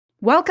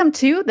Welcome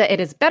to the It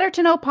Is Better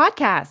to Know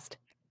podcast.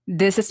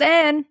 This is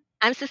Anne.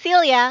 I'm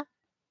Cecilia.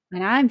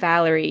 And I'm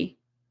Valerie.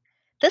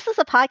 This is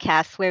a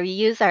podcast where we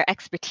use our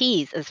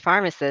expertise as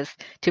pharmacists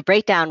to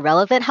break down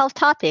relevant health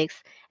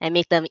topics and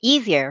make them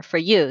easier for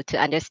you to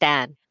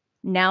understand.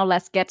 Now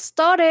let's get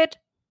started.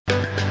 You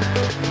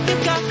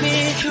got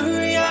me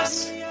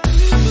curious. You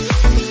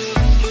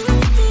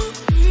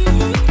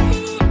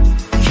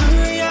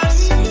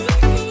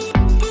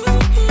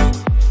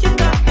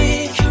got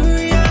me curious.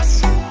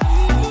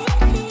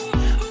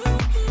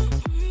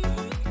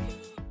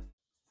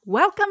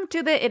 Welcome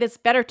to the It Is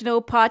Better to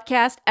Know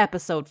podcast,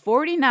 episode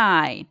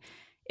 49.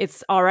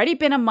 It's already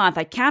been a month.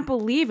 I can't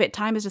believe it.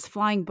 Time is just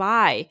flying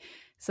by.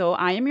 So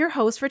I am your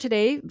host for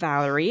today,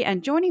 Valerie,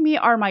 and joining me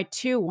are my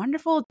two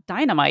wonderful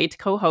dynamite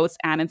co-hosts,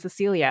 Anne and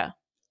Cecilia.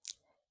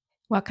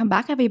 Welcome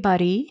back,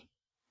 everybody.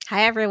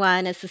 Hi,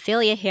 everyone. It's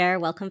Cecilia here.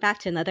 Welcome back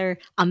to another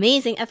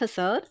amazing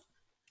episode.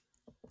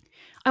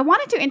 I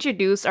wanted to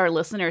introduce our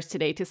listeners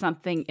today to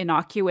something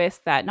innocuous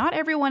that not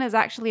everyone is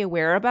actually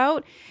aware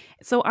about.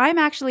 So I'm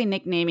actually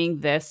nicknaming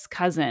this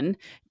cousin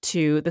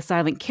to the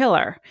silent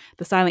killer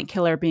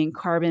being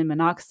carbon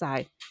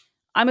monoxide.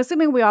 I'm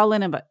assuming we all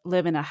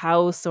live in a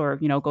house or,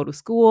 go to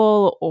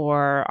school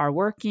or are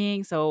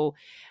working. So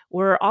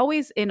we're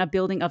always in a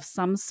building of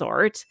some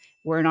sort.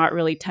 We're not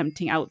really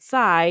tempting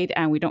outside,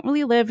 and we don't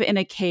really live in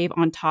a cave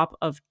on top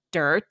of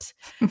dirt.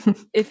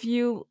 If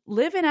you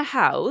live in a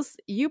house,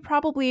 you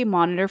probably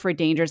monitor for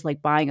dangers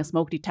like buying a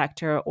smoke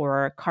detector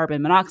or a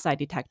carbon monoxide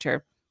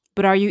detector.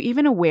 But are you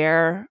even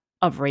aware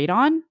of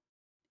radon?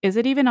 Is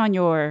it even on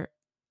your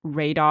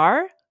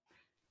radar?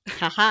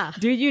 Haha.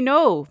 Do you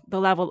know the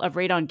level of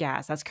radon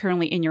gas that's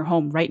currently in your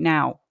home right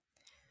now?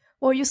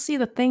 Well, you see,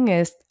 the thing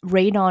is,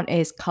 radon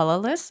is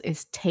colorless,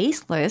 is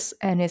tasteless,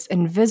 and is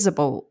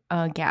invisible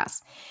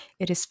gas.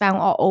 It is found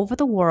all over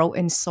the world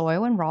in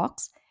soil and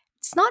rocks.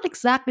 It's not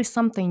exactly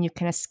something you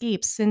can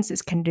escape since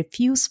it can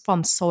diffuse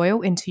from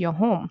soil into your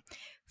home,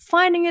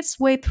 finding its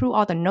way through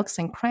all the nooks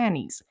and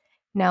crannies.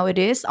 Now, it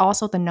is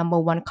also the number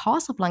one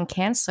cause of lung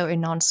cancer in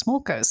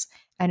non-smokers,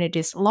 and it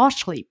is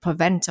largely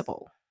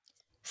preventable.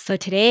 So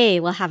today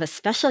we'll have a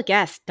special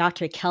guest,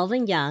 Dr.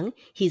 Kelvin Young.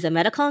 He's a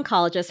medical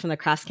oncologist from the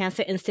Cross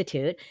Cancer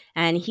Institute,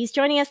 and he's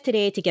joining us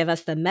today to give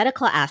us the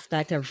medical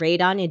aspect of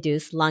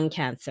radon-induced lung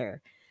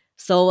cancer.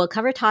 So we'll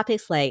cover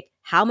topics like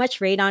how much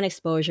radon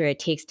exposure it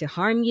takes to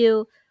harm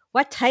you,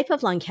 what type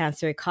of lung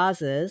cancer it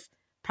causes,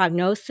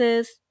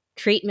 prognosis,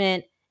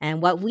 treatment,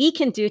 and what we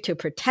can do to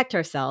protect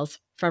ourselves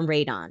from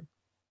radon.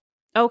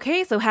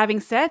 Okay, so having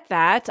said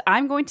that,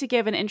 I'm going to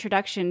give an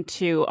introduction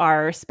to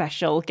our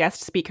special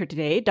guest speaker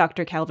today,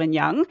 Dr. Kelvin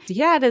Young. He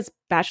had his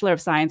Bachelor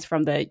of Science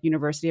from the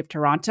University of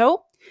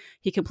Toronto.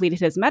 He completed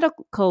his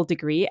medical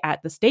degree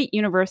at the State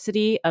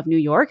University of New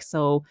York.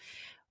 So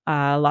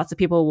lots of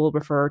people will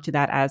refer to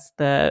that as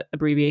the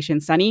abbreviation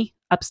SUNY,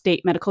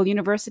 Upstate Medical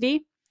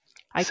University.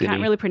 I SUNY.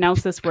 can't really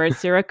pronounce this word,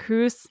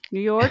 Syracuse, New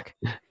York.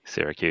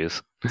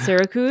 Syracuse.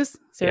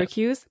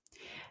 Syracuse.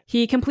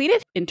 He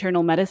completed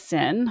internal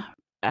medicine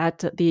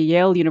at the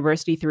Yale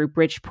University through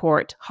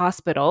Bridgeport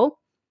Hospital.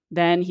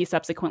 Then he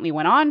subsequently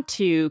went on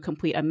to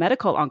complete a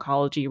medical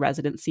oncology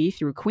residency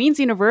through Queen's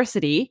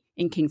University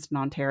in Kingston,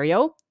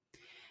 Ontario.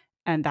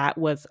 And that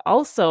was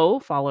also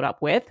followed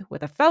up with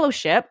a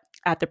fellowship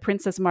at the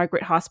Princess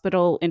Margaret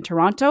Hospital in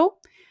Toronto.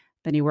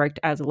 Then he worked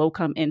as a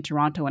locum in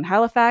Toronto and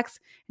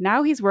Halifax.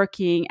 Now he's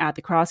working at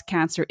the Cross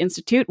Cancer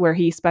Institute, where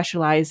he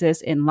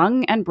specializes in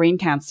lung and brain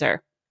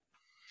cancer.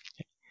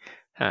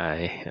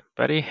 Hi,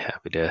 everybody.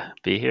 Happy to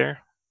be here.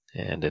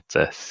 And it's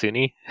a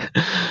SUNY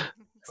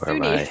for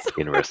my SUNY,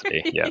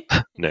 university. sorry.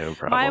 Yep, no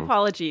problem. My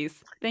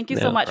apologies. Thank you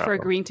so No much for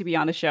problem. agreeing to be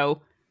on the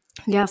show.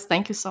 Yes,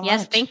 thank you so much.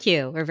 Yes, thank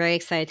you. We're very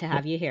excited to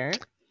have you here.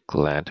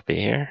 Glad to be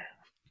here.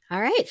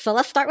 All right, so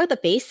let's start with the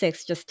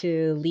basics just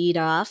to lead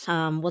off.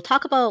 We'll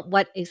talk about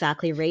what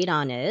exactly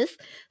radon is.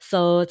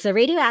 So it's a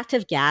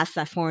radioactive gas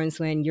that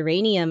forms when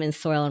uranium in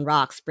soil and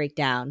rocks break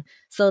down.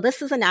 So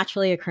this is a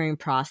naturally occurring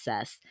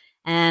process.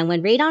 And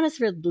when radon is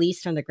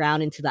released from the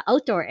ground into the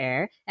outdoor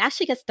air, it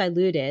actually gets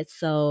diluted,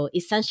 so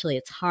essentially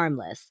it's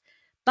harmless.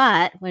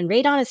 But when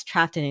radon is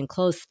trapped in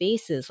enclosed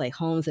spaces like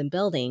homes and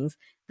buildings,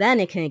 then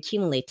it can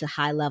accumulate to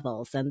high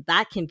levels, and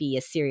that can be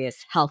a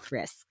serious health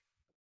risk.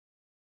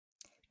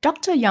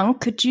 Dr. Young,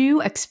 could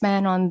you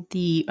expand on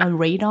the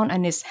radon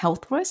and its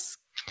health risks?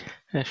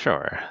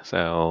 Sure.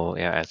 So,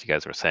 yeah, as you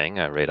guys were saying,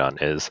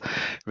 radon is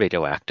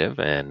radioactive,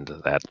 and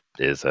that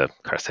is a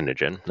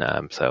carcinogen.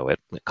 So it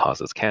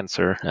causes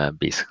cancer.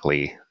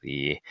 Basically,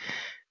 the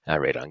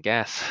radon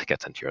gas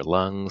gets into your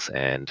lungs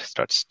and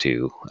starts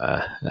to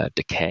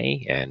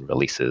decay and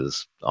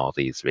releases all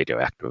these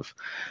radioactive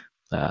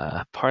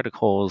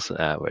particles,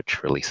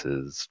 which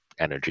releases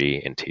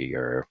energy into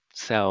your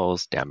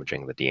cells,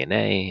 damaging the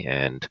DNA,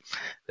 and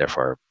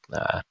therefore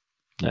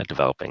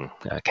developing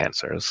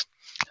cancers.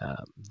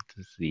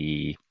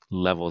 The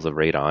levels of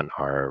radon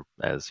are,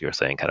 as you're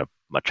saying, kind of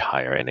much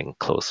higher in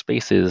enclosed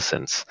spaces,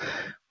 since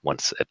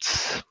once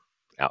it's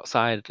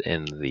outside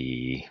in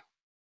the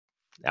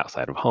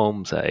outside of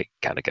homes, it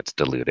kind of gets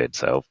diluted.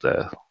 So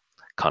the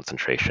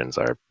concentrations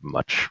are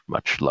much,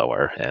 much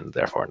lower and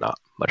therefore not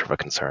much of a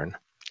concern.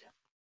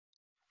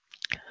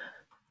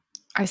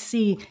 I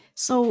see.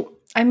 So,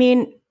 I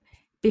mean,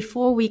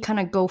 before we kind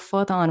of go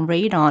further on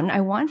radon,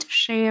 I want to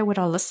share with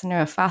our listener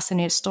a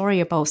fascinating story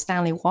about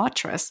Stanley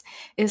Watrous.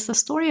 It's the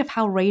story of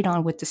how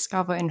radon was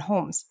discovered in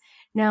homes.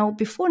 Now,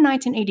 before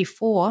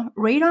 1984,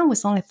 radon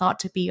was only thought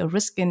to be a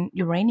risk in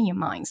uranium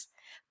mines.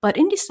 But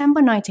in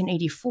December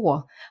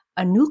 1984,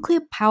 a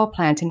nuclear power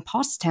plant in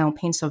Pottstown,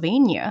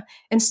 Pennsylvania,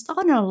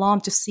 installed an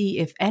alarm to see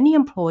if any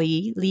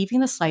employee leaving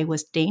the site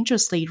was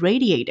dangerously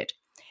radiated.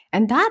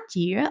 And that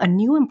year, a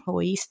new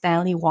employee,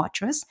 Stanley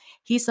Watrous,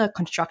 he's a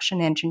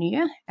construction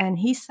engineer, and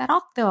he set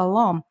off the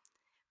alarm.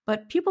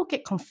 But people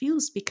get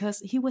confused because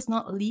he was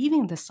not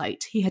leaving the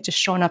site. He had just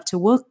shown up to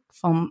work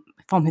from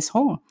his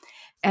home.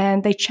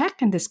 And they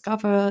checked and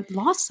discovered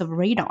lots of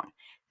radon.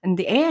 And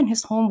the air in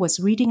his home was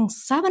reading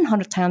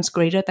 700 times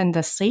greater than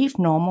the safe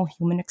normal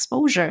human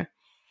exposure.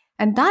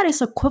 And that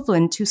is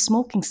equivalent to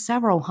smoking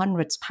several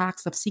hundred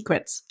packs of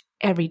cigarettes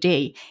every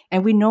day.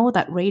 And we know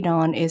that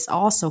radon is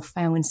also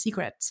found in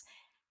cigarettes.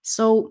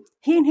 So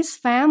he and his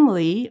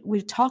family,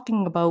 we're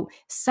talking about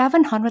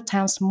 700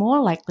 times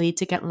more likely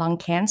to get lung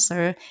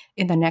cancer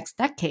in the next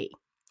decade.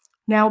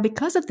 Now,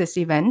 because of this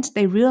event,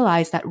 they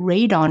realized that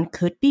radon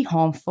could be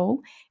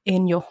harmful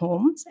in your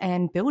homes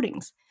and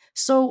buildings.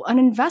 So an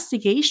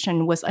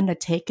investigation was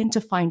undertaken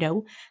to find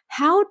out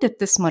how did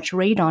this much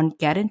radon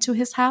get into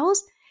his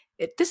house.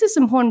 This is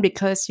important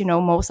because,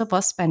 most of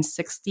us spend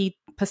 60%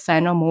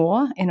 or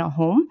more in our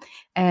home.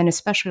 And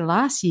especially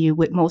last year,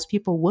 with most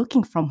people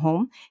working from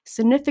home,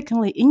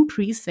 significantly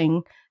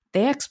increasing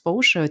their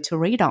exposure to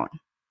radon.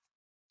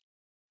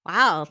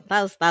 Wow,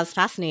 that was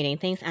fascinating.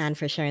 Thanks, Anne,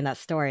 for sharing that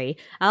story.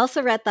 I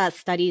also read that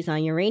studies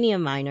on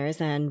uranium miners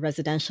and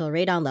residential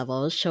radon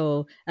levels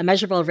show a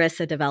measurable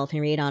risk of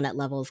developing radon at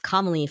levels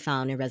commonly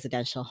found in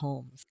residential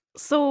homes.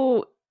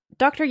 So,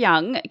 Dr.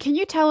 Young, can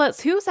you tell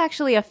us who's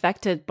actually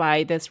affected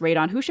by this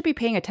radon? Who should be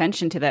paying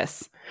attention to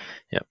this?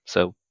 Yeah.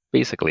 So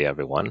basically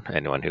anyone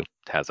who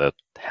has a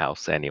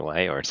house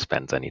anyway or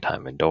spends any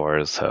time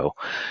indoors. So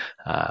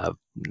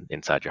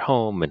inside your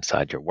home,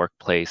 inside your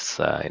workplace,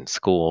 in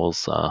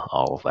schools,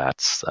 all of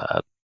that's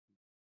a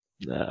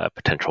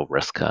potential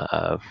risk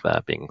of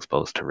being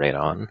exposed to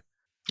radon.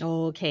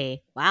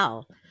 Okay,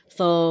 wow.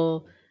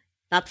 So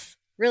that's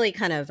really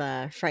kind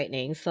of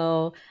frightening.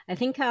 So I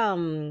think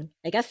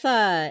I guess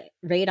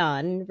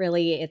radon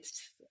really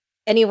it's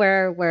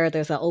anywhere where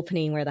there's an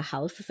opening where the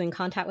house is in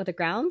contact with the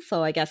ground.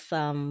 So I guess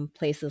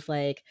places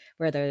like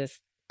where there's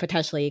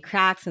potentially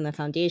cracks in the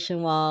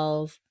foundation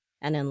walls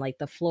and then like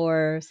the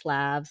floor,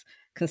 slabs,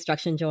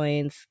 construction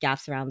joints,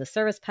 gaps around the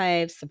service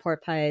pipes,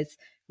 support pipes,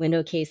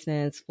 window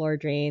casements, floor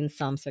drains,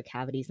 sumps or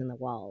cavities in the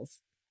walls.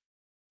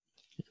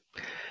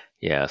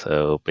 Yeah,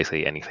 so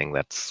basically anything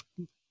that's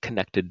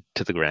connected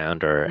to the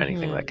ground or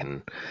anything that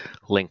can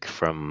link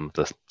from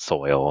the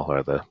soil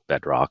or the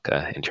bedrock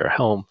into your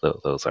home,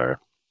 those are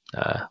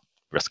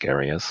risk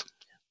areas.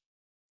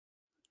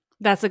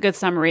 That's a good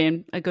summary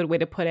and a good way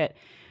to put it.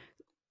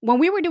 When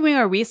we were doing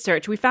our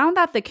research, we found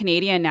that the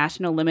Canadian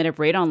national limit of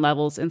radon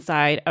levels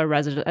inside a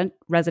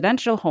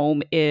residential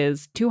home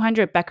is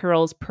 200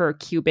 becquerels per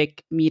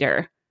cubic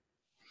meter.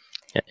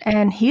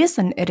 And here's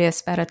an it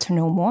is better to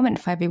know moment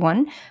for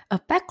everyone. A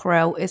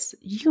becquerel is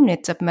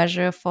unit of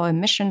measure for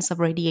emissions of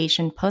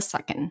radiation per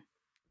second.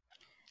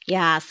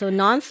 Yeah, so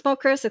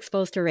non-smokers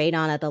exposed to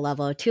radon at the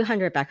level of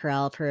 200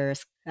 becquerel per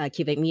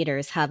cubic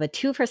meters have a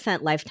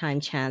 2% lifetime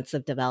chance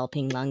of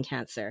developing lung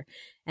cancer.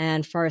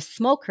 And for a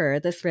smoker,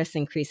 this risk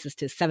increases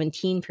to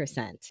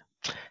 17%.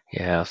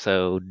 Yeah,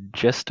 so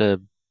just a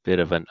bit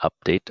of an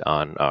update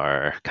on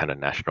our kind of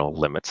national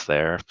limits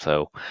there.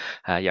 So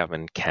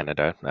in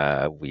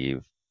Canada,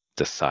 we've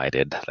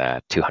decided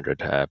that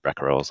 200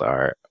 becquerels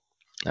are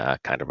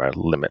kind of our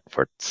limit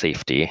for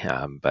safety,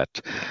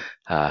 but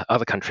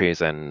other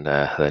countries and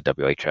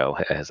the WHO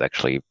has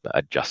actually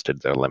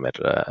adjusted their limit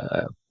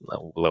a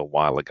little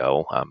while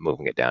ago,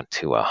 moving it down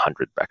to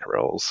 100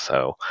 becquerels.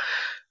 So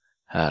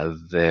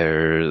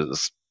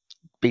there's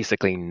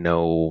basically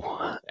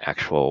no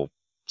actual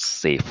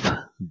safe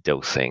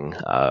dosing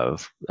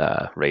of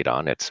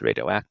radon. It's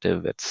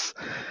radioactive. It's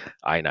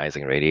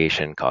ionizing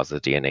radiation,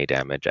 causes DNA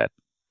damage at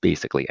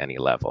basically any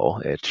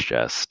level. It's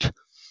just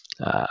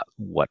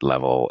what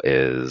level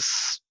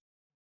is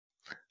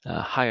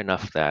high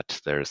enough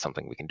that there's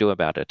something we can do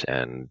about it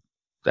and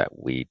that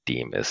we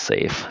deem is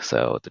safe.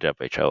 So the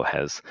WHO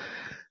has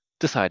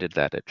decided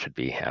that it should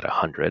be at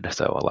 100,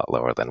 so a lot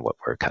lower than what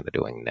we're kind of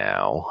doing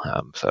now.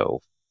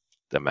 So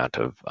the amount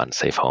of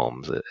unsafe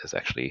homes is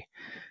actually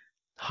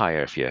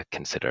higher if you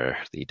consider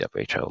the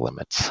WHO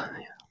limits.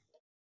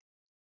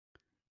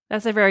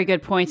 That's a very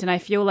good point, and I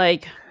feel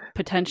like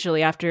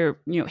potentially after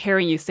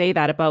hearing you say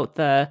that about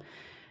the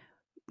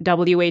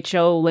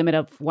WHO limit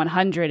of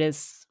 100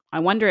 I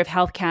wonder if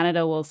Health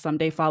Canada will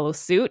someday follow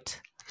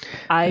suit.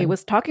 I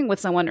was talking with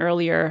someone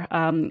earlier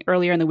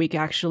in the week,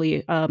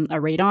 actually, a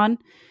radon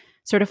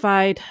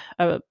certified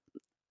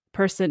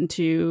person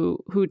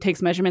who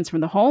takes measurements from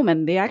the home,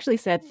 and they actually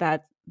said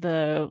that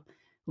the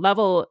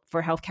level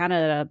for Health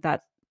Canada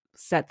that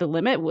set the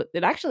limit,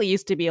 it actually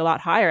used to be a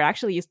lot higher. It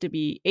actually used to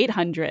be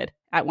 800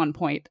 at one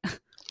point.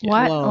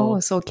 What? Whoa. Oh,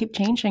 so it keep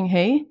changing,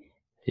 hey?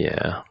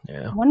 Yeah.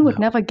 One would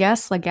never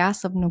guess the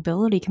gas of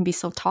nobility can be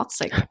so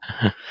toxic.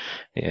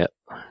 Yeah.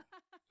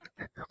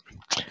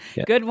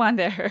 Yeah. Good one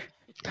there.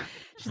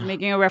 She's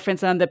making a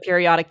reference on the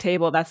periodic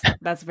table.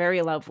 That's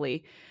very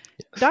lovely.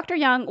 Dr.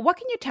 Young, what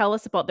can you tell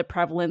us about the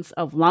prevalence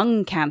of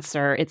lung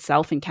cancer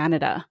itself in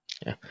Canada?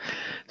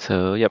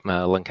 So,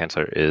 lung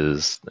cancer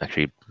is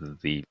actually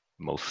the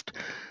most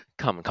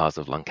common cause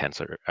of lung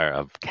cancer, or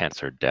of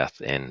cancer death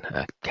in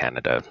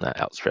Canada.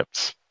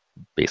 Outstrips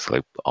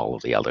basically all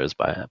of the others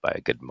by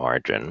a good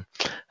margin.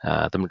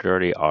 The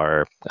majority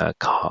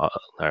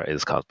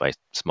is caused by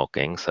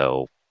smoking.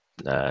 So,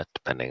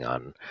 depending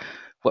on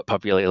what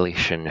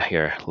population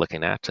you're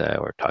looking at,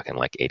 we're talking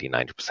like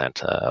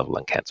 80-90% of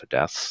lung cancer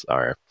deaths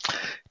are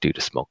due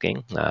to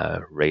smoking.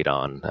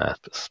 Radon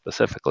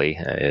specifically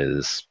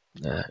is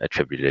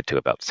attributed to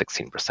about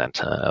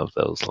 16% of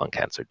those lung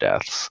cancer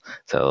deaths.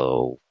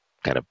 So,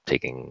 kind of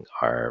taking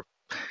our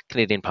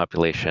Canadian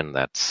population,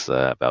 that's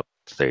about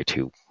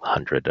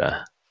 3,200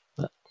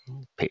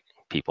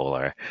 people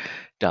are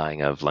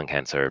dying of lung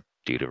cancer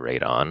due to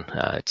radon.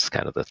 It's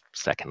kind of the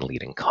second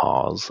leading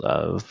cause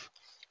of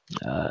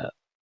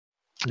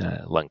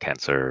lung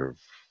cancer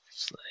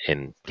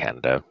in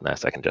Canada,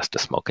 second just to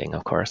smoking,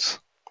 of course.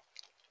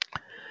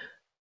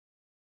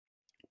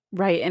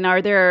 Right. And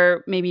are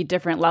there maybe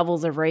different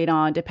levels of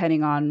radon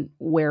depending on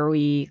where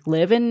we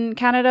live in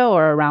Canada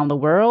or around the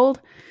world?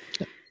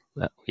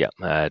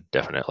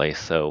 Definitely.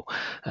 So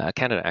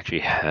Canada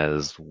actually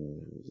has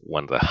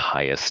one of the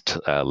highest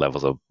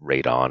levels of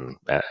radon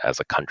as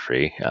a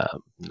country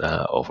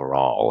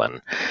overall,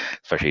 and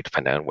especially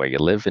depending on where you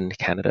live in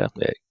Canada,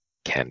 it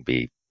can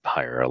be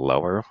higher or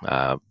lower.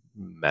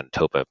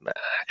 Manitoba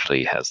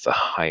actually has the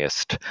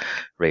highest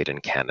rate in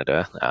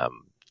Canada,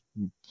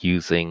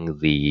 using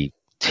the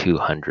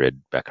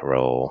 200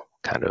 becquerel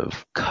kind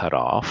of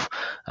cutoff.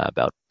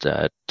 About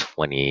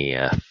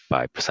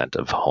 25%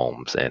 of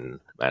homes in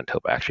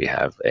Manitoba actually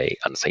have a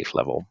unsafe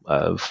level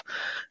of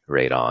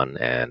radon,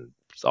 and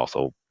it's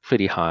also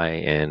pretty high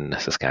in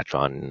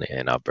Saskatchewan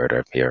and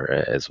Alberta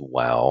here as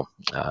well.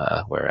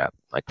 We're at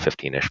like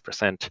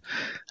 15-ish%,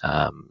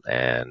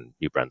 and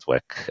New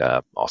Brunswick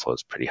also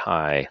is pretty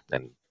high,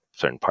 and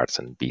certain parts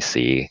in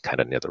BC, kind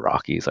of near the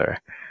Rockies, are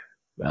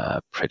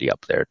pretty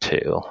up there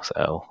too.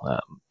 So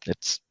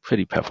it's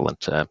pretty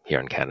prevalent here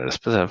in Canada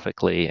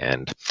specifically,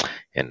 and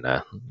in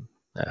a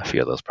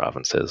few of those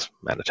provinces,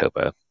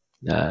 Manitoba,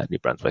 New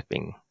Brunswick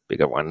being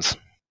bigger ones.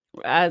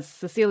 As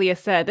Cecilia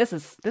said, this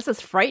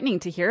is frightening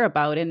to hear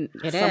about, and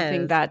It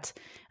something is. that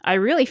I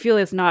really feel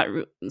is not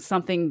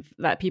something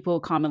that people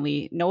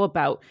commonly know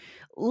about.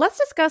 Let's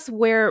discuss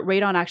where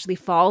radon actually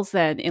falls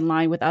then in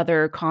line with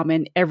other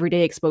common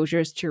everyday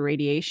exposures to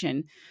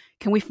radiation.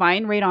 Can we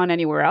find radon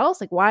anywhere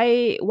else? Like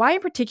why in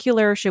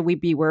particular should we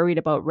be worried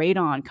about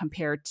radon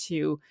compared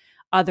to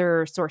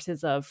other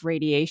sources of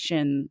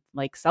radiation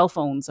like cell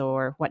phones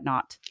or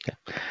whatnot?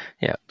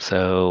 Yeah.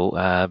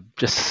 So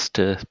just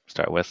to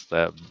start with,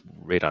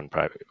 radon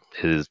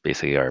is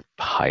basically our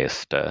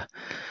highest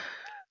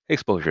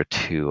exposure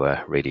to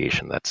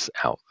radiation that's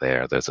out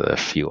there. There's a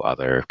few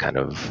other kind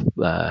of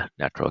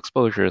natural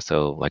exposures,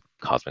 so like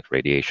cosmic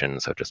radiation,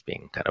 so just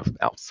being kind of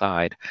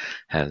outside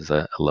has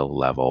a low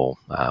level.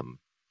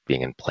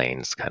 Being in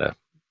planes kind of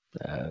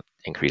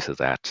increases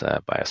that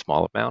by a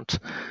small amount.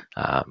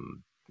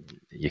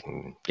 You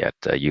can get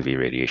UV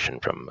radiation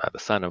from the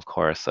sun, of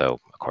course, so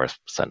of course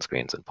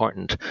sunscreen is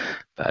important,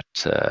 but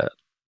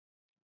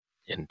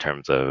in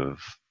terms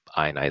of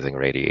ionizing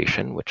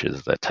radiation, which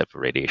is the type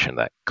of radiation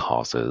that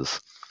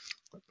causes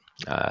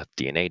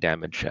DNA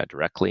damage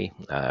directly,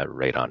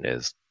 radon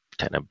is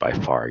kind of by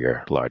far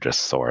your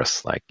largest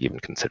source, like even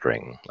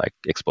considering like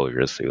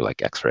exposures through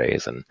like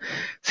X-rays and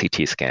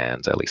CT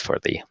scans, at least for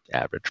the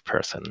average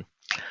person.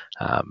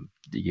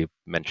 You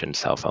mentioned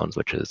cell phones,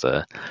 which is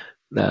a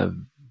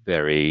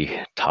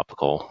very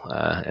topical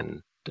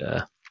and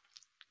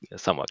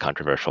somewhat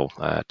controversial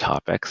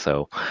topic.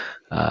 So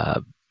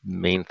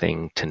main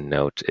thing to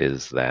note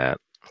is that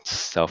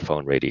cell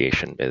phone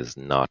radiation is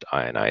not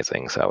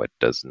ionizing, so it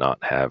does not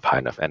have high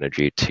enough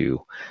energy to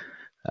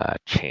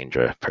change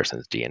a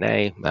person's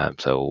DNA.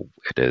 So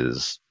it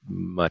is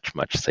much,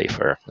 much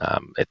safer.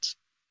 It's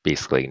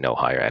basically no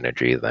higher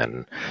energy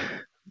than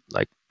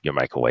like your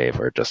microwave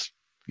or just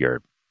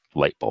your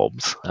light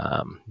bulbs.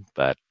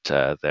 But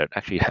there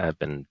actually have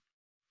been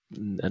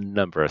a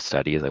number of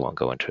studies, I won't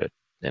go into it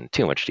in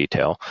too much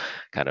detail,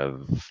 kind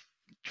of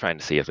trying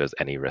to see if there's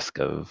any risk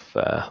of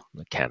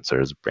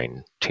cancers,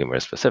 brain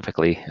tumors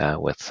specifically,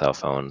 with cell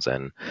phones.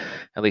 And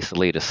at least the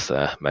latest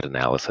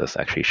meta-analysis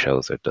actually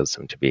shows there does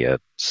seem to be a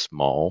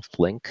small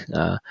link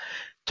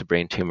to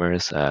brain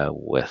tumors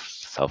with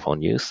cell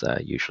phone use.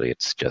 Usually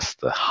it's just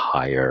the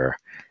higher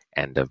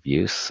end of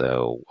use,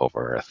 so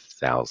over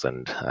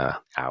 1,000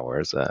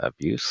 hours of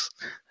use,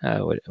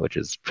 which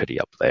is pretty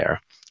up there.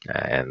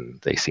 And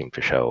they seem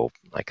to show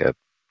like a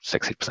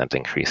 60%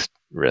 increased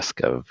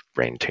risk of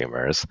brain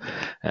tumors.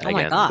 And Oh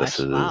my again, this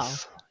gosh, wow.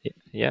 is,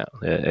 yeah,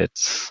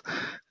 it's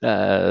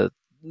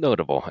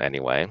notable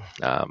anyway.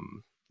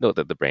 Note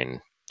that the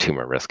brain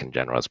tumor risk in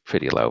general is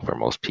pretty low for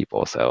most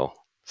people, so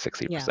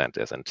 60%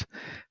 isn't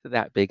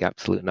that big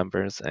absolute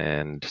numbers.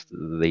 And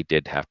they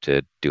did have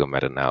to do a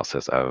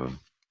meta-analysis of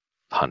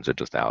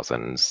hundreds of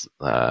thousands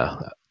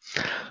of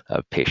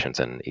patients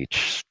in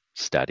each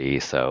study.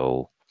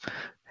 So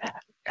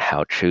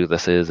how true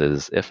this is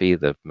iffy.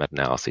 The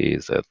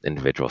meta-analyses,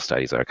 individual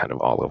studies are kind of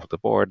all over the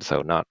board,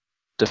 so not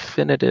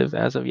definitive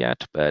as of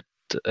yet, but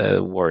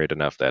worried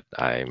enough that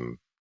I'm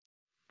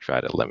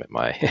trying to limit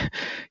my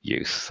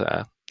use.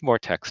 More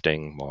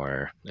texting,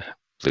 more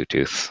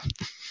Bluetooth.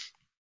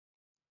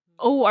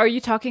 Oh, are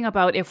you talking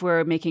about if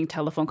we're making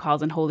telephone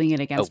calls and holding it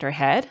against our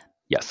head?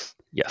 Yes.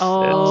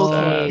 Oh, It's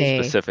okay.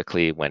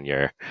 specifically when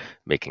you're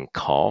making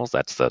calls.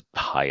 That's the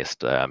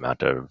highest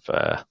amount of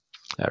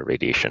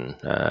radiation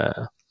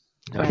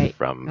Right.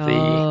 from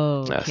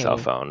the Okay. cell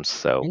phones.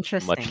 So much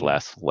Interesting.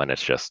 less when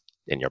it's just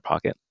in your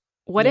pocket.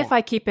 What Yeah. if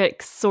I keep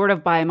it sort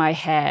of by my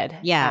head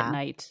Yeah. at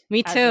night?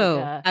 Me as too.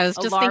 a I was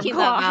just alarm thinking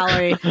clock? that,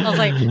 Valerie. I was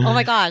like, oh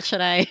my God,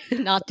 should I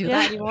not do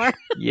that Yeah. anymore?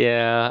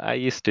 Yeah, I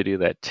used to do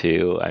that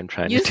too. I'm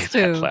trying to do Used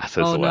that to. less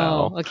as Oh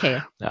well. no. Okay.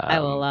 I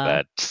will.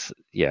 But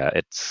yeah,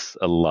 it's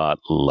a lot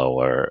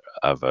lower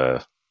of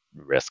a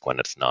risk when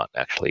it's not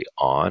actually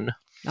on.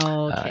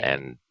 Okay.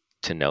 And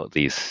to note,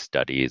 these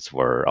studies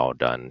were all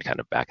done kind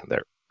of back in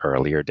the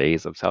earlier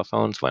days of cell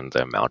phones when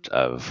the amount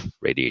of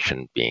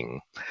radiation being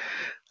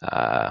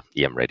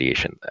EM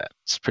radiation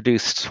that's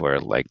produced were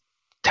like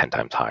 10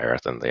 times higher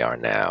than they are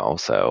now.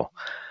 So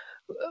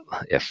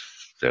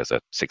if there's a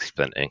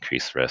 60%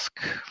 increased risk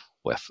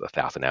with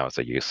 1,000 hours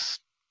of use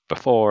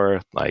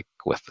before, like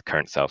with the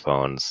current cell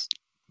phones,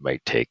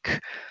 might take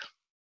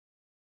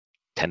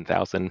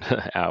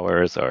 10,000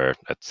 hours or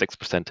a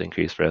 6%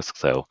 increased risk.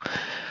 So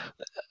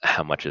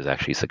how much is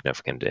actually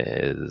significant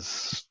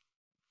is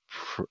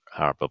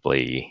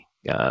probably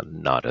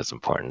not as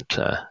important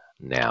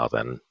now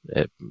than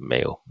it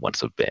may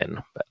once have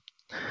been. But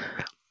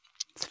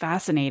It's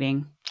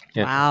fascinating.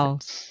 yeah, Wow.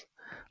 it's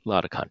a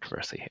lot of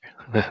controversy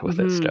here with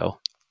it Mhm. still,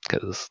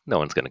 because no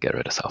one's going to get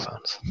rid of cell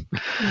phones.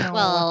 No,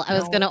 Well, I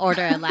was no. going to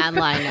order a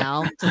landline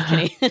now. Just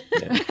kidding.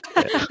 Yeah.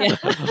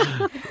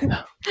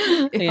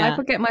 If I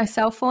forget my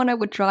cell phone, I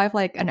would drive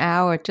like an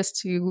hour just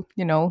to,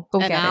 go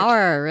An get it.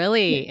 hour,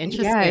 really?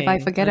 Interesting. Yeah, if I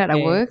forget it at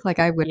Okay. work, like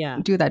I would Yeah.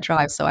 do that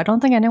drive. So I don't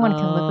think anyone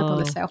can live without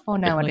Oh, a cell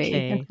phone nowadays,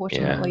 okay.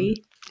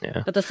 unfortunately.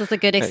 Yeah. But this is a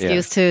good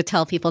excuse to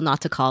tell people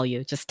not to call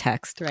you. Just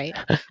text, right?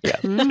 Yeah.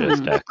 Just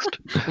Mm. text.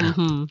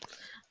 hmm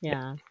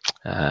Yeah.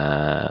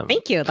 Um,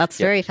 Thank you. That's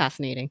Yep. very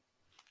fascinating.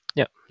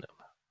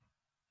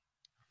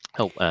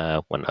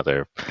 one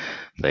other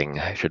thing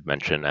I should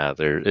mention,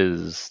 there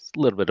is a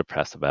little bit of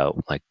press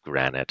about like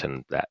granite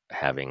and that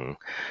having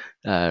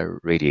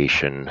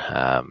radiation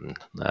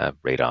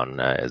radon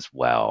as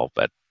well,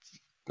 but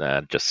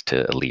just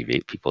to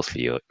alleviate people's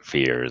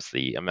fears,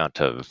 the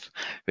amount of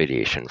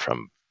radiation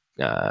from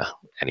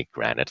any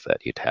granite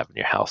that you'd have in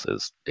your house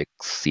is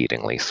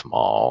exceedingly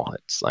small.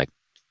 It's like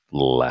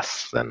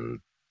less than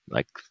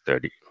like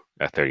 30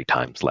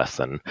 times less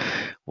than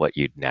what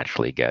you'd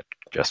naturally get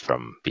just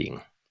from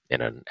being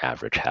in an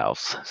average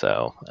house.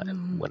 So I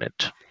Mm.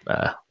 wouldn't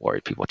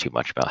worry people too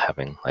much about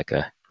having like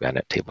a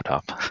granite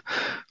tabletop.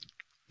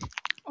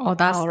 Oh,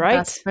 that's All right.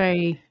 that's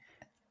very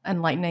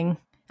enlightening.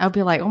 I'll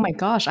be like, oh my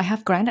gosh, I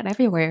have granite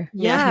everywhere.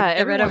 Yeah,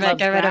 get rid of everyone it. loves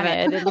Get rid of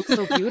granite. it. It looks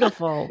so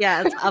beautiful.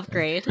 Yeah, it's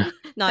upgrade.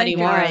 Not Thank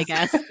anymore, I you.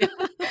 guess.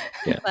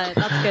 Yeah. But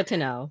that's good to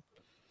know.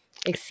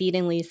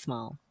 Exceedingly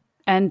small.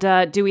 And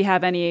do we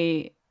have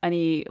any?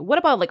 What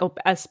about like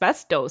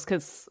asbestos?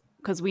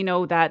 Because we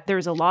know that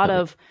there's a lot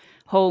of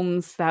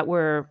homes that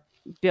were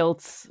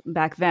built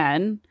back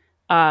then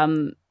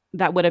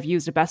that would have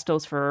used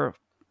asbestos for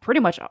pretty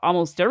much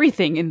almost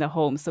everything in the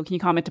home. So can you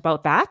comment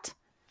about that?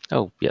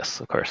 Oh, yes,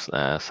 of course.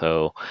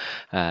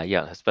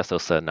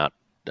 Asbestos not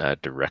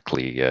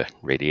directly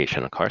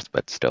radiation, of course,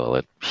 but still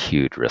a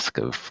huge risk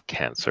of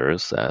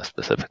cancers,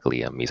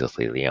 specifically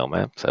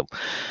mesothelioma. So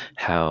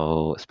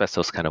how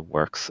asbestos kind of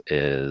works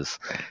is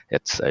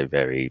it's a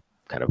very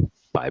kind of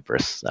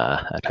fibrous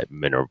type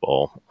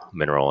mineral.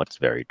 It's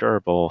very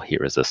durable,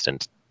 heat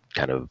resistant,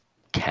 kind of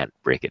can't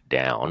break it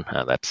down.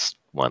 That's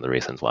one of the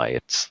reasons why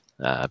it's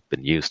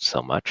been used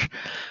so much.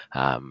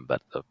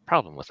 But the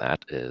problem with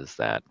that is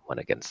that when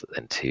it gets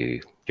into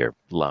your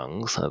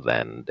lungs,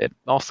 then it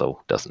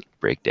also doesn't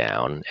break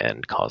down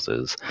and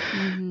causes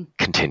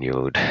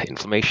continued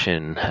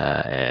inflammation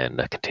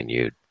and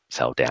continued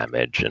cell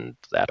damage, and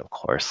that, of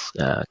course,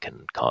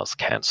 can cause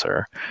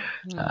cancer.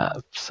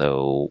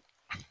 So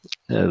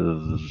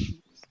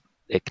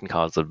it can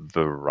cause a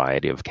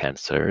variety of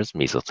cancers,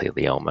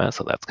 mesothelioma,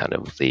 so that's kind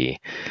of the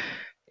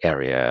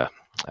area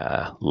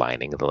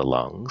lining the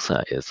lungs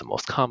is the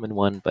most common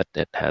one, but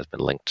it has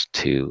been linked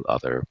to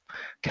other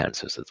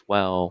cancers as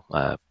well.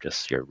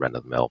 Just your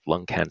run-of-the-mill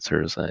lung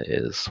cancers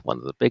is one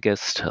of the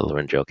biggest.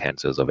 Laryngeal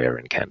cancers,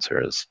 ovarian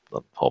cancers, a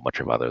whole bunch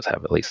of others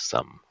have at least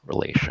some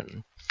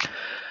relation.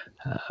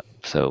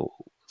 So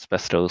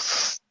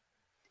asbestos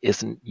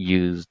isn't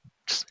used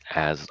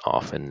as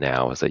often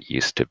now as it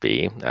used to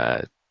be.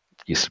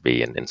 Used to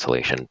be in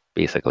insulation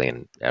basically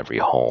in every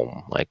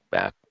home, like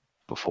back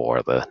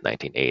before the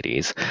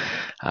 1980s.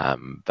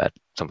 But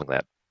something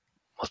that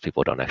most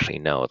people don't actually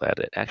know, that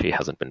it actually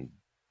hasn't been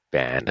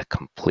banned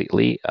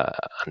completely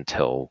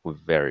until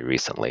very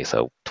recently.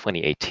 So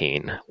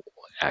 2018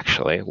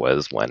 actually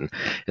was when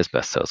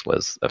asbestos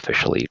was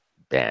officially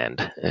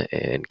banned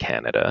in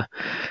Canada.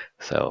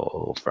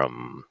 So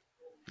from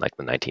like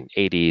the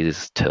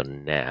 1980s till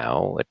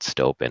now, it's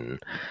still been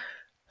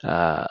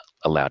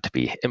allowed to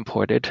be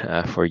imported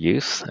for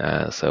use.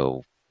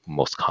 So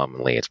most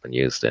commonly, it's been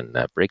used in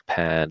brake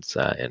pads,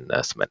 in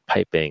cement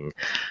piping,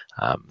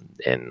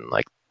 in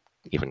like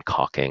even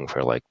caulking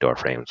for like door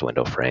frames,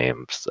 window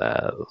frames,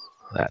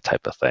 that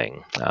type of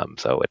thing.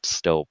 So it's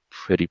still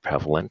pretty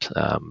prevalent.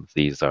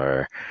 These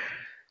are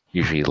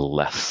usually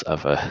less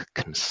of a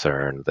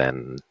concern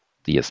than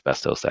the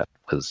asbestos that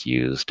was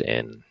used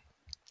in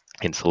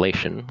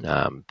insulation.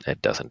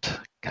 It doesn't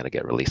kind of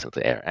get released into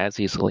the air as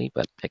easily,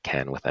 but it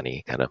can with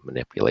any kind of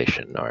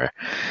manipulation or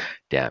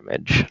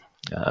damage.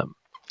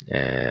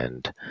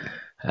 And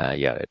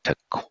yeah, it took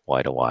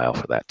quite a while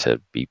for that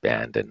to be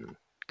banned in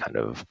kind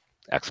of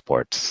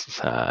exports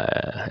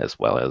as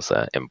well as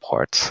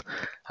imports.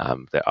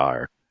 There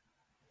are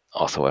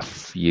also a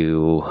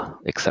few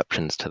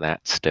exceptions to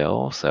that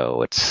still.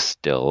 So it's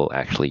still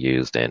actually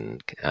used in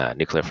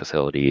nuclear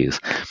facilities,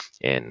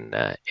 in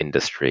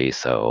industry.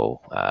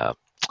 So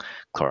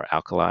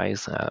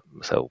chloralkalis,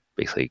 so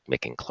basically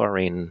making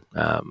chlorine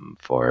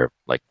for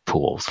like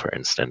pools, for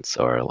instance,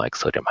 or like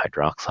sodium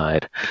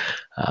hydroxide.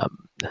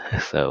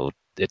 So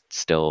it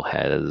still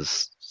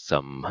has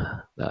some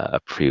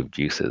approved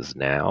uses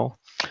now,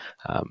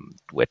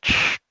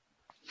 which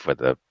for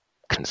the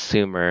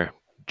consumer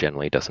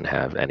generally doesn't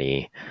have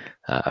any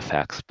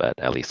effects, but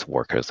at least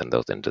workers in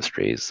those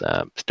industries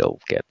still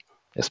get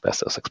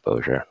asbestos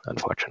exposure,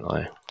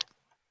 unfortunately.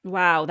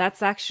 Wow,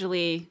 that's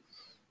actually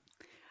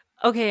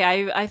okay.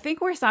 I think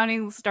we're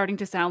starting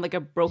to sound like a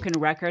broken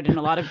record and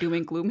a lot of doom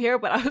and gloom here.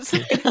 But I was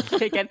just going to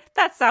say again,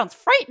 that sounds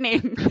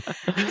frightening.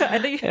 I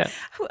think Yeah.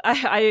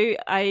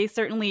 I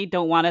certainly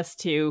don't want us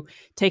to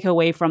take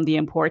away from the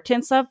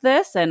importance of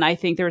this, and I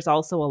think there's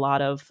also a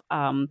lot of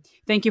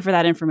thank you for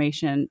that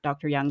information,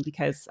 Dr. Young,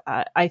 because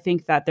I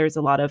think that there's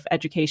a lot of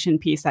education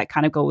piece that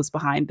kind of goes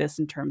behind this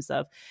in terms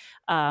of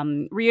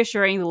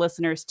reassuring the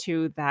listeners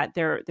too that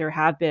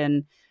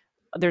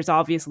there's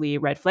obviously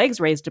red flags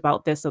raised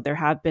about this. So there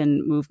have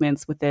been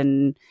movements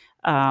within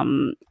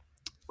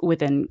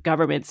within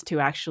governments to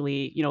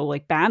actually,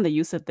 like ban the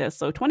use of this.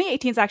 So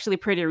 2018 is actually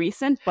pretty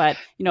recent, but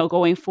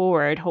going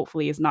forward,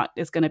 hopefully is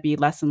going to be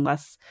less and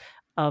less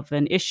of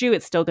an issue.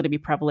 It's still going to be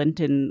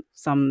prevalent in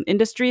some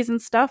industries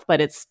and stuff,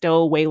 but it's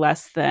still way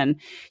less than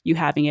you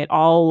having it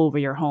all over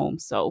your home.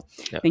 So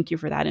Thank you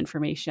for that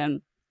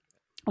information.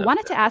 I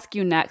wanted to ask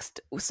you next.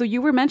 So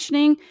you were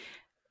mentioning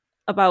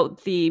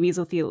about the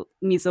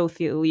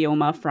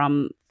mesothelioma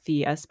from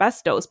the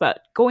asbestos,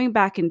 but going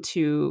back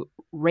into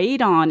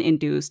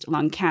radon-induced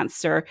lung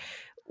cancer,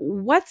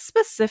 what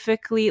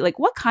specifically, like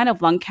what kind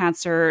of lung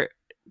cancer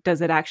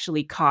does it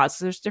actually cause?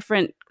 There's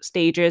different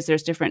stages,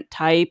 there's different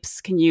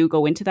types. Can you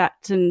go into that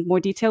in more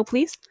detail,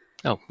 please?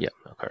 Oh, yeah,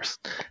 of course.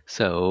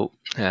 So,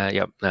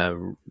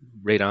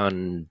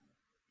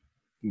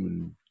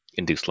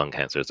 radon-induced lung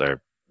cancers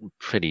are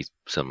pretty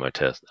similar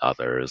to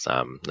others.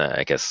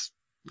 I guess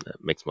it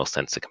makes most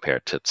sense to compare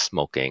it to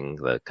smoking,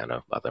 the kind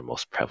of other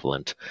most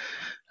prevalent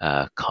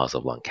cause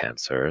of lung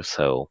cancer.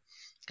 So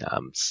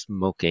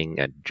smoking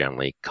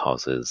generally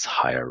causes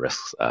higher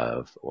risks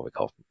of what we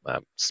call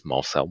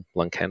small cell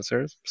lung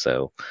cancers.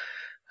 So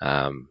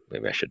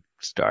maybe I should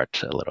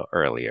start a little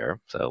earlier.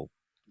 So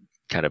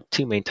kind of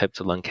two main types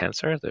of lung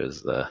cancer.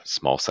 There's the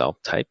small cell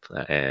type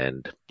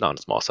and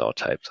non-small cell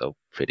type, so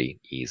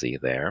pretty easy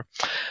there.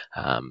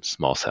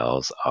 Small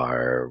cells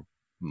are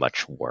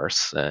much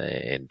worse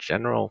in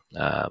general,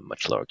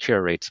 much lower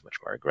cure rates, much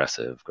more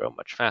aggressive, grow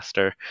much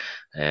faster,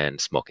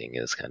 and smoking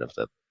is kind of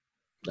the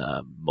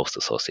most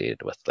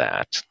associated with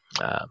that.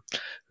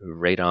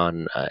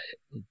 Radon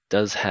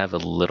does have a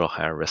little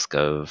higher risk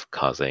of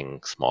causing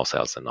small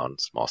cells and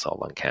non-small cell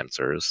lung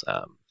cancers,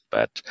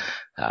 but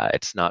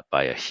it's not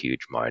by a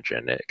huge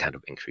margin. It kind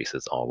of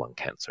increases all lung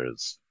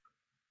cancers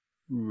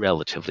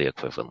relatively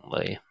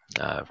equivalently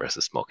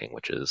versus smoking,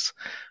 which is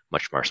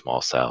much more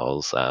small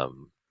cells,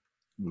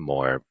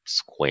 more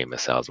squamous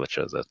cells, which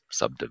is a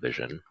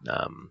subdivision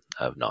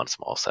of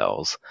non-small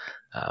cells.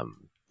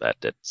 But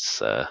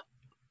it's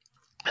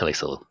at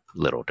least a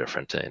little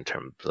different in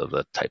terms of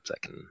the types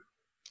that can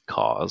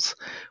cause.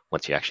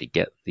 Once you actually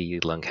get the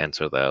lung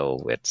cancer, though,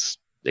 it's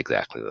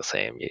exactly the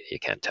same. You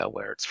can't tell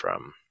where it's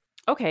from.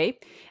 Okay.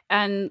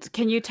 And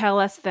can you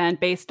tell us then,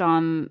 based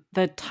on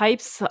the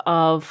types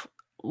of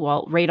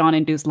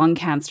radon-induced lung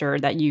cancer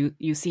that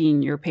you see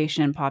in your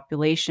patient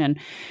population,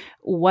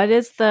 what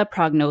is the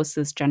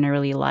prognosis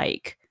generally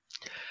like?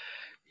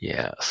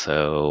 Yeah,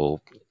 so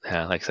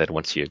like I said,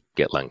 once you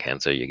get lung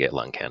cancer, you get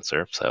lung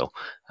cancer. So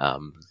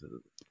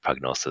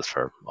prognosis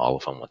for all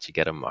of them once you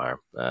get them are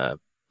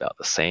about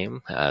the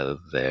same.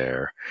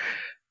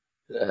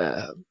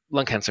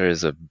 Lung cancer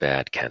is a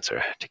bad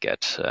cancer to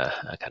get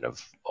kind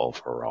of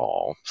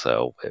overall.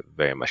 So it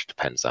very much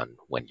depends on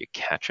when you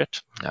catch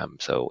it.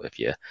 So if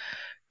you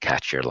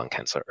catch your lung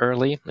cancer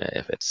early,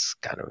 if it's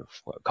kind of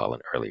what we call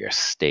an earlier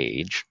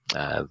stage,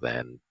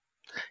 then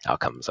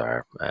outcomes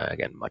are,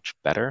 again, much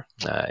better.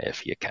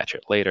 If you catch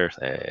it later,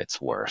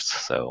 it's worse.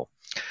 So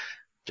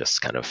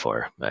just kind of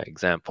for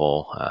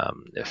example,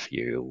 if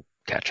you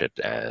catch it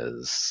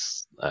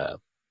as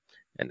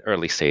an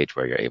early stage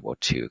where you're able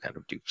to kind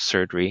of do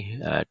surgery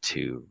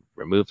to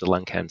remove the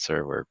lung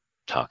cancer, we're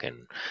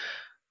talking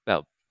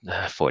about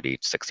 40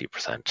 to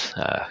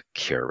 60%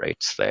 cure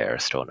rates there.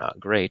 Still not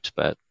great,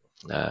 but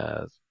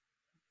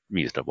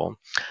reasonable.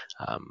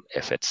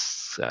 If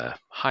it's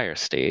higher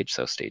stage,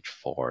 so stage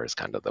 4 is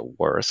kind of the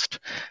worst,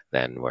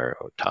 then we're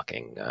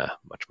talking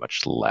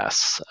much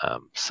less.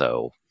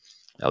 So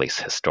at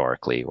least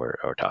historically,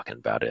 we're talking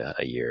about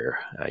a year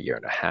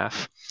and a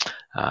half.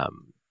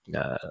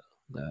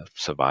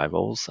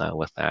 Survivals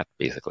with that,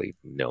 basically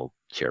no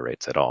cure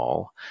rates at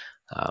all.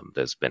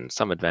 There's been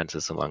some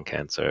advances in lung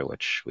cancer,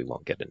 which we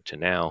won't get into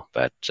now,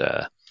 but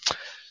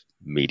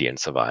median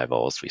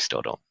survivals, we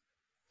still don't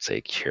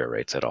say cure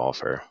rates at all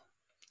for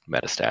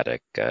metastatic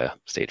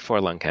stage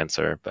 4 lung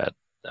cancer, but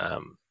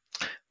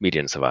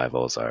median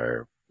survivals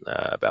are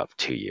about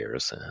 2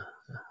 years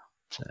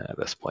at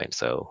this point,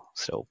 so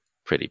still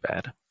pretty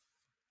bad.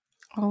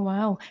 Oh,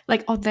 wow.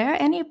 Like, are there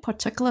any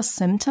particular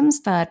symptoms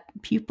that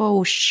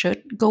people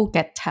should go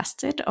get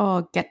tested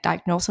or get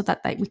diagnosed so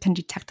that we can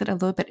detect it a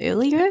little bit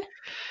earlier?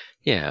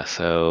 Yeah,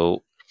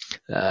 so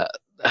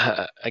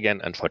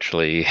again,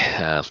 unfortunately,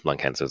 lung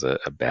cancer is a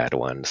bad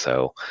one.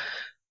 So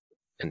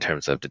in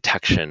terms of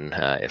detection,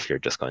 if you're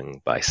just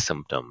going by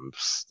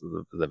symptoms,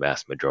 the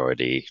vast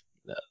majority,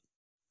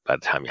 by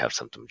the time you have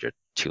symptoms, you're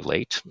too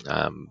late.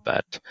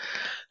 But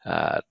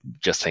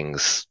just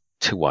things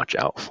to watch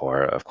out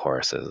for, of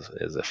course,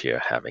 is if you're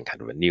having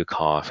kind of a new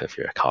cough, if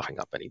you're coughing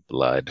up any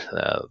blood,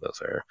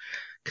 those are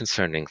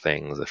concerning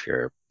things. If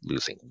you're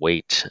losing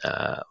weight,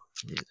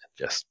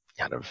 just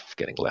kind of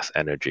getting less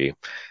energy,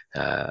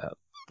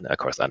 of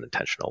course,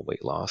 unintentional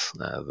weight loss,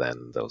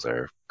 then those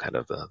are kind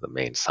of the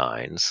main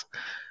signs.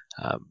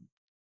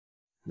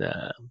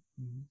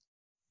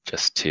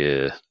 Just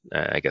to,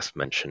 I guess,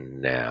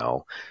 mention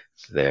now,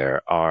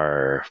 there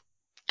are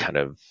kind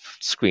of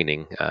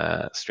screening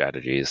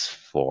strategies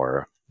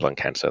for lung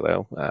cancer,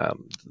 though.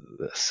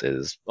 This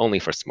is only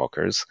for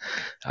smokers,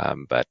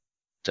 but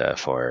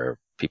for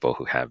people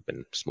who have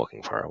been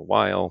smoking for a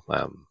while,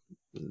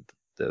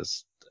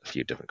 there's a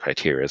few different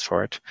criteria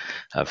for it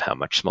of how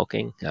much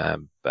smoking,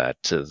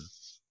 but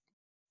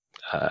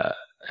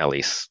at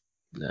least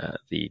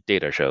the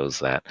data shows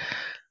that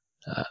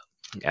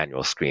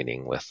annual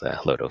screening with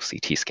low-dose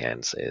CT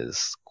scans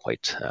is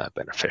quite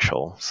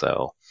beneficial.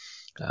 So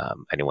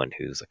anyone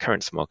who's a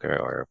current smoker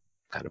or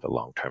kind of a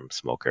long-term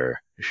smoker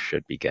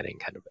should be getting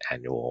kind of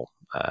annual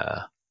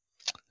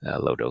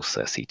low-dose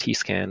CT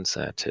scans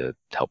to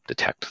help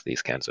detect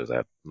these cancers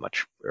at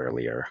much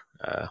earlier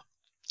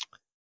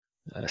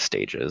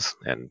stages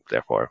and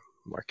therefore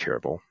more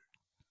curable.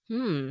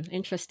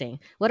 Interesting.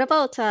 What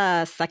about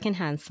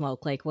secondhand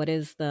smoke? Like, what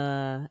is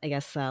the, I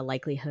guess,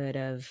 likelihood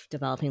of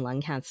developing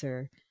lung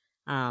cancer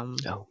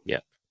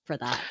for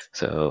that?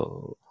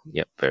 So,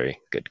 yep, very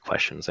good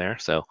questions there.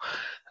 So,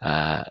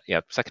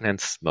 secondhand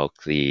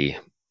smoke, the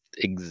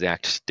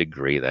exact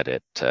degree that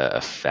it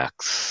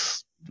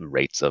affects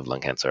rates of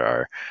lung cancer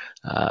are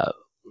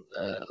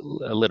a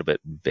little bit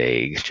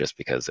vague, just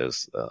because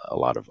there's a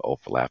lot of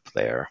overlap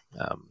there.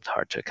 It's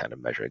hard to kind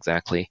of measure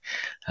exactly,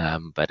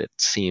 but it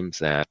seems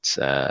that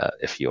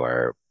if you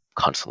are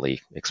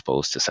constantly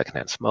exposed to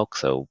secondhand smoke,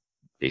 so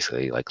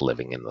basically like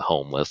living in the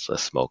home with a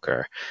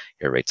smoker,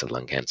 your rates of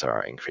lung cancer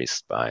are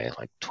increased by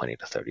like 20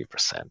 to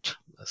 30%.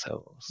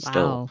 So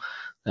still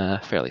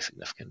fairly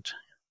significant.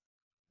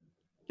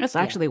 That's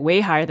actually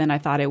way higher than I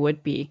thought it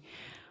would be.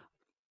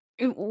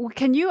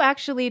 Can you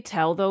actually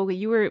tell, though?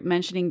 You were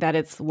mentioning that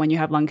it's when you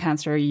have lung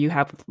cancer, you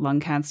have lung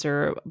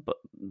cancer.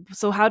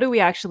 So how do we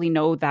actually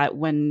know that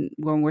when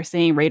we're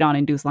saying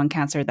radon-induced lung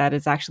cancer, that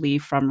it's actually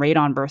from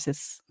radon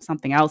versus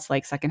something else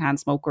like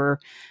secondhand smoke or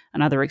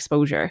another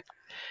exposure?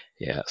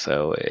 Yeah,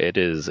 so it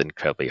is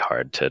incredibly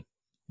hard to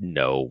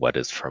know what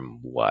is from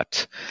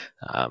what.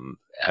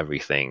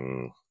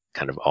 Everything,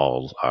 kind of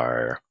all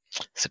our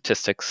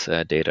statistics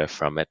data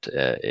from it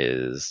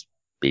is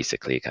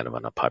basically kind of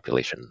on a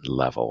population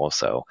level.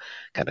 So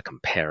kind of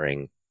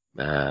comparing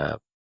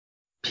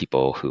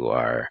people who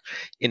are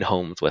in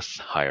homes with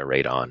higher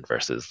radon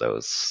versus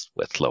those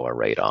with lower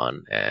radon,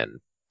 and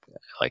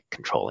like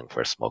controlling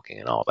for smoking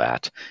and all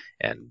that,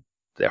 and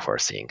therefore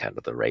seeing kind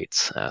of the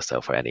rates.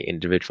 So for any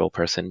individual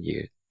person,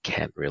 you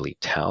can't really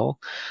tell.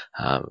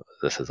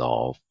 This is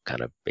all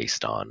kind of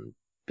based on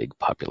big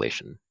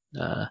population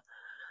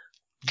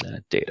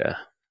data.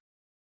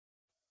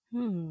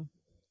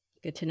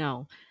 Good to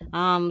know.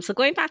 So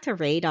going back to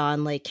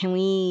radon, like, can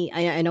we?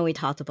 I know we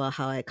talked about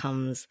how it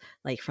comes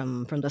like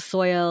from the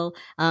soil.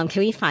 Can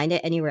we find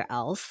it anywhere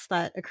else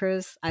that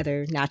occurs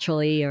either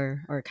naturally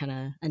or kind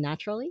of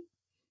unnaturally?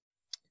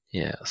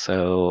 Yeah,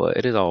 so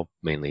it is all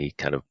mainly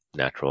kind of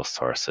natural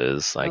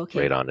sources. Like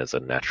Okay. radon is a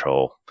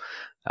natural,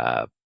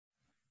 uh,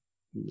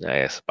 I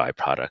guess,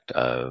 byproduct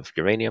of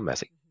uranium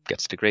as it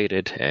gets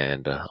degraded,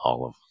 and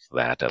all of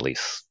that, at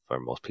least for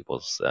most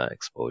people's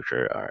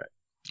exposure,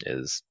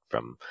 is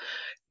from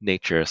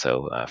nature.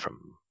 So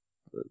from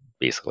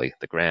basically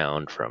the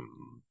ground,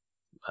 from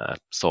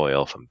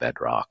soil, from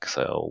bedrock.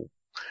 So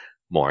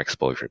more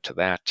exposure to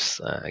that,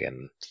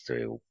 again,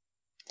 through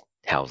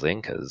housing,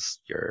 because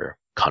you're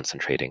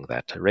concentrating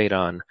that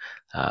radon,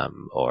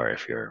 or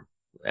if you're,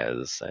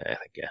 as I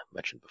think I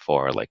mentioned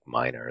before, like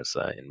miners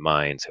in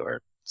mines who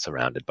are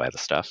surrounded by the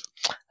stuff,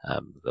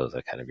 those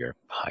are kind of your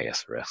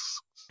highest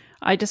risks.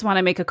 I just want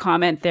to make a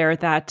comment there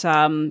that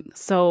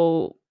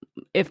so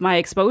if my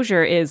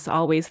exposure is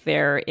always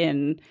there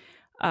in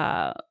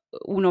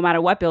no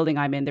matter what building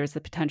I'm in, there's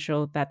the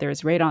potential that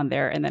there's radon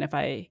there, and then if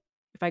I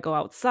go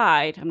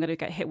outside, I'm going to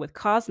get hit with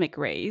cosmic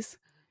rays,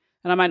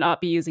 and I might not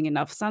be using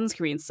enough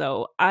sunscreen.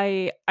 So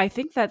I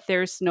think that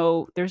there's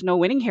no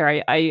winning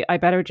here. I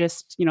better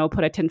just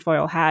put a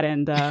tinfoil hat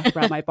and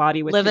wrap my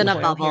body with Live in a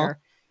tinfoil bubble. here.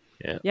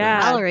 Yeah.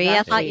 Yeah, Valerie,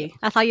 exactly.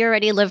 I thought you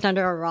already lived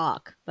under a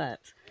rock, but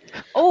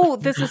Oh,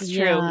 this is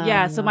true. Yeah.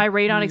 Yeah, so my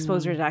radon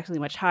exposure is actually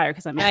much higher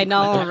because I'm I making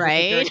know, contact with the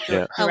right? dirt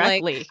Yeah. I'm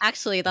like, directly.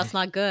 actually, that's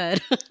not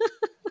good.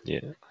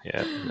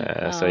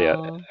 So yeah,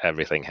 Oh.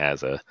 everything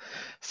has a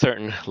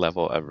certain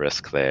level of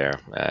risk there.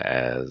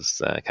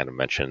 As kind of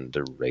mentioned,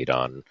 the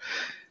radon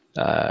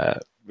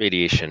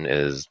radiation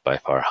is by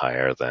far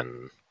higher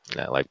than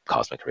like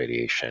cosmic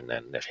radiation,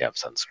 and if you have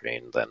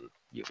sunscreen, then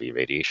UV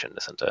radiation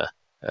isn't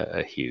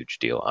a huge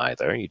deal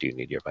either. You do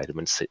need your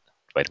vitamin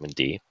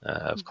D,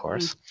 of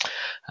course.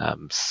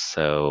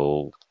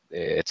 So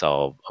it's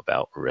all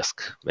about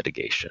risk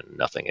mitigation.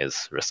 Nothing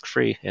is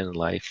risk-free in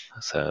life,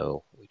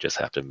 so we just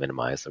have to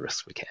minimize the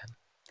risks we can.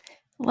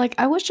 Like,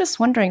 I was just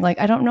wondering, like,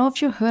 I don't know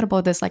if you heard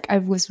about this. Like, I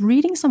was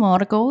reading some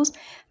articles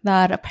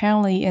that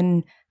apparently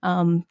in,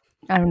 I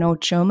don't know,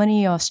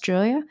 Germany or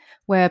Australia,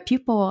 where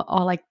people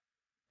are like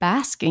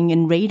basking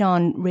in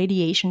radon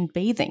radiation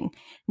bathing.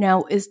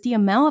 Now, is the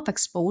amount of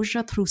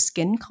exposure through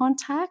skin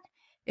contact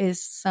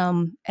is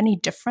any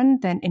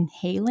different than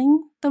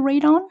inhaling the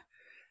radon?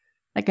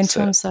 Like in So,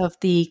 terms of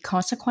the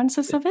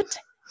consequences of it?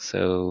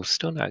 so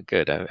still not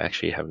good. I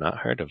actually have not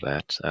heard of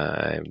that.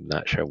 I'm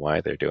not sure why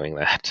they're doing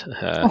that,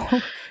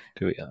 Oh.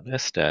 to be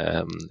honest.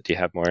 Do you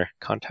have more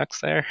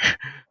context there?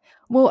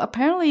 Well,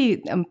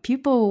 apparently,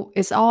 people,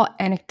 it's all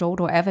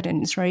anecdotal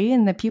evidence, right?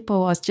 And the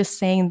people are just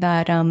saying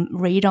that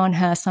radon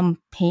has some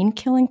pain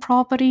killing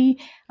property.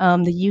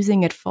 They're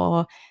using it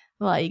for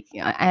like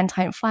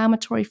anti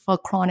inflammatory for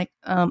chronic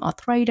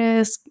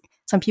arthritis.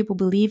 Some people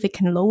believe it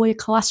can lower your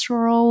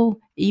cholesterol,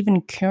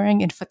 even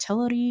curing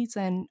infertilities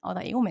and other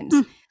ailments.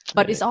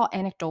 But it's all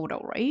anecdotal,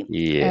 right?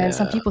 And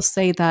some Yeah. people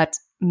say that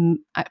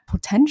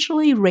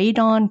potentially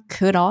radon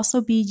could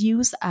also be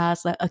used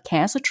as a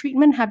cancer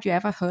treatment. Have you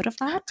ever heard of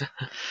that?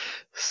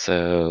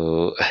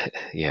 So,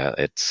 yeah,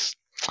 it's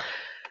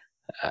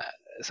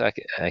so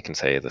I can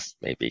say this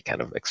may be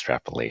kind of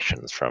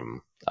extrapolations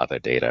from other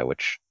data,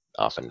 which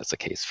often is the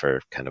case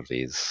for kind of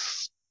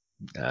these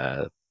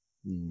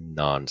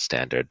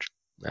non-standard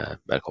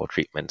medical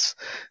treatments.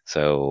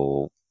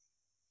 So,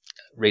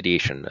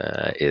 radiation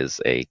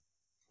is a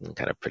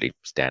kind of pretty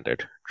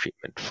standard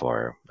treatment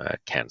for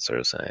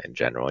cancers in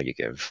general. You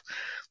give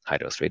high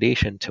dose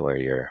radiation to where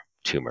your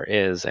tumor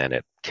is, and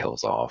it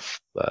kills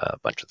off a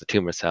bunch of the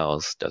tumor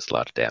cells, does a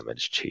lot of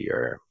damage to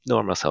your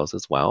normal cells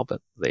as well,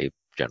 but they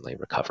generally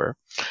recover.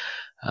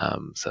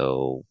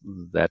 So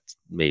that's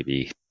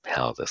maybe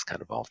how this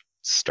kind of all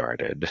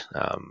started.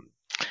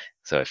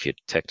 So if you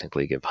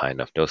technically give high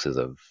enough doses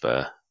of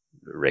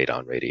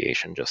radon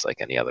radiation, just like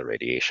any other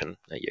radiation,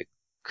 you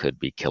could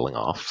be killing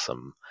off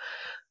some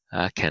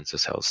cancer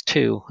cells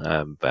too,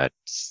 but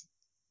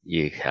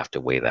you have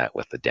to weigh that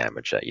with the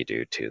damage that you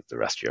do to the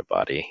rest of your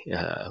body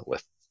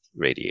with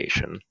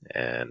radiation.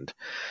 And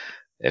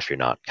if you're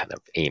not kind of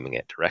aiming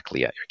it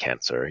directly at your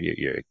cancer,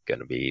 you're going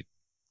to be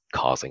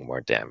causing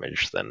more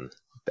damage than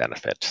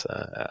benefit,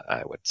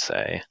 I would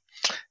say.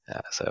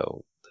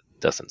 So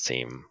it doesn't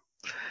seem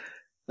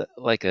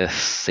like a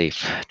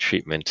safe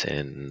treatment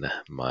in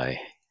my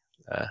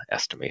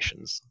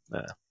estimations,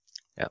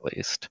 at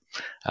least.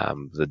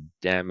 The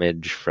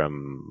damage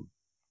from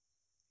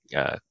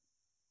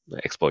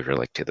exposure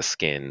like to the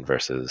skin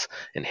versus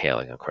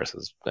inhaling, of course,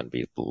 is going to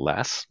be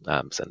less,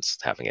 since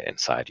having it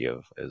inside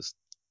you is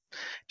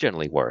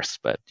generally worse,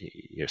 but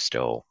you're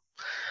still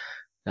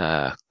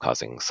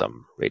causing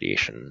some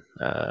radiation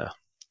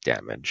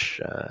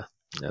damage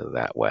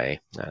that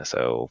way.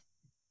 So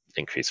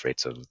increased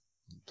rates of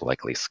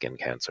likely skin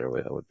cancer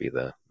would be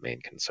the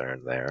main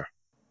concern there.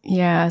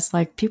 Yeah, it's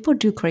like people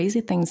do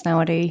crazy things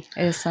nowadays.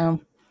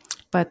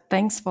 But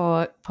thanks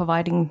for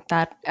providing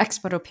that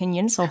expert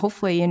opinion. So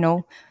hopefully,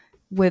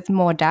 with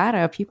more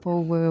data,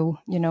 people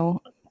will,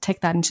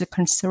 take that into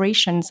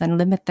considerations and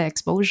limit their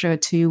exposure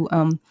to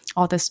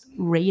all this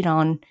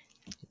radon,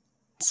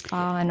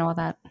 spa, and all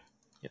that.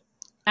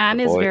 Anne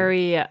is Avoid-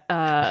 very,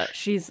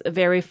 she's a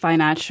very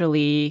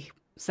financially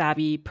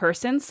savvy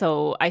person.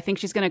 So I think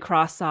she's going to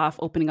cross off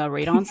opening a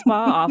radon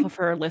spa off of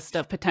her list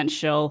of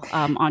potential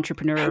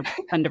entrepreneur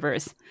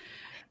endeavors.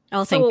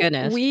 Oh, thank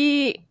goodness.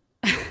 We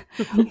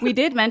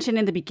did mention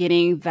in the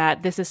beginning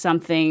that this is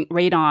something,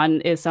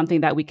 radon is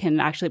something that we can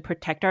actually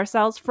protect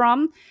ourselves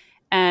from.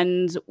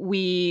 And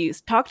we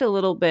talked a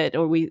little bit,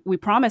 or we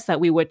promised that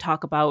we would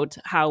talk about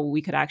how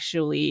we could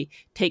actually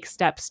take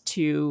steps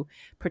to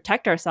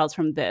protect ourselves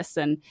from this.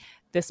 And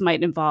this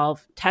might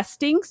involve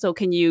testing. So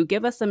can you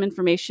give us some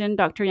information,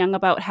 Dr. Young,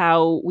 about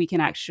how we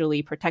can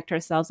actually protect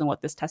ourselves and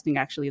what this testing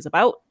actually is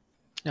about?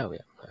 Oh, yeah,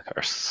 of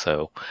course.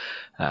 So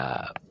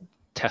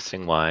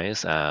testing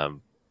wise,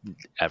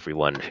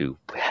 everyone who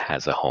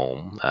has a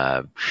home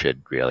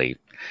should really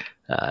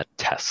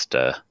test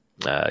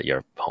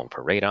your home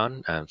for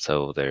radon.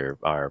 So there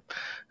are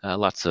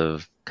lots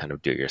of kind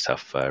of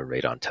do-it-yourself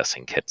radon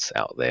testing kits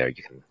out there.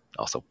 You can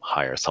also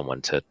hire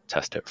someone to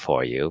test it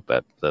for you,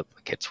 but the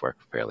kits work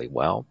fairly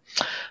well.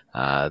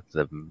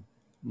 The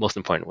most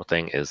important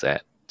thing is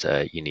that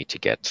you need to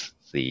get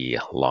the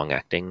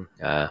long-acting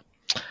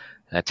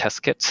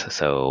test kits.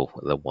 So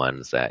the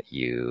ones that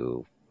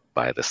you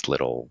buy this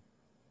little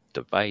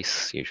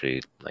device,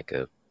 usually like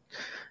a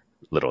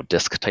little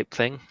disc type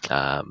thing.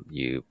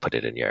 You put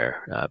it in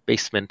your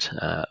basement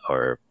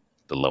or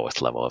the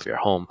lowest level of your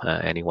home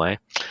anyway,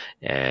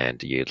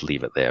 and you'd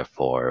leave it there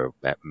for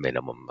at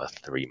minimum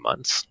 3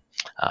 months.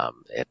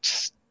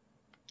 It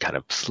kind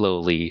of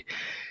slowly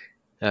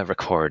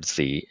records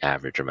the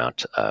average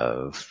amount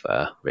of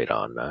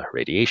radon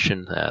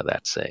radiation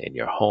that's in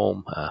your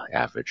home,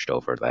 averaged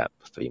over that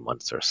 3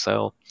 months or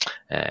so,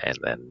 and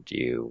then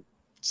you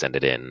send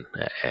it in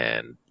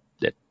and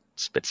it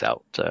spits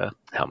out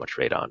how much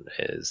radon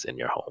is in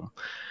your home.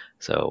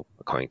 So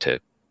according to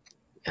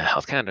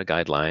Health Canada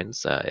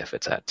guidelines, if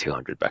it's at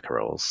 200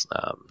 becquerels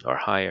or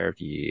higher,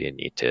 you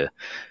need to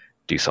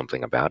do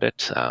something about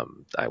it.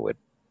 I would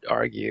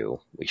argue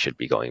we should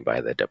be going by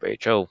the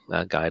WHO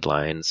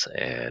guidelines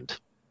and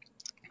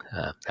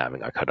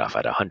having our cutoff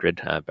at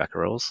 100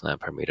 becquerels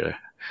per meter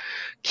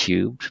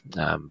cubed.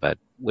 But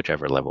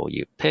whichever level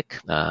you pick,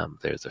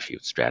 there's a few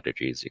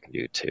strategies you can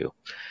do to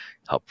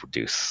help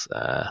reduce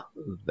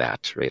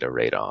that rate of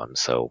radon.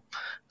 So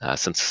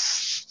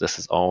since this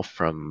is all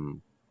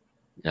from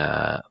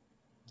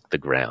the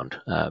ground,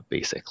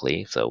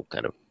 basically, so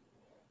kind of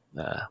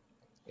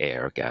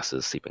air,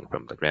 gases seeping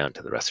from the ground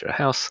to the rest of your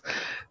house,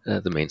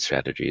 the main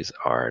strategies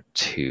are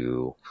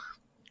to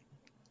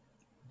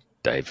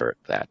divert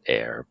that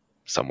air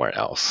somewhere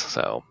else,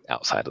 so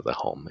outside of the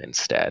home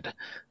instead.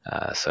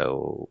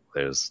 So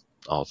there's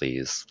all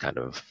these kind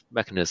of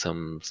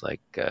mechanisms like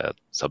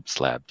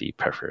subslab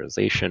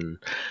depressurization.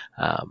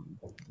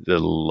 The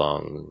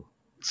long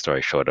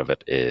story short of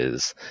it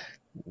is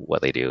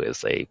what they do is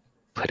they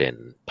put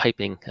in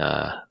piping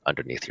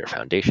underneath your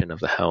foundation of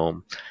the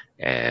home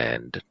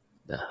and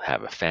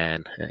have a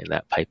fan in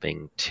that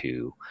piping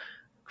to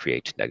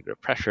create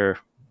negative pressure,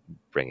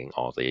 bringing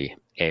all the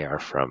air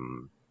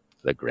from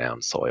the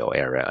ground soil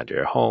area under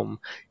your home,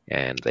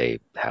 and they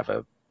have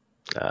a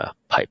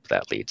pipe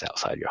that leads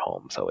outside your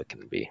home so it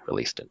can be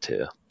released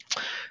into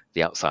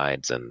the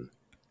outsides and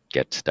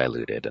get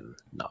diluted and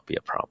not be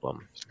a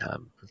problem.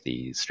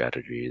 These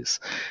strategies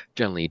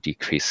generally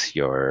decrease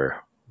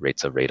your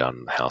rates of radon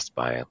in the house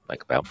by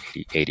like about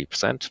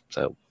 80%.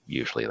 So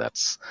usually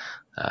that's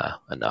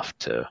enough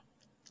to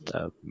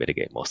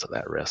mitigate most of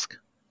that risk.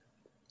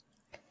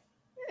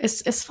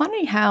 It's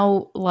funny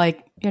how,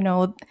 like,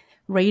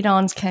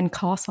 radons can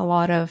cause a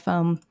lot of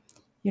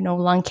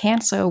lung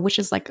cancer, which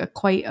is like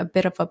quite a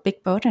bit of a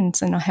big burden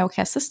in our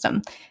healthcare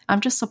system. I'm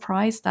just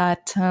surprised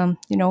that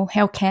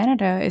Health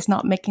Canada is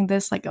not making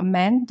this like a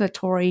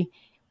mandatory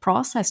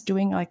process,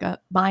 doing like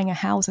buying a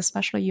house,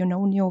 especially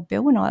new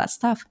bill and all that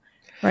stuff,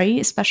 right?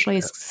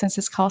 Especially since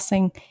it's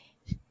costing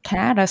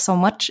Canada so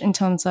much in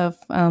terms of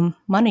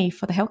money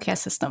for the healthcare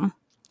system.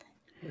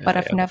 But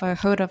I've never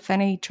heard of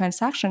any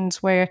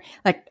transactions where,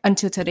 like,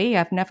 until today,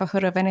 I've never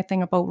heard of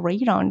anything about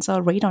radons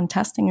or radon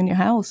testing in your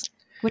house,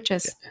 which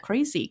is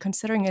crazy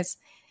considering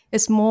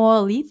it's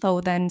more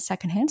lethal than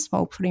secondhand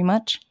smoke, pretty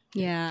much.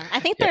 Yeah, I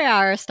think they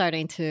are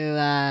starting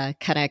to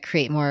kind of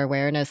create more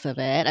awareness of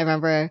it. I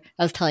remember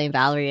I was telling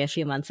Valerie a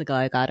few months ago,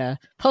 I got a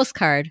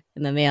postcard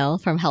in the mail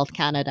from Health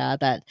Canada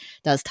that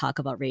does talk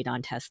about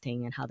radon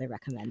testing and how they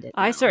recommend it.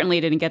 I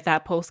certainly didn't get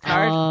that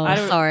postcard.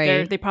 Oh,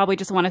 sorry. They probably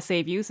just want to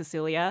save you,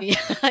 Cecilia.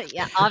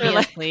 Yeah,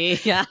 obviously.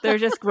 They're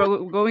just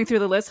going through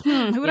the list.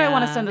 Who would I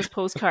want to send this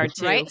postcard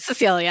to? Right,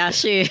 Cecilia.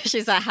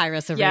 She's at high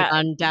risk of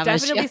radon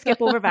damage. Definitely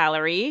skip over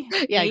Valerie.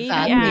 Yeah, maybe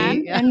exactly.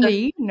 Anne. And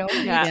me, no,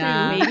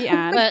 Maybe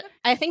Anne. But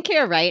I think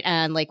you're right,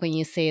 and like when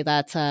you say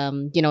that,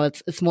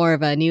 it's more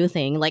of a new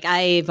thing. Like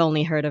I've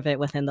only heard of it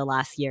within the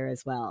last year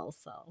as well.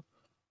 So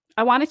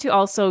I wanted to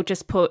also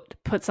just put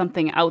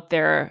something out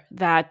there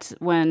that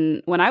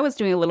when I was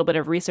doing a little bit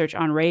of research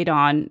on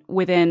radon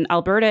within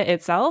Alberta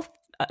itself,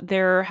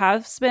 there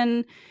has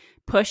been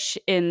push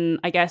in,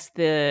 I guess,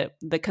 the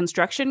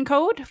construction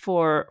code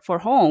for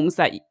homes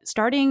that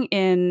starting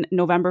in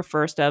November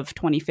 1st of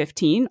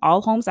 2015,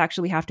 all homes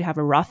actually have to have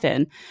a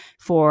rough-in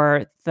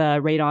for the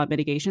radon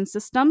mitigation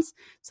systems.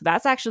 So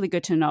that's actually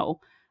good to know.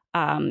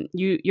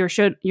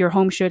 Your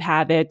home should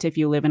have it if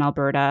you live in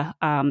Alberta.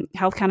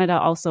 Health Canada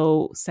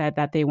also said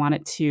that they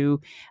wanted to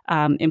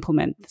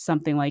implement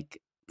something like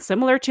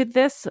similar to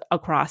this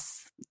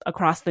across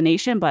the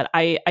nation, but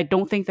I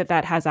don't think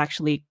that has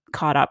actually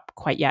caught up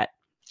quite yet.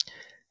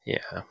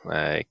 Yeah,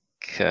 like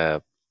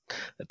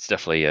it's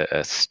definitely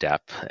a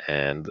step,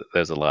 and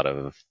there's a lot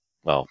of,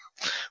 well,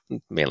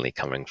 mainly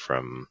coming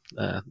from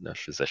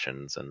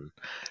physicians and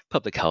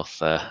public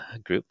health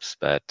groups,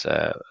 but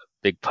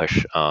big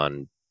push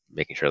on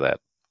making sure that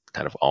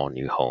kind of all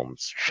new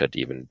homes should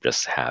even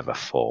just have a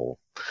full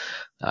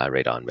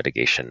radon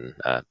mitigation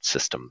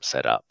system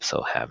set up.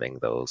 So having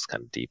those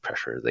kind of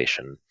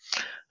depressurization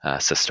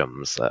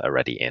systems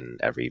already in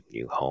every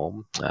new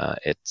home,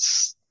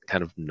 it's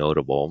kind of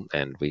notable,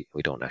 and we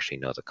don't actually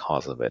know the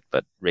cause of it,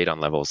 but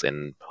radon levels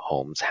in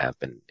homes have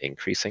been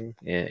increasing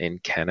in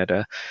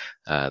Canada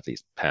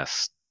these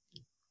past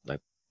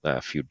a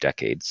few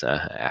decades,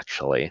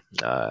 actually,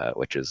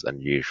 which is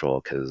unusual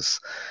because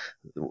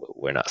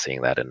we're not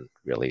seeing that in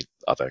really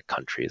other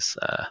countries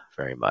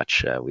very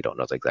much. We don't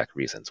know the exact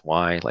reasons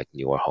why. Like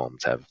newer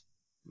homes have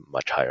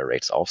much higher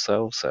rates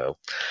also. So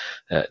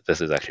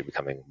this is actually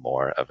becoming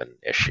more of an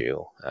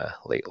issue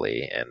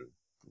lately, and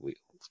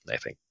I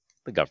think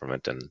the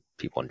government and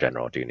people in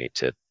general do need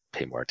to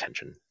pay more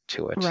attention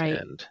to it. Right.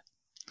 And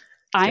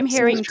I'm get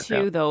hearing this checked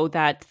too, out. though,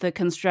 that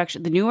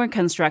the newer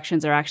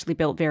constructions are actually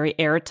built very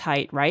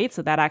airtight, right?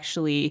 So that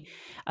actually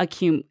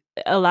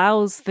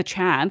allows the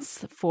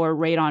chance for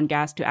radon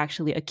gas to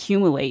actually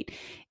accumulate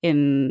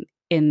in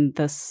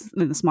the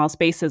small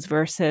spaces.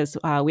 Versus,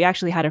 we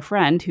actually had a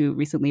friend who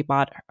recently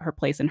bought her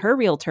place, and her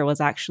realtor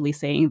was actually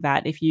saying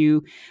that if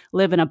you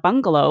live in a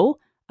bungalow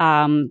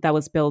that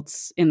was built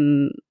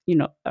in,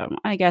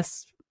 I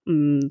guess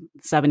 70s,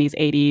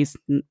 80s,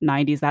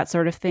 90s, that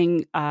sort of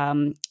thing,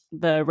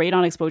 the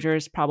radon exposure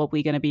is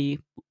probably going to be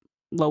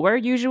lower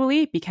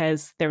usually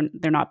because they're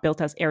not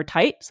built as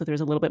airtight. So there's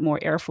a little bit more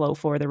airflow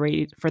for the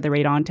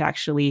radon to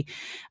actually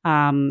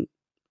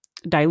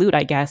dilute,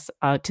 I guess,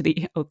 to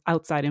the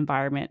outside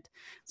environment.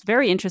 It's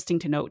very interesting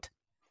to note.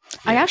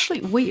 I actually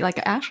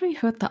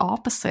heard the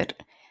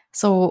opposite.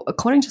 So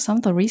according to some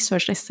of the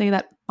research, they say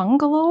that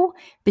bungalow,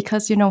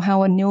 because you know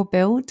how a new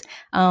build,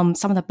 some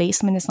of the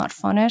basement is not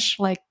finished,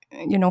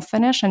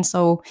 finished, and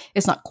so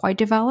it's not quite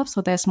developed.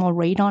 So there's more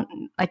radon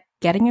like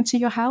getting into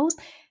your house,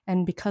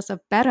 and because of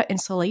better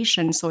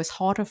insulation, so it's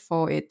harder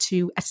for it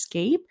to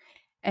escape.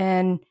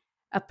 And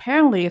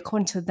apparently,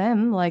 according to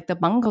them, like the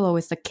bungalow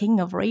is the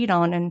king of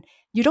radon, and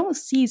you don't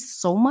see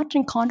so much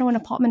in condo and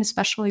apartment,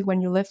 especially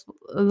when you live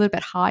a little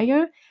bit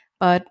higher.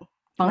 But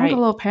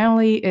bungalow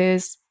apparently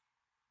is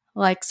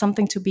like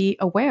something to be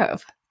aware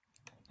of.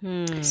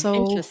 So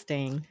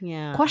Interesting.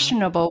 Yeah.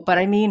 questionable, but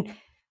I mean,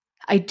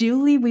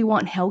 ideally we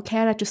want Health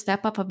Canada to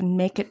step up and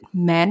make it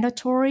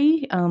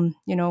mandatory,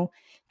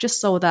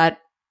 just so that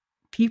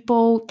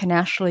people can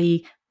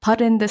actually put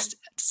in this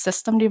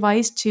system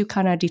device to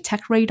kind of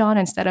detect radon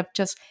instead of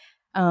just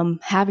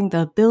having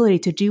the ability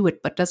to do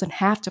it but doesn't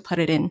have to put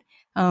it in,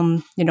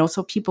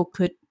 so people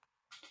could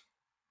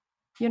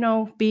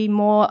be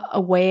more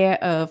aware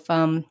of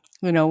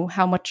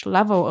how much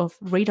level of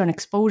radon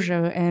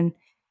exposure and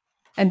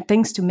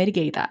things to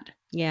mitigate that.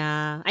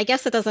 Yeah, I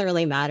guess it doesn't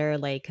really matter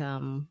like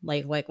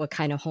what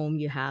kind of home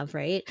you have,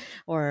 right?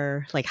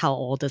 Or like how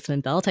old it's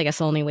been built. I guess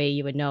the only way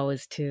you would know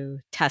is to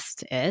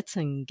test it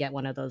and get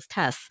one of those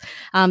tests.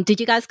 Did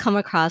you guys come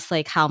across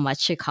like how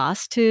much it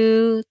costs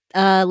to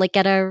like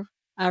get a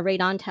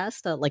radon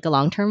test, like a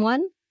long-term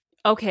one?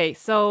 Okay,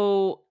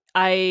 so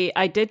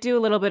I did do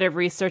a little bit of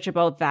research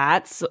about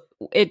that. So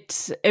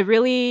it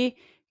really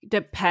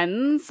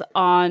depends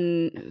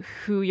on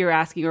who you're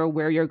asking or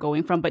where you're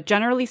going from, but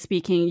generally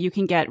speaking, you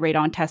can get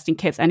radon testing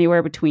kits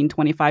anywhere between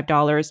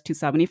 $25 to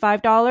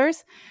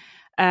 $75.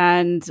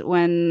 And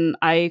when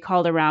I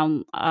called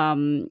around,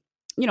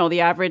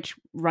 the average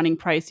running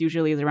price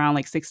usually is around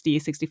like $60,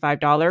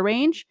 $65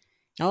 range.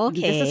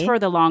 Okay. This is for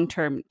the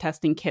long-term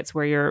testing kits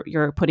where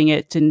you're putting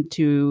it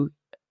into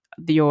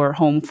your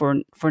home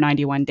for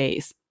 91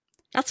 days.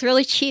 That's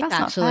really cheap, That's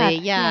not actually.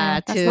 bad. Yeah, Yeah,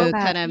 that's to not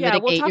bad. kind of Yeah,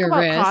 we'll mitigate talk your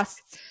about risk.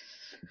 costs.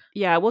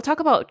 Yeah, we'll talk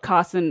about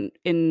costs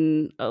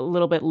in a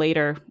little bit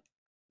later.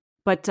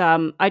 But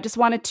I just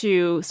wanted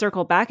to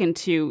circle back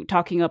into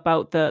talking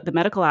about the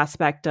medical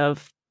aspect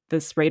of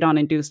this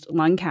radon-induced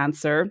lung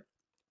cancer.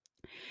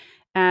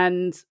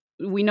 And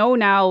we know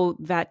now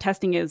that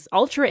testing is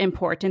ultra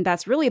important.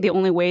 That's really the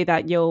only way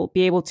that you'll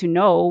be able to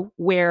know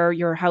where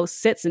your house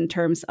sits in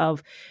terms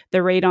of the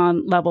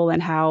radon level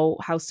and how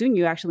soon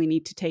you actually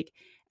need to take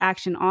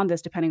action on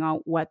this, depending on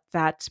what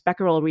that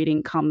Becquerel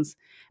reading comes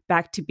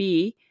back to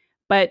be.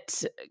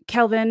 But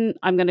Kelvin,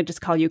 I'm going to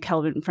just call you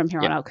Kelvin from here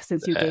on Yeah, out,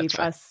 since you that's gave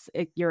fine. us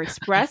your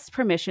express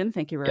permission.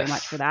 Thank you very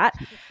much for Yes, that.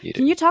 you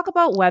Can do. you talk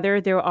about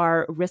whether there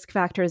are risk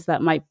factors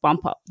that might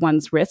bump up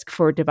one's risk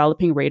for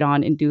developing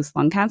radon-induced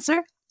lung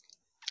cancer?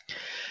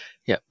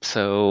 Yeah,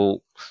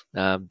 so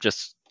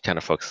just kind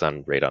of focus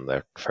on radon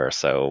there first.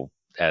 So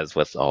as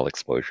with all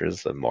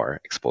exposures, the more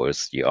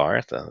exposed you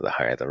are, the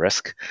higher the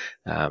risk.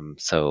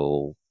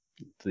 So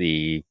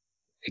the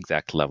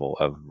exact level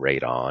of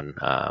radon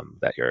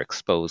that you're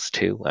exposed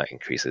to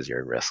increases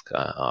your risk,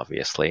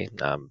 obviously.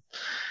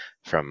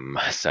 From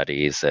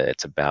studies,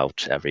 it's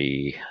about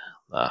every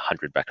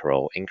 100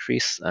 becquerel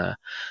increase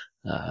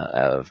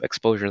of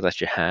exposure that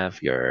you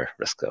have, your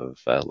risk of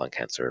lung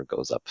cancer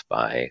goes up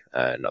by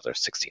another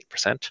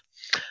 16%.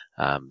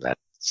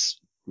 That's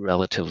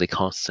relatively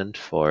constant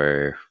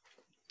for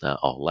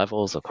all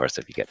levels. Of course,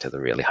 if you get to the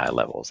really high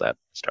levels, that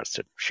starts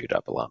to shoot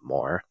up a lot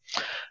more.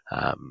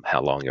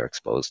 How long you're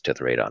exposed to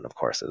the radon, of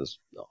course, is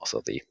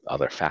also the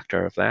other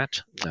factor of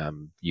that.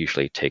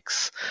 Usually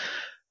takes,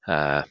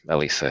 at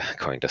least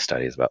according to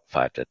studies, about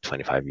 5 to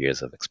 25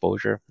 years of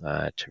exposure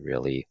to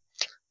really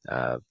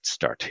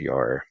start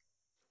your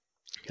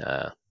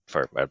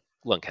for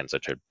lung cancer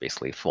to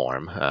basically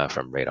form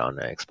from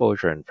radon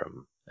exposure and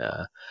from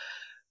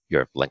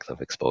your length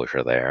of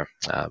exposure there.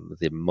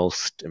 The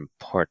most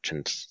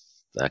important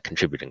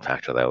contributing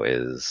factor, though,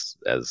 is,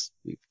 as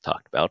we've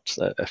talked about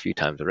a few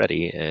times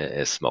already,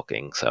 is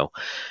smoking. So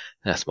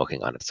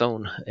smoking on its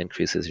own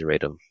increases your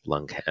rate of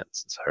lung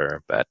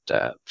cancer, but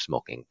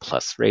smoking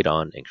plus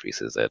radon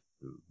increases it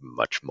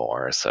much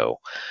more. So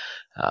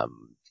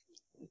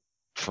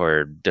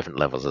for different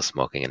levels of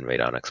smoking and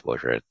radon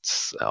exposure,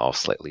 it's all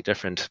slightly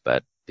different,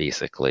 but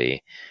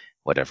basically,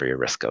 whatever your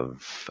risk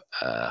of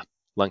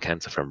lung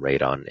cancer from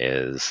radon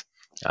is,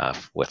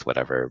 with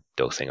whatever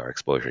dosing or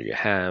exposure you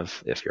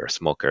have, if you're a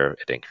smoker,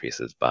 it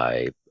increases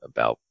by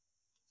about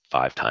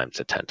 5 times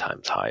to 10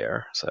 times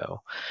higher.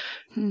 So,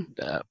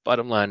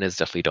 bottom line is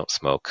definitely don't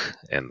smoke.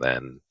 And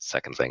then,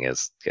 second thing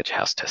is get your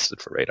house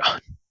tested for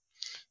radon.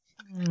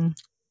 Mm.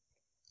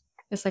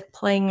 It's like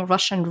playing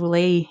Russian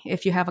roulette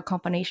if you have a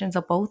combinations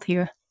of both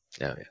here.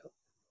 Yeah.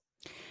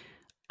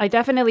 I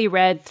definitely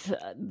read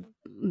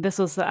this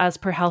was as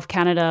per Health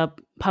Canada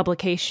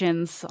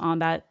publications on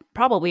that,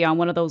 probably on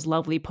one of those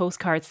lovely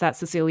postcards that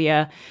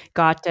Cecilia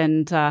got,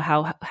 and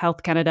how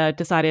Health Canada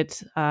decided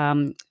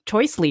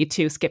choicely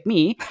to skip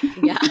me.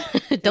 Yeah.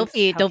 don't Thanks,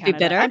 be Health Canada.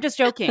 bitter. I'm just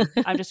joking.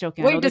 I know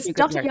Wait, they do good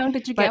Dr. work. Young,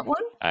 did you But- get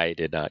one? I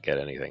did not get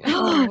anything.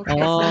 Oh, okay. So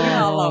you're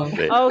not alone.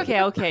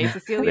 Okay.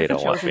 Cecilia's the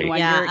don't want chosen me. one.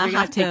 Yeah, You're I going to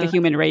have take the to-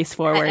 human race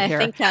forward I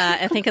here.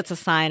 think it's a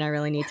sign I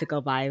really need to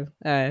go buy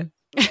a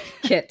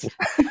kit.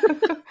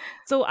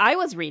 So I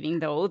was reading,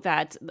 though,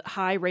 that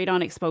high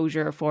radon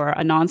exposure for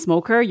a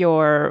non-smoker,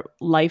 your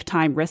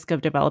lifetime risk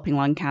of developing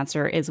lung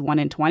cancer is 1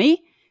 in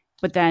 20.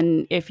 But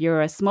then if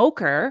you're a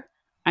smoker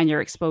and you're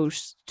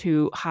exposed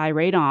to high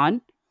radon,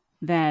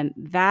 then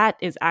that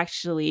is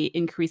actually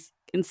increased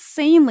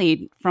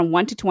insanely from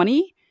 1 to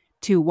 20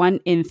 to 1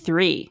 in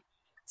 3.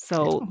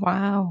 So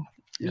Wow.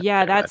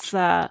 yeah, very that's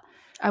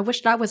I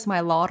wish that was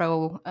my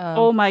lotto.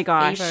 oh my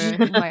gosh.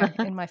 Favor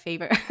in my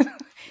favor.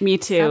 Me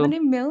too. 70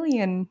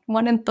 million,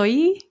 1 in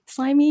 3.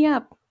 Sign me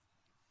up.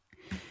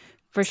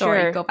 For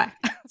Sorry, sure. go back.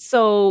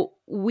 So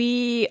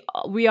we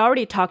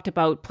already talked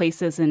about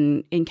places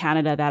in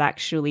Canada that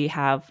actually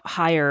have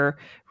higher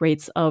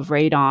rates of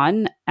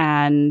radon,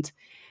 and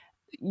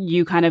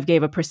you kind of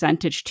gave a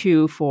percentage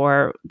too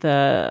for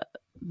the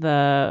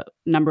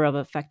number of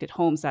affected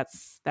homes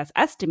that's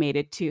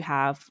estimated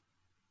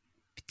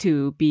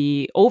to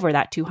be over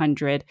that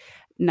 200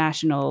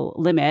 national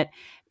limit.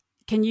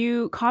 Can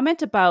you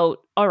comment about,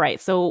 all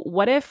right, so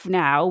what if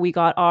now we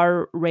got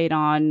our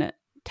radon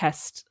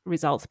test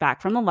results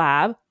back from the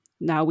lab?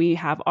 Now we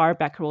have our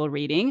becquerel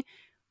reading.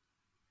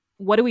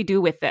 What do we do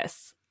with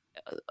this?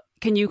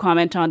 Can you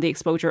comment on the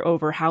exposure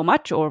over how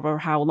much, over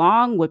how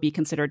long would be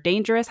considered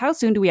dangerous? How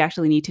soon do we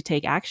actually need to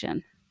take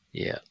action?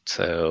 Yeah,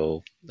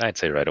 so I'd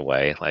say right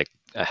away, like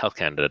Health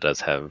Canada does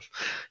have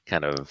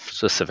kind of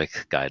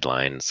specific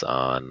guidelines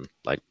on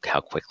like how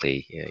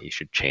quickly you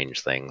should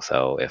change things.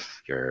 So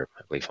if you're,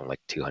 I believe, from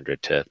like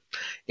 200 to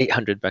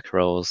 800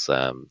 becquerels,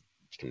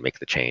 you can make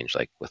the change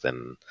like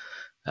within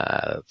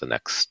the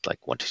next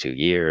like 1 to 2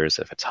 years.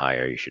 If it's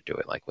higher, you should do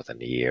it like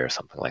within a year or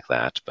something like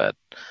that. But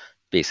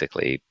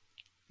basically,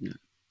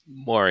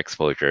 more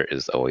exposure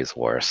is always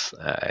worse.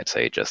 I'd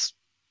say just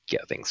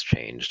get things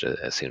changed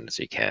as soon as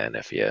you can.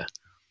 If you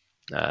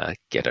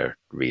get a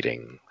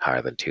reading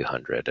higher than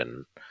 200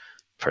 and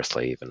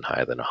firstly even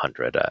higher than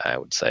 100, I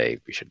would say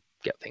we should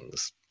get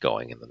things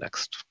going in the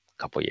next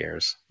couple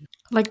years.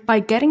 Like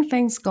by getting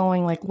things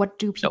going, like what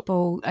do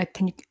people,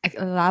 can you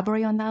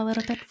elaborate on that a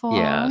little bit for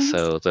Yeah, us?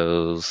 so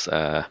those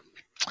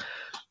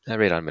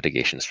radon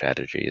mitigation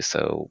strategies.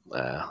 So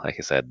like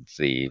I said,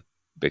 the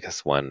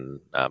biggest one,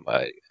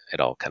 it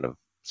all kind of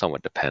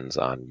somewhat depends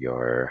on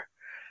your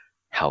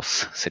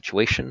house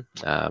situation,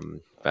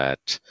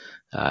 but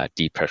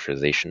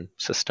depressurization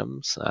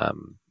systems,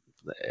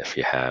 if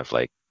you have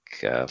like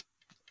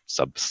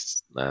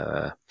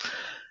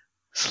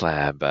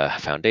slab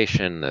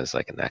foundation. There's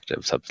like an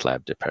active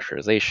sub-slab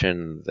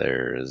depressurization.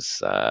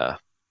 There's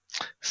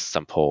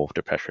sump hole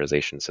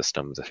depressurization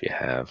systems if you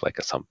have like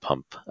a sump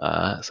pump.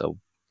 So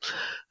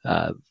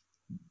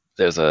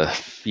there's a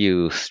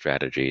few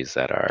strategies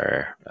that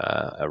are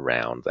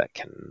around that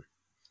can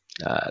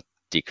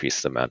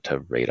decrease the amount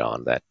of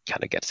radon that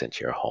kind of gets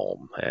into your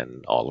home,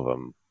 and all of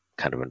them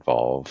kind of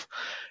involve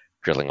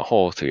drilling a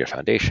hole through your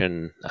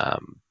foundation,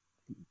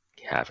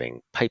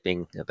 having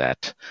piping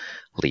that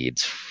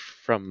leads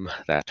from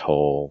that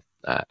hole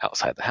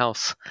outside the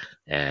house,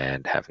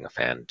 and having a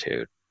fan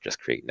to just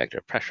create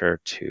negative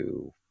pressure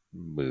to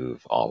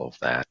move all of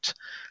that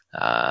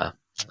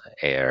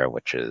air,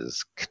 which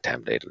is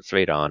contaminated with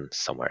radon,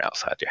 somewhere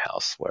outside your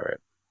house where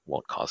it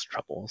won't cause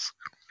troubles.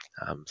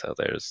 So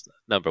there's a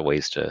number of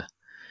ways to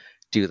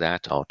do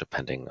that, all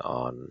depending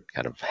on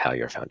kind of how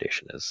your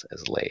foundation is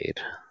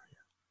laid.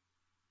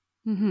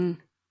 Mm-hmm.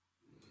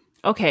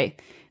 Okay,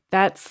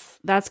 that's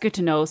good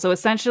to know. So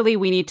essentially,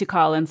 we need to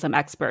call in some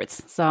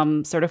experts,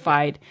 some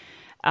certified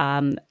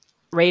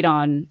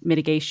radon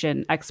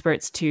mitigation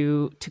experts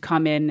to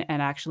come in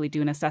and actually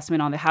do an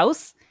assessment on the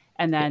house.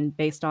 And then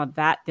based on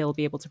that, they'll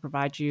be able to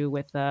provide you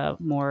with a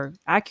more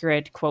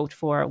accurate quote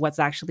for what's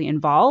actually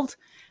involved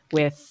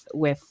with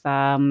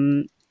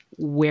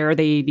where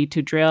they need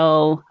to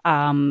drill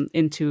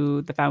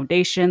into the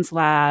foundation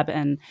slab,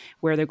 and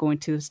where they're going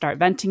to start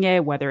venting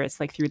it, whether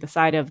it's like through the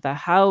side of the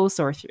house,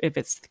 or if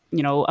it's,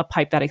 a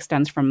pipe that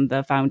extends from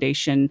the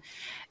foundation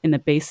in the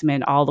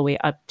basement all the way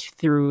up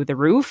through the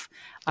roof.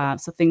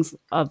 So things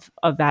of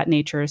that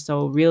nature.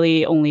 So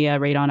really only a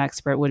radon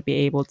expert would be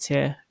able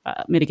to,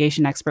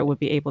 mitigation expert would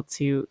be able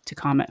to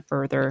comment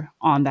further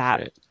on that.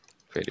 Right.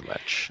 Pretty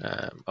much.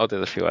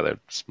 There's a few other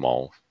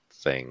small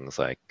things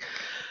like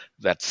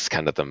that's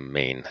kind of the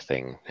main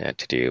thing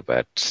to do,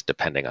 but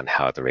depending on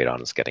how the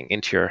radon is getting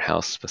into your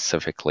house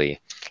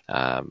specifically,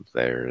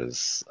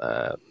 there's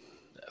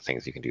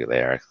things you can do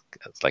there.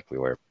 It's like we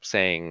were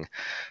saying,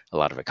 a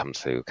lot of it comes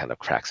through kind of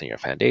cracks in your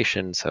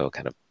foundation, so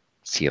kind of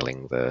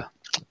sealing the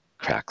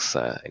cracks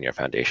in your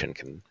foundation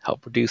can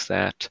help reduce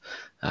that.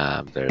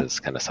 There's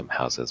kind of some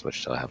houses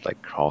which still have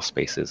like crawl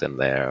spaces in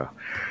there,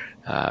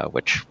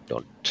 which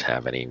don't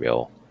have any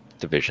real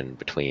division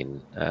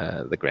between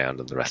the ground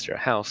and the rest of your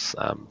house.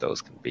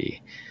 Those can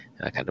be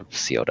kind of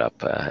sealed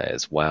up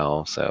as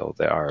well. So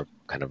there are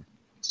kind of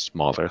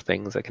smaller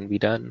things that can be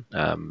done,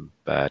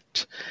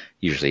 but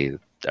usually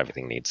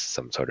everything needs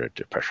some sort of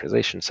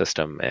depressurization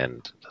system.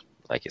 And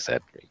like you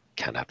said, you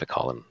kind of have to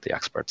call in the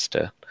experts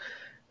to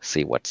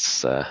see what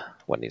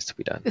needs to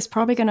be done. It's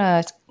probably going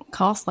to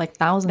cost like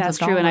thousands of dollars.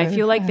 That's true. And I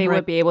feel like they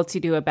would be able to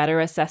do a better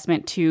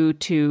assessment to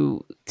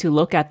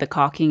look at the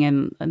caulking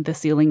and the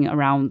sealing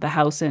around the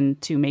house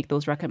and to make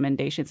those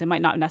recommendations. It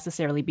might not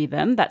necessarily be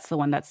them that's the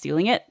one that's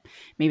sealing it.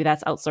 Maybe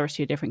that's outsourced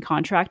to a different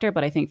contractor,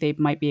 but I think they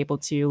might be able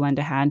to lend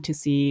a hand to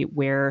see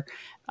where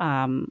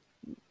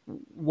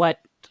what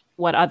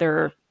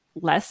other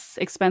less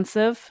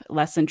expensive,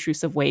 less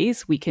intrusive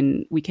ways we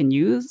can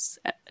use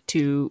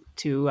to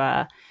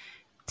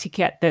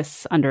get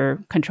this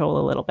under control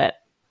a little bit.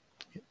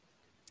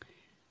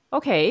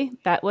 Okay,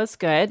 that was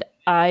good.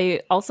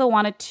 I also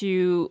wanted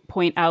to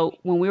point out,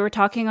 when we were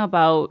talking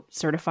about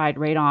certified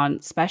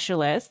radon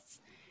specialists,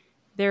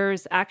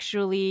 there's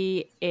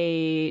actually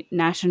a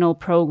national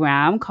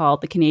program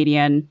called the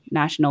Canadian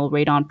National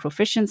Radon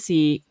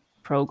Proficiency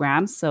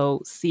Program,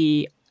 so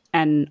CNRPP.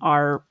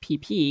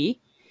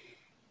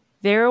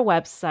 Their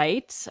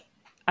website,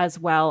 as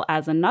well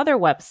as another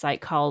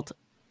website called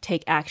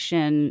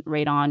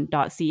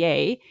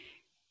takeactionradon.ca,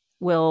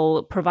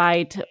 will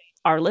provide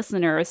our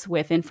listeners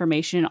with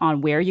information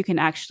on where you can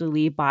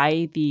actually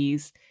buy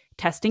these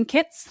testing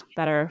kits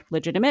that are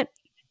legitimate.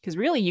 Because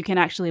really, you can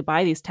actually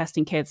buy these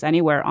testing kits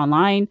anywhere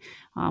online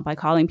by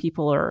calling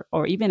people,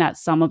 or even at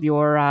some of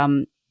your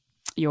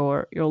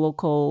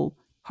local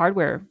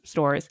hardware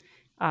stores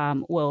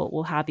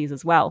will have these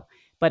as well.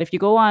 But if you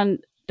go on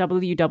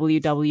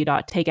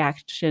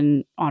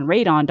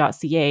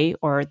www.takeactiononradon.ca,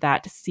 or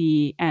that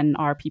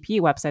CNRPP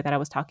website that I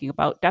was talking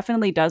about,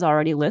 definitely does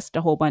already list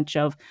a whole bunch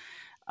of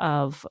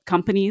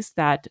companies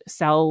that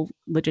sell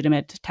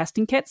legitimate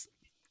testing kits.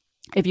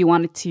 If you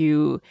wanted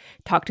to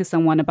talk to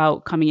someone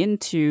about coming in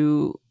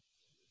to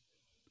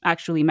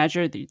actually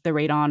measure the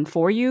radon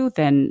for you,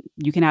 then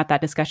you can have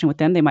that discussion with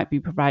them. They might be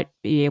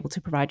able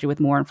to provide you with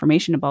more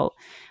information about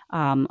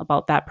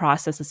that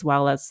process, as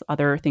well as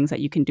other things that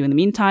you can do in the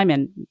meantime.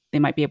 And they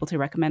might be able to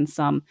recommend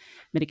some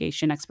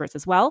mitigation experts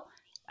as well.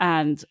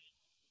 And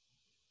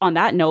on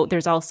that note,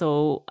 there's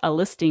also a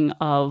listing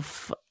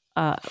of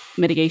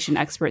mitigation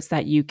experts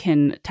that you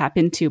can tap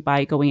into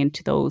by going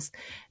into those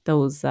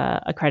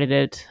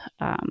accredited,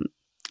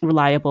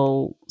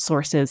 reliable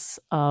sources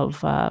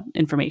of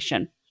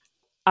information.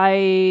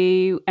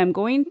 I am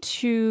going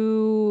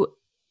to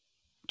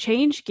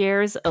change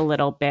gears a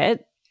little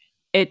bit.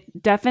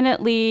 It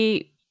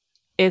definitely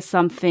is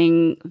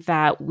something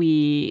that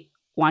we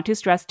want to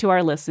stress to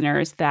our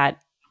listeners,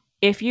 that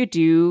if you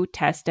do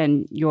test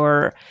and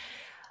your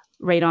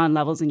radon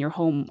levels in your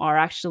home are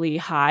actually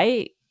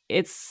high,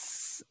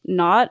 it's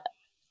not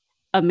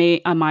a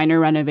minor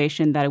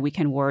renovation that a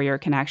weekend warrior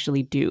can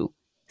actually do.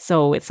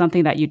 So it's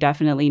something that you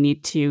definitely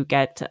need to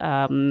get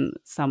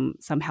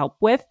some help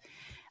with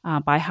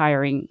by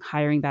hiring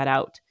that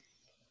out.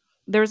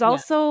 There's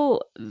also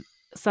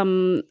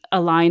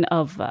a line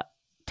of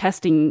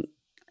testing.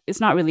 It's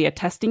not really a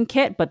testing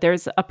kit, but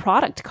there's a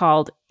product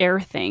called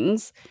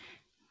Airthings,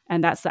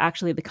 and that's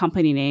actually the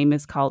company name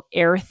is called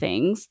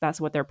Airthings.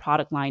 That's what their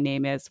product line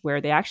name is,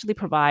 where they actually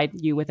provide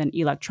you with an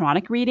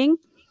electronic reading.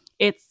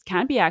 It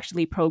can be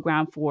actually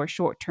programmed for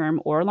short-term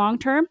or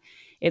long-term.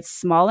 It's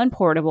small and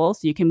portable,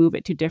 so you can move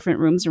it to different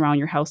rooms around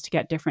your house to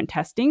get different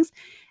testings.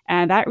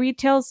 And that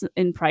retails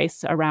in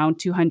price around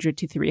 $200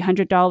 to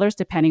 $300,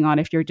 depending on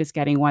if you're just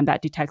getting one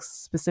that detects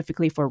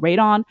specifically for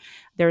radon.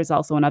 There's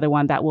also another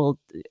one that will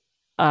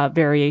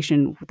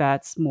variation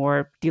that's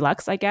more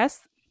deluxe, I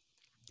guess.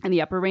 And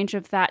the upper range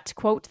of that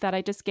quote that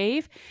I just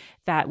gave,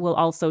 that will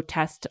also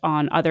test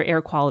on other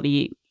air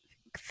quality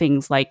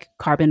things like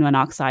carbon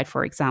monoxide,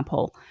 for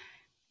example.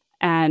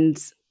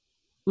 And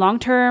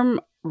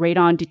long-term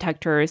radon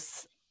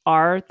detectors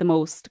are the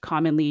most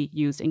commonly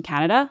used in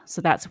Canada.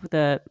 So that's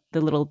the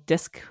little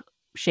disc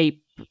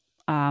shape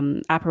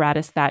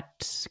apparatus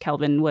that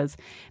Kelvin was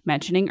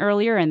mentioning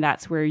earlier. And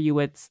that's where you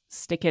would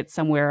stick it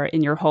somewhere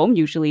in your home,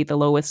 usually the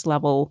lowest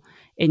level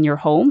in your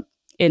home,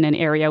 in an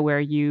area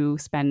where you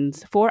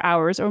spend 4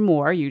 hours or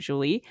more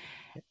usually.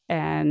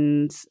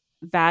 And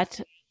that,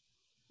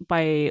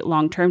 by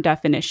long-term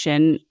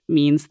definition,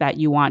 means that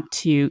you want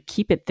to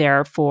keep it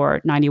there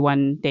for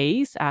 91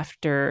 days.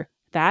 After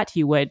that,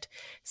 you would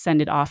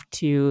send it off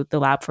to the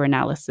lab for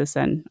analysis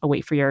and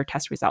await for your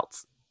test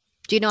results.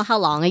 Do you know how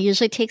long it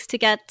usually takes to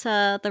get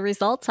the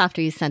results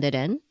after you send it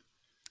in?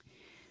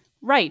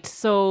 Right.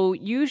 So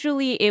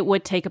usually it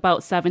would take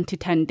about 7 to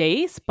 10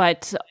 days,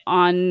 but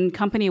on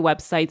company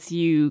websites,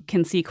 you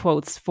can see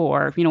quotes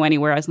for,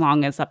 anywhere as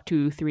long as up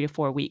to 3 to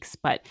 4 weeks.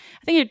 But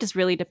I think it just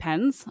really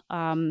depends.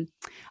 A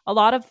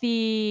lot of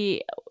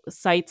the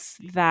sites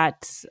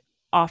that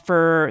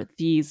offer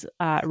these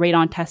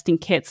radon testing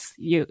kits,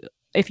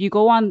 if you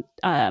go on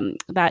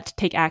that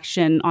Take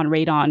Action on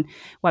Radon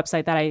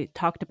website that I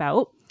talked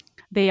about,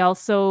 they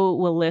also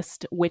will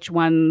list which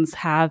ones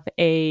have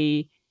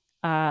a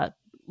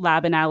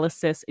lab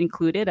analysis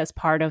included as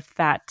part of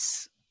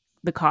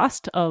the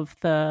cost of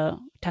the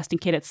testing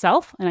kit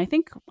itself. And I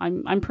think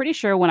I'm pretty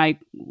sure when I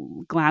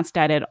glanced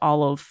at it,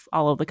 all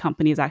of the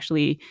companies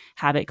actually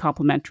have it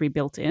complimentary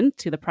built in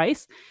to the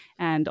price.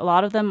 And a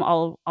lot of them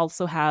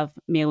also have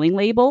mailing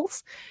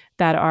labels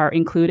that are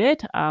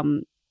included.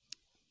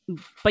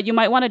 But you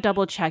might want to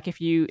double check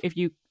if you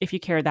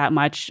care that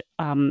much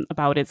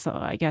about it. So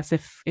I guess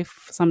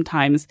if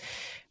sometimes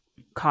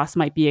cost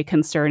might be a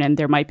concern, and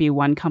there might be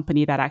one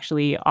company that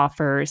actually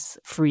offers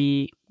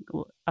free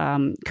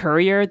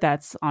courier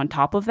that's on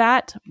top of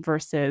that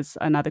versus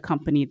another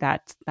company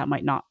that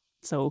might not.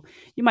 So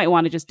you might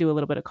want to just do a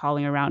little bit of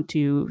calling around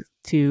to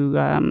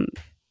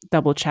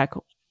double check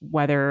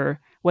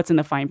what's in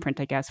the fine print,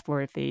 I guess,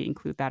 for if they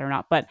include that or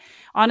not. But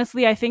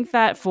honestly, I think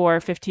that for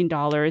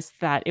 $15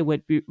 that it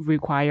would be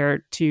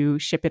required to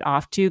ship it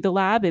off to the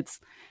lab,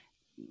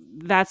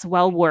 that's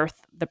well worth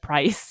the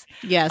price.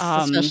 Yes,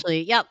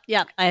 especially, yep.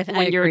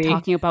 When you're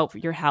talking about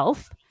your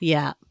health.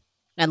 Yeah.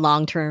 And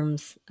long-term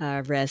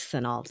risks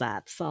and all of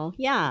that. So,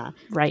 yeah.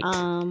 Right.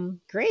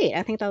 Great.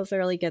 I think that was a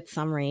really good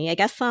summary. I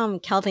guess,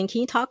 Kelvin,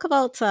 can you talk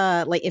about,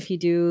 if you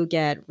do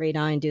get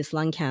radon-induced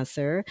lung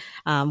cancer,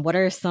 what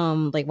are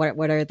some,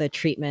 what are the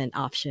treatment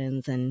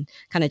options, and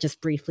kind of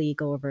just briefly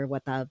go over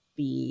what that would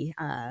be,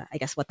 I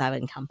guess, what that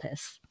would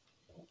encompass?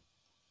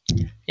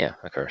 Yeah,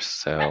 of course.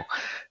 So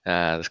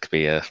this could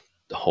be a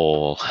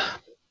whole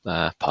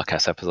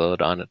podcast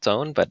episode on its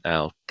own, but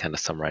I'll kind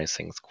of summarize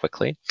things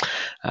quickly.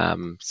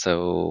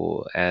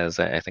 So as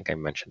I think I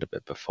mentioned a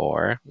bit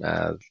before,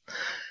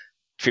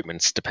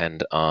 treatments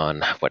depend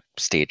on what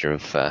stage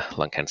of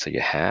lung cancer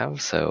you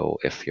have. So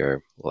if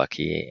you're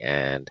lucky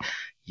and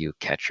you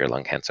catch your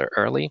lung cancer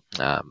early,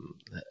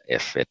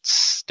 if it's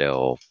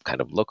still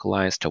kind of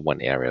localized to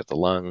one area of the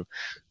lung,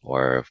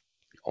 or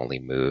only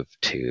move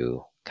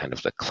to kind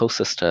of the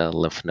closest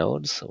lymph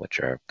nodes,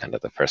 which are kind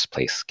of the first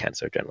place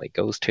cancer generally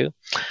goes to,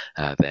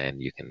 then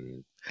you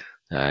can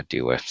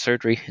do a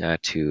surgery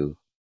to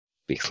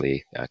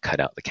basically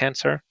cut out the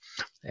cancer.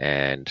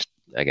 And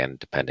again,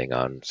 depending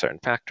on certain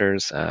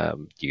factors,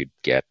 you'd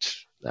get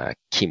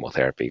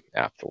chemotherapy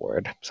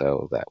afterward.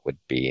 So that would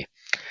be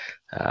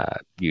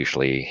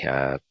usually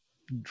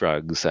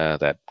drugs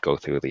that go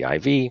through the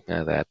IV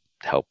that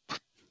help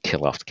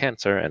kill off the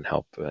cancer and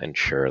help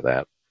ensure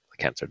that the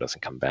cancer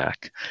doesn't come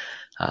back.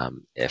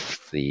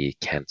 If the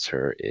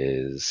cancer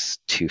is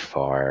too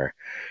far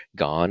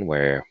gone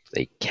where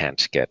they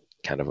can't get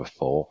kind of a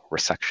full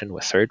resection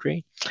with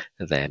surgery,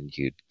 then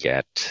you'd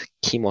get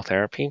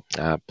chemotherapy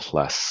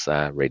plus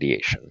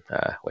radiation,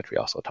 which we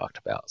also talked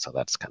about. So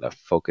that's kind of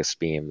focused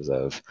beams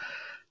of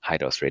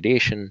high-dose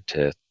radiation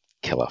to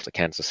kill off the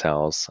cancer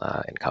cells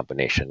in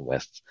combination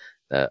with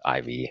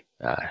IV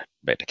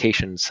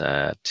medications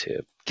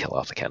to kill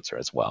off the cancer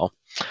as well.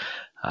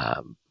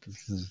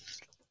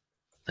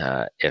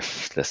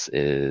 If this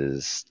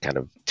is kind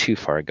of too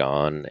far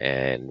gone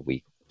and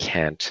we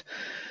can't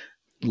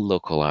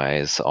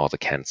localize all the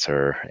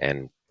cancer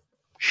and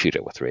shoot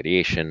it with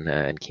radiation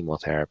and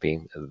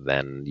chemotherapy,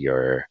 then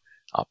your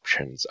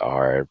options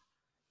are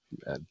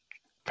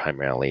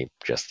primarily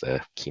just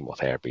the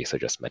chemotherapy, so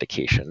just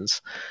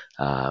medications,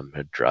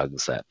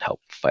 drugs that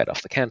help fight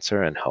off the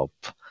cancer and help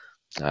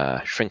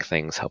shrink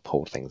things, help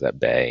hold things at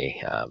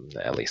bay,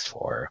 at least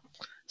for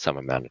some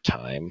amount of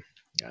time.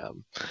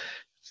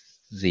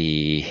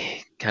 The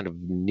kind of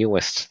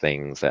newest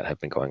things that have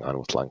been going on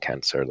with lung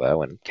cancer,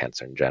 though, and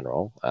cancer in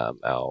general,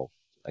 I'll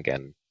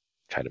again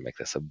try to make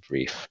this a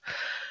brief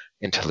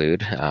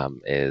interlude,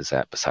 is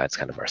that besides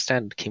kind of our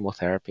standard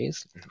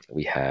chemotherapies,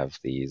 we have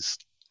these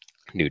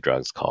new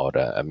drugs called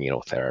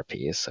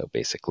immunotherapies. So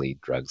basically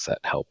drugs that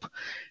help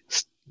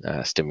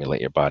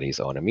stimulate your body's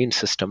own immune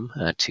system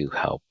to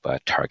help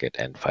target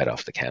and fight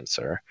off the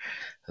cancer.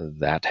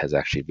 That has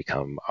actually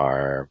become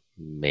our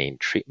main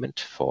treatment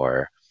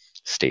for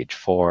stage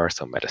 4,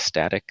 so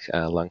metastatic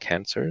lung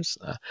cancers,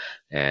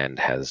 and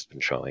has been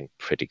showing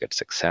pretty good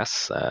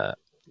success.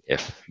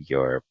 If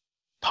you're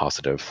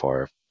positive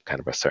for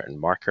kind of a certain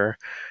marker,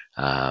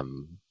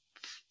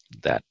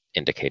 that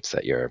indicates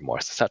that you're more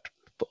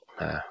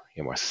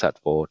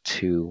susceptible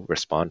to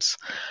response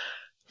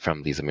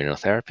from these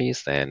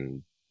immunotherapies,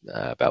 then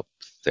about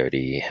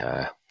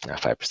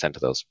 35%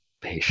 of those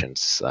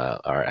patients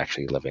are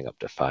actually living up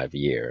to 5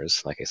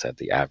 years. Like I said,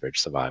 the average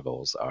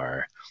survivals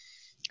are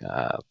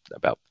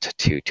about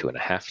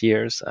 2.5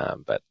 years,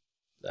 but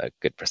a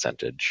good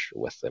percentage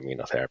with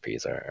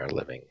immunotherapies are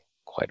living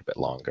quite a bit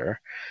longer.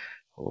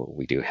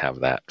 We do have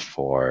that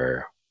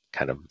for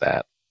kind of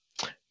that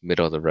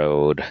middle of the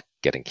road,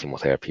 getting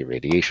chemotherapy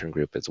radiation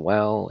group as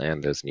well,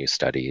 and there's new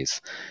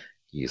studies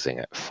using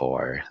it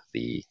for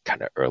the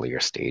kind of earlier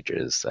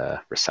stages,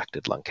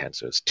 resected lung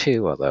cancers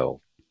too,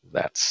 although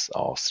that's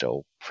all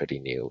still pretty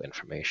new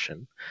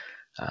information.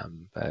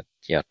 But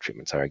yeah,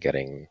 treatments are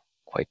getting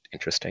quite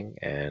interesting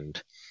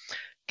and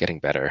getting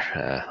better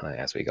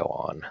as we go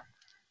on.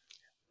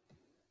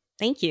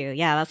 Thank you.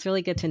 Yeah, that's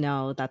really good to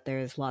know that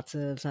there's lots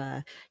of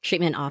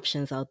treatment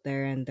options out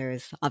there, and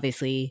there's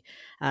obviously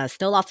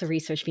still lots of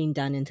research being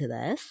done into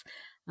this.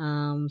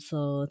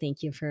 So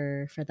thank you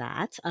for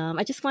that.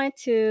 I just wanted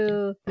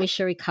to make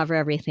sure we cover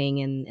everything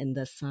in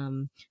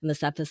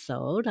this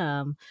episode.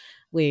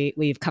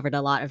 We've covered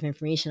a lot of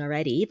information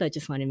already, but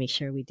just want to make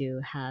sure we do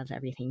have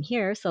everything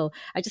here. So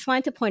I just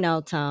wanted to point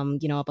out,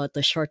 about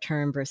the short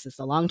term versus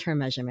the long term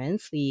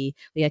measurements. We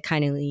had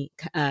kind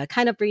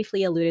of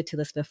briefly alluded to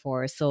this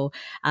before. So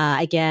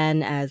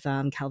again, as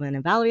Kelvin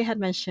and Valerie had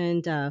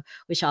mentioned,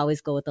 we should always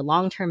go with the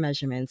long term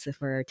measurements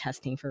if we're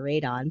testing for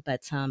radon.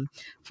 But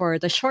for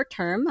the short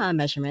term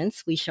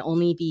measurements, we should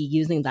only be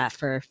using that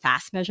for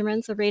fast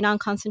measurements of radon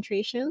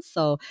concentrations.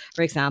 So,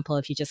 for example,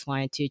 if you just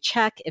wanted to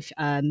check if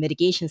a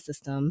mitigation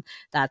system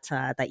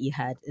that you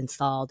had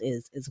installed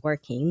is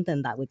working,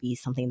 then that would be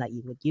something that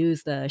you would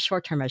use the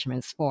short term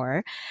measurements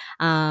for.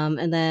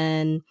 And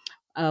then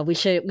we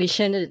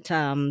shouldn't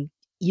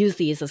use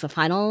these as a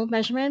final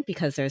measurement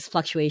because there's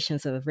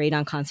fluctuations of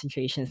radon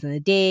concentrations in a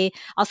day.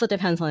 Also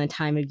depends on the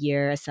time of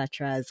year,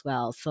 etc. as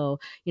well. So,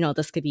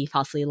 this could be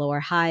falsely low or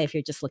high if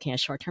you're just looking at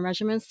short-term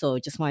measurements. So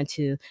just wanted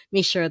to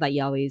make sure that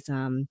you always,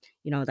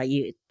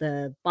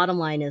 the bottom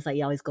line is that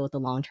you always go with the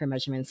long-term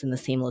measurements in the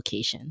same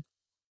location.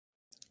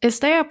 Is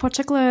there a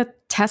particular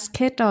test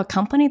kit or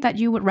company that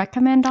you would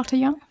recommend, Dr.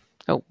 Young?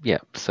 Oh, yeah.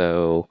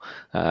 So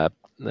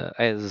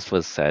as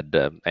was said,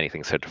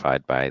 anything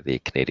certified by the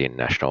Canadian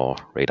National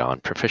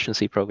Radon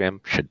Proficiency Program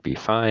should be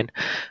fine.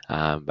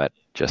 But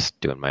just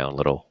doing my own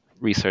little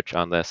research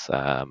on this,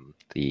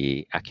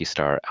 the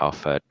AccuStar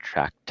Alpha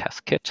Track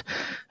Test Kit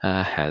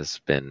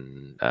has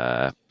been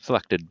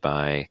selected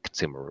by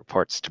Consumer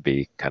Reports to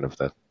be kind of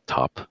the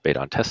top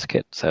radon test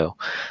kit. So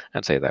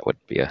I'd say that would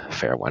be a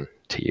fair one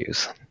to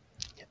use.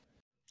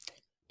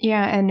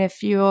 Yeah, and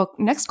if your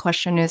next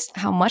question is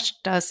how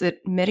much does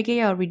it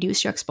mitigate or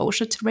reduce your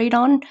exposure to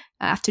radon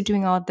after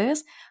doing all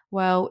this?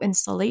 Well,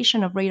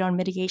 installation of radon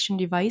mitigation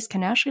device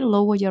can actually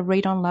lower your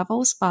radon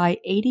levels by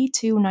 80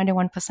 to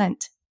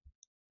 91%.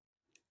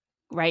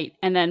 Right.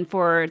 And then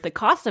for the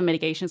cost of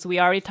mitigation, so we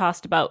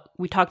talked about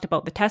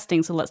the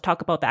testing, so let's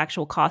talk about the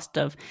actual cost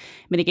of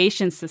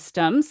mitigation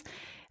systems.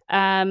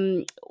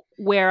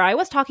 Where I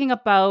was talking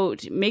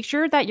about, make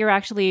sure that you're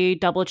actually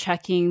double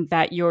checking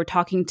that you're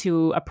talking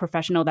to a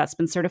professional that's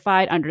been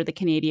certified under the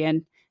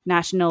Canadian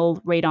National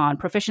Radon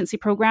Proficiency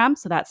Program.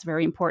 So that's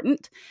very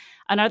important.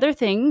 Another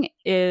thing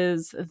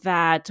is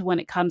that when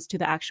it comes to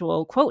the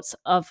actual quotes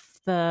of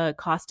the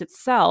cost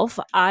itself,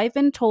 I've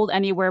been told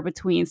anywhere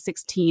between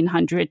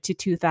 $1,600 to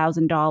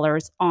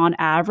 $2,000 on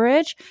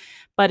average.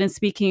 But in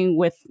speaking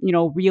with,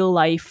 real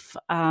life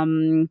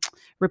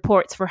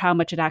reports for how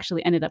much it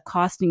actually ended up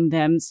costing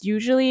them, it's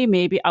usually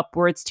maybe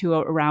upwards to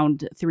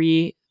around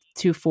 $3,000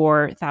 to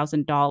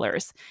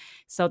 $4,000.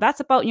 So that's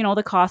about,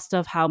 the cost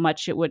of how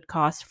much it would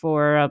cost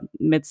for a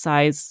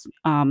mid-size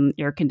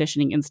air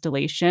conditioning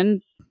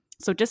installation.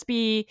 So just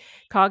be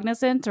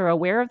cognizant or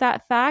aware of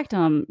that fact.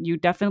 You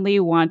definitely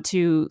want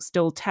to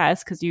still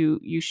test, because you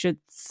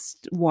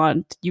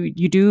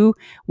do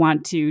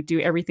want to do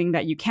everything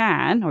that you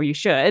can, or you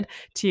should,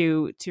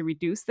 to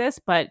reduce this.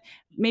 But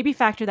maybe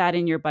factor that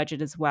in your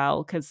budget as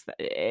well, because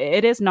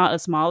it is not a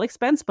small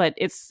expense, but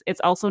it's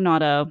also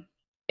not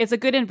it's a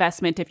good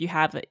investment if you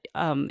have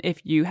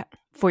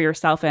for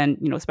yourself,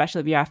 and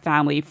especially if you have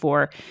family,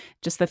 for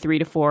just the $3,000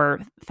 to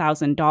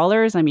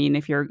 $4,000. I mean,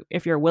 if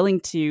you're willing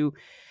to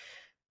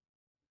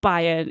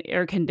buy an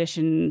air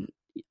condition,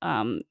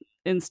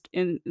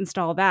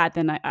 install that,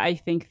 then I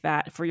think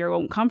that for your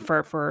own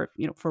comfort, for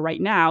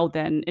right now,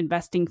 then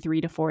investing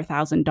 $3,000 to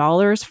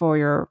 $4,000 for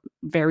your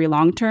very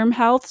long-term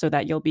health, so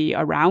that you'll be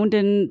around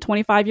in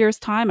 25 years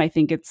time, I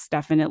think it's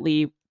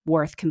definitely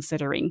worth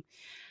considering.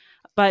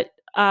 But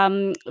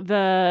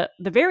the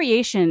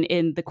variation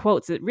in the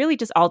quotes, it really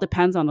just all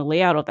depends on the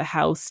layout of the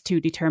house to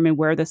determine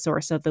where the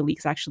source of the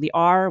leaks actually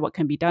are, what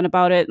can be done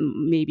about it.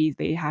 Maybe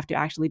they have to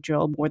actually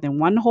drill more than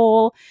one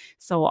hole.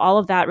 So all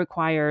of that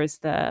requires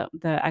the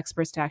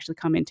experts to actually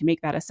come in to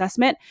make that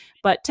assessment.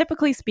 But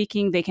typically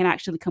speaking, they can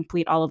actually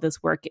complete all of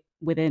this work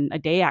within a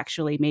day,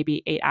 actually,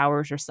 maybe 8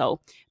 hours or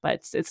so.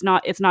 But it's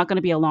not going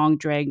to be a long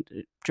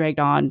dragged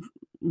on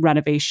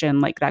renovation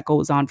like that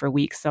goes on for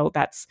weeks. So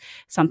that's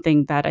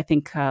something that I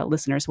think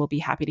listeners will be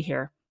happy to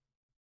hear.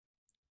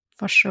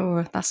 For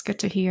sure. That's good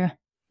to hear.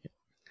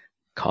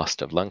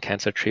 Cost of lung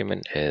cancer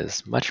treatment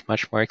is much,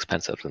 much more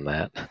expensive than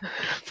that.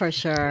 For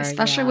sure.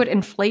 Especially with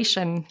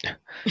inflation.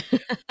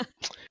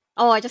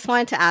 Oh, I just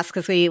wanted to ask,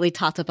 because we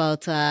talked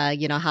about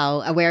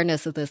how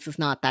awareness of this is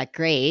not that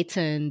great,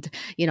 and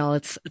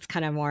it's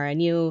kind of more a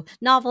new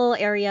novel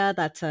area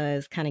that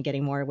is kind of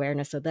getting more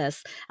awareness of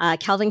this.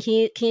 Calvin,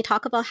 can you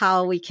talk about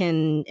how we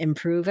can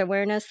improve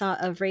awareness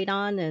of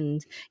radon,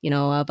 and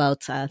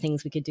about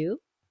things we could do?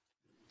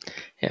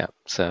 Yeah,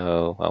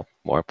 so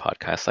more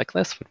podcasts like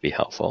this would be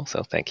helpful.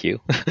 So thank you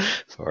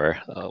for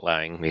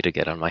allowing me to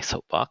get on my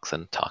soapbox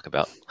and talk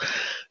about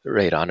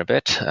radon a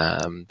bit.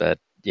 But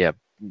yeah,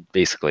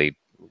 basically,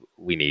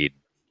 we need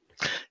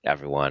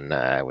everyone,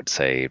 I would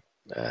say,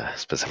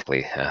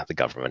 specifically the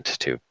government,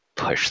 to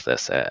push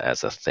this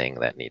as a thing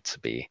that needs to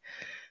be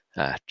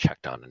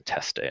checked on and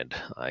tested.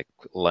 Like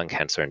lung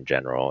cancer in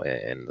general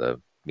in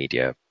the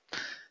media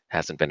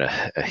hasn't been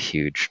a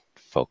huge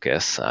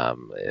focus.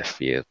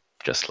 If you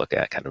just look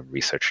at kind of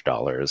research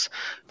dollars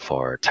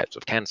for types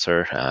of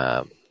cancer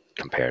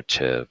compared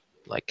to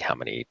like how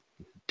many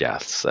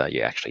deaths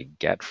you actually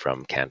get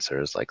from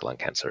cancers, like lung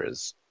cancer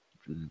is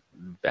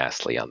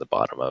vastly on the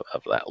bottom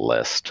of that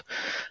list,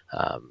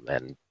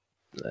 and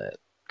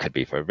could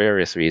be for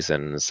various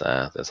reasons.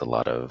 There's a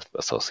lot of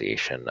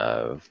association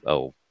of,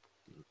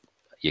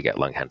 you get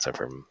lung cancer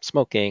from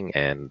smoking,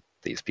 and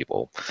these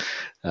people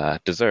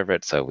deserve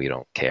it, so we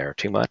don't care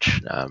too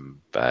much.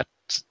 But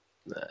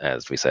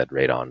as we said,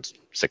 radon's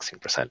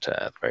 16% at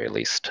the very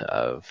least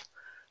of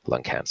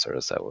lung cancer,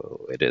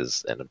 so it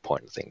is an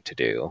important thing to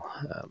do.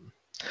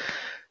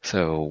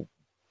 So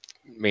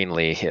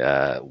mainly,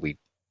 we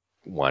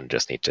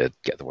just need to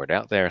get the word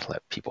out there,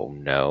 let people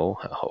know.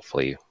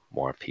 Hopefully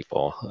more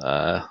people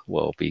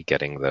will be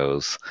getting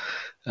those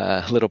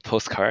little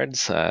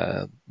postcards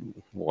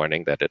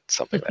warning that it's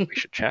something that we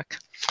should check.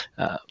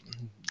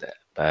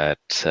 But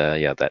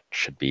that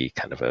should be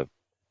kind of a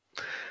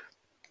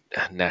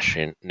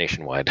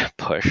nationwide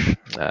push.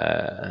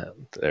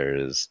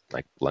 There's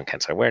like Lung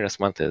Cancer Awareness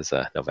Month is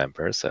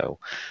November, so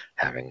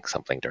having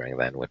something during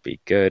then would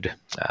be good.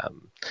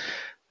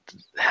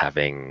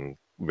 Having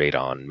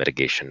radon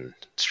mitigation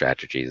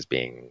strategies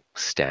being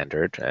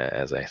standard,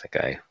 as I think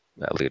I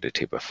alluded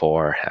to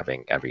before,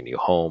 having every new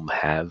home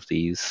have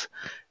these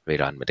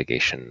radon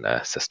mitigation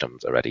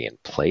systems already in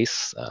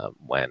place.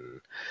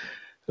 When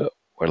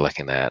we're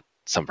looking at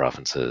some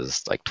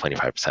provinces, like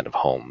 25% of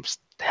homes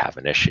have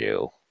an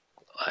issue,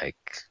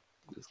 like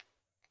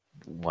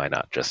why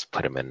not just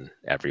put them in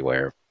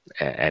everywhere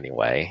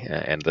anyway?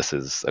 And this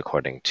is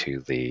according to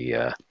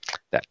the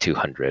that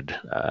 200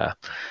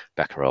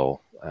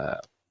 becquerel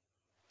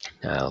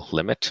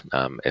limit.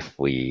 If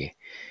we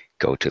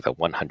go to the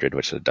 100,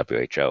 which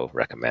the WHO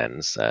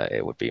recommends,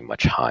 it would be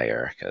much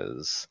higher,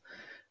 because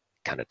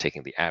kind of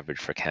taking the average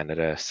for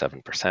Canada,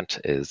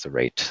 7% is the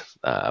rate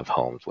of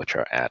homes which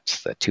are at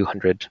the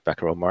 200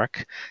 becquerel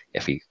mark.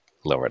 If we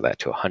lower that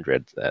to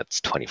 100, that's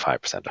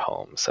 25% of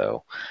homes.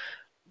 So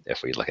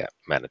if we look at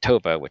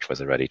Manitoba, which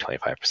was already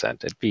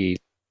 25%, it'd be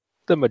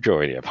the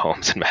majority of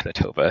homes in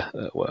Manitoba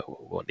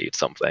will need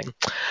something.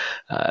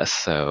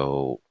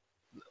 So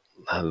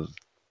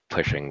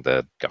pushing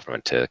the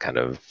government to kind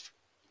of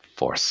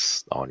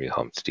force all new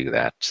homes to do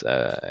that,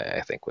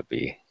 I think would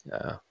be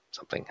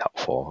something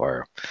helpful,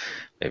 or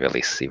maybe at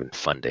least even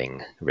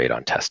funding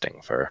radon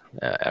testing for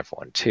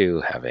everyone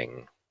too,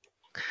 having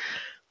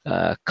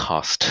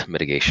cost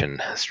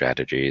mitigation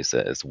strategies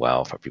as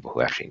well for people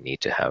who actually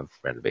need to have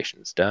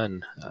renovations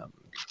done.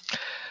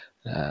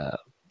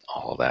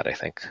 all of that, I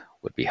think,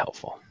 would be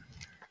helpful.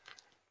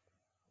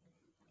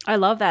 I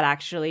love that,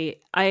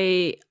 actually.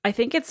 I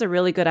think it's a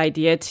really good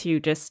idea to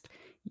just,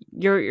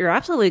 you're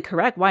absolutely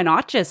correct. Why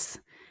not just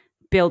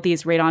build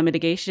these radon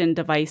mitigation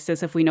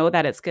devices if we know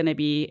that it's going to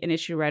be an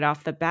issue right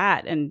off the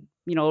bat, and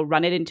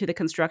run it into the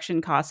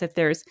construction costs? If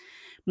there's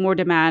more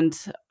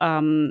demand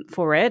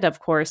for it, of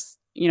course,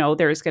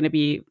 there's going to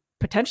be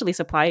potentially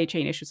supply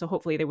chain issues. So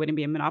hopefully there wouldn't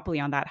be a monopoly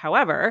on that.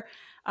 However,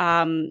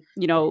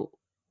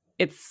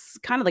 it's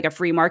kind of like a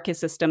free market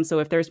system. So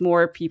if there's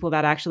more people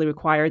that actually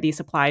require these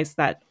supplies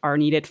that are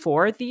needed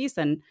for these,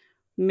 then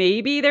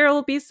maybe there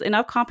will be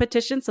enough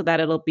competition so that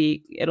it'll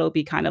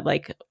be kind of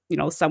like,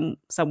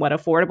 somewhat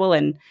affordable,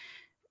 and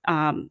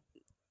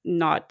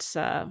not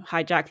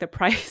hijack the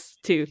price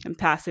and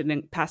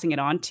passing it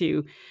on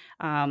to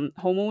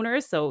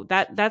homeowners. So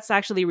that's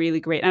actually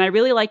really great. And I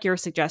really like your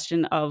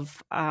suggestion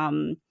of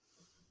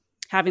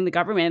having the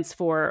governments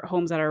for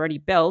homes that are already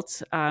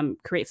built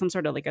create some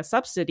sort of like a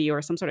subsidy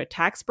or some sort of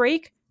tax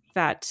break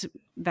that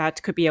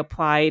could be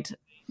applied,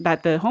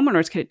 that the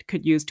homeowners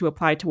could use to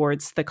apply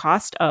towards the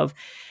cost of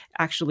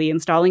actually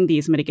installing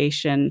these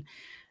mitigation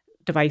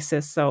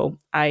devices. So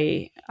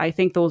I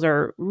think those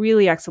are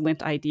really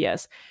excellent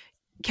ideas.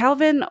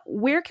 Calvin,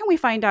 where can we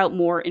find out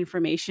more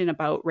information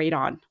about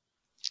radon?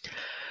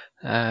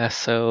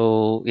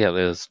 So yeah,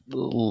 there's a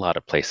lot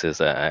of places.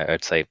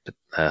 I'd say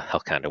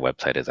Health Canada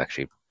website is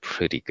actually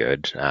pretty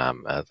good.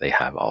 They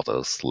have all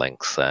those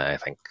links. I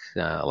think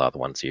a lot of the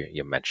ones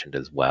you mentioned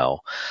as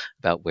well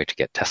about where to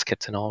get test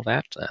kits and all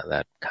that.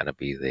 That kind of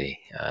be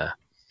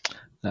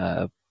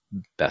the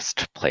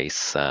best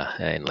place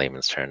in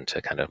layman's term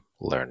to kind of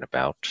learn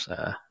about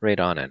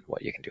radon and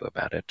what you can do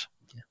about it.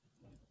 Yeah.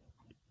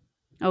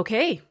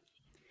 Okay,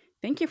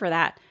 thank you for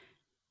that.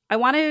 I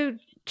want to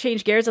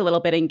change gears a little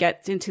bit and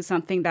get into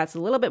something that's a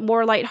little bit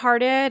more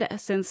lighthearted,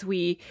 since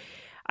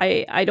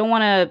I don't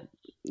want to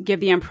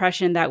give the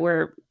impression that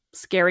we're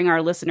scaring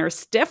our listeners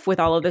stiff with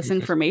all of this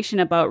information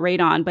about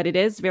radon, but it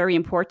is very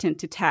important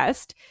to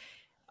test.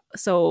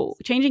 So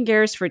changing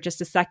gears for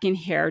just a second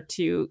here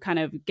to kind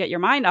of get your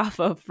mind off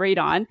of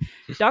radon,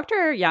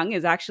 Dr. Young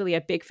is actually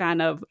a big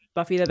fan of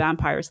Buffy the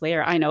Vampire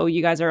Slayer. I know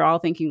you guys are all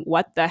thinking,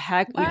 what the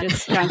heck? We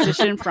just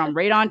transitioned from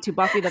radon to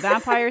Buffy the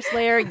Vampire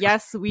Slayer.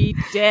 Yes, we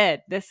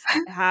did. This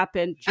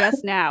happened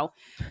just now.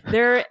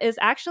 There is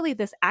actually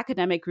this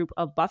academic group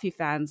of Buffy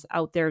fans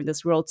out there in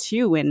this world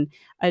too, in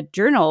a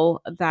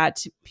journal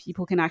that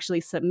people can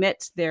actually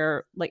submit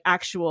their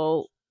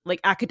actual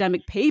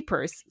academic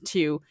papers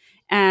to.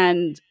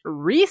 And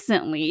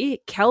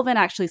recently, Kelvin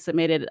actually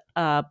submitted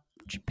a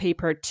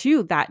paper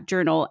to that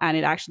journal, and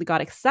it actually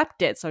got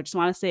accepted. So I just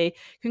want to say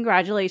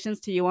congratulations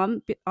to you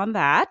on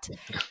that.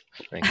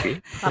 Thank you.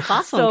 That's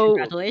awesome.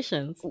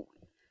 Congratulations.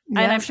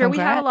 And I'm sure we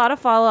have a lot of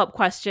follow-up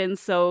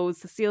questions. So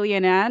Cecilia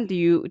and Anne, do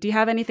you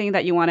have anything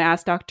that you want to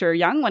ask Dr.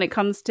 Young when it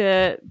comes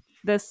to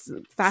this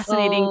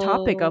fascinating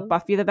topic of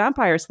Buffy the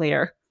Vampire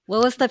Slayer?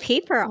 What was the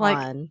paper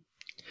on?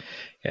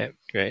 Yeah,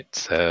 great.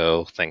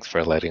 So thanks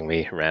for letting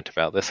me rant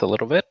about this a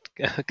little bit.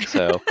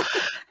 So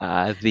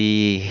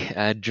the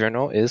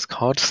journal is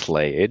called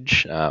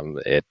Slayage.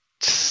 It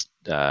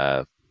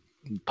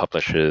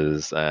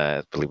publishes,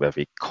 I believe,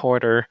 every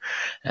quarter,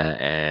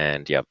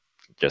 and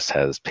just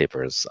has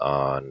papers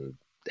on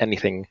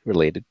anything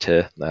related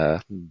to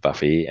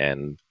Buffy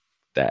and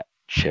that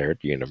shared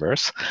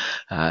universe.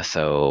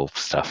 So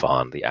stuff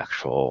on the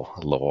actual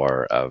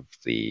lore of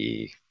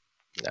the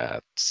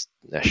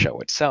show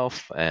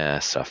itself,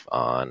 stuff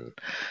on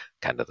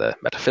kind of the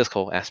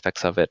metaphysical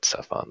aspects of it,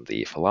 stuff on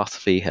the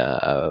philosophy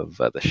of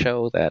the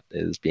show that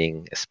is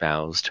being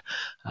espoused.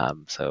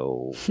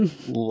 So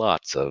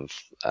lots of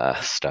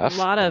stuff. A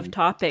lot of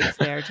topics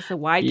there, just a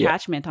wide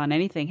catchment on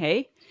anything,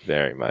 hey?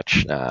 Very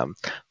much.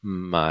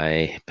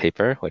 My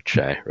paper, which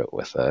I wrote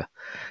with a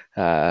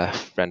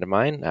friend of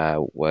mine,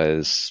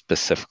 was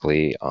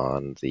specifically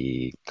on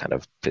the kind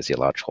of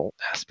physiological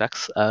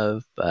aspects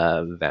of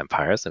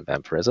vampires and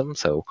vampirism.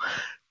 So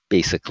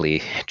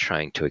basically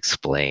trying to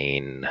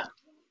explain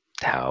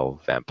how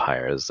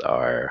vampires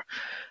are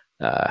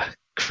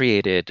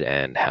created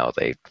and how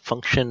they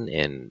function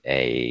in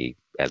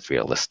as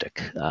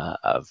realistic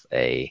of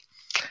a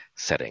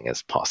setting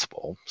as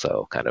possible.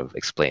 So kind of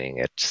explaining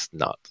it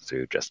not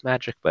through just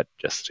magic, but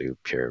just through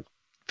pure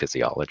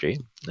physiology.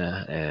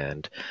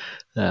 And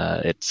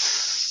it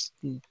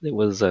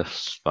was a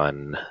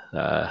fun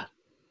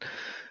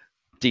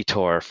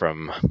detour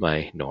from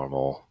my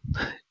normal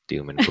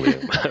doom and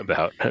gloom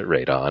about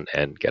radon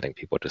and getting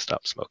people to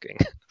stop smoking.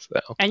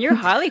 And you're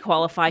highly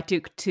qualified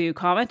to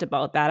comment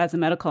about that as a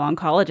medical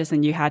oncologist,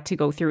 and you had to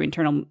go through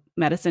internal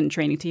medicine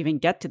training to even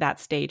get to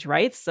that stage,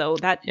 right? So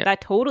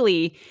that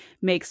totally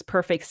makes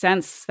perfect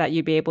sense that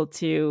you'd be able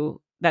to,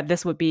 that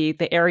this would be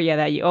the area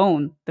that you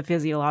own, the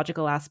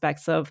physiological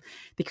aspects of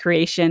the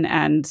creation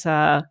and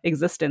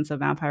existence of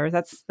vampires.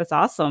 That's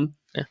awesome.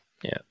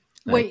 Yeah.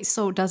 Wait,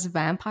 so does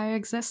vampire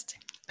exist?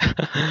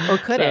 Or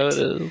could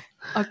it?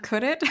 Or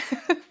could it?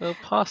 Well,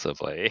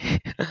 possibly.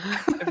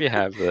 If you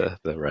have the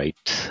right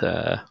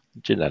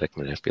genetic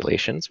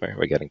manipulations.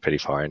 We're getting pretty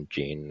far in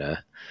gene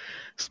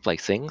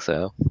splicing,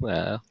 so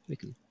we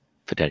can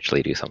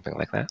potentially do something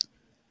like that.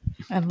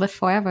 And live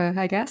forever,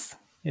 I guess.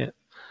 Yeah.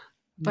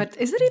 But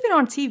is it even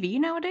on TV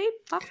nowadays,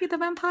 Buffy the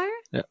Vampire?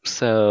 Yep.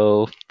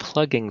 So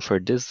plugging for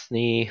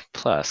Disney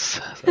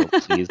Plus. So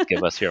please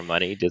give us your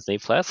money, Disney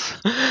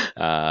Plus.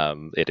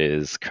 It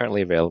is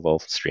currently available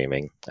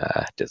streaming.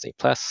 Disney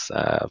Plus,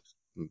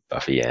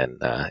 Buffy and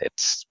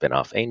its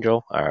spinoff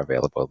Angel are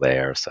available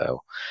there.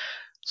 So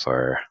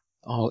for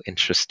all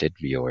interested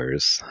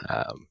viewers,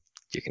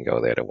 you can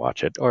go there to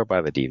watch it or buy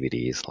the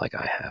DVDs like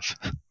I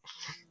have.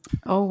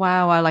 Oh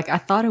wow! I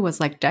thought it was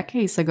like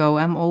decades ago.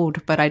 I'm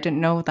old, but I didn't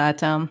know that.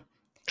 It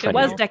 20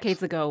 was years.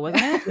 decades ago,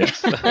 wasn't it?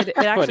 Yes. It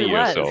 20 actually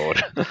years was.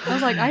 old. I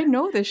was like, I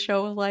know this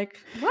show. Like,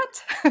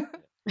 what?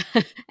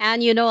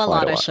 And you know a Quite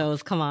lot a of while.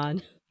 shows. Come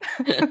on.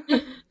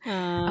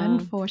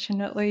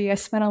 Unfortunately, I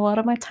spent a lot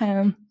of my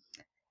time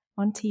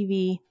on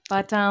TV.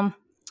 But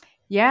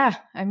yeah,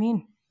 I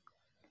mean,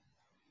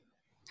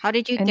 How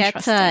did you get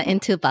Interesting.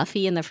 into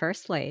Buffy in the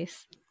first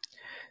place?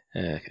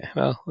 Okay,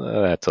 well,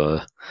 that's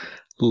a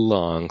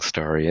long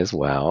story as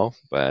well,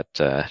 but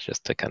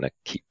just to kind of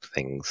keep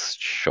things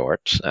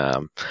short.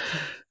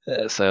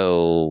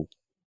 So,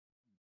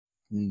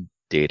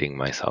 dating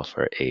myself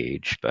for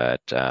age,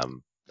 but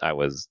I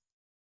was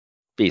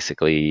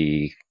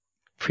basically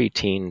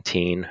preteen,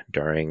 teen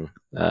during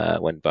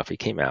when Buffy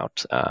came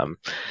out.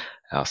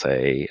 I'll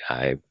say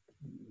I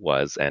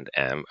was and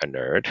am a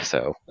nerd,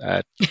 so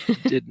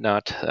did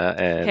not.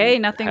 And Hey,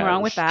 nothing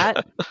wrong with have-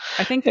 that.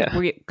 I think Yeah.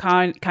 we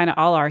kind of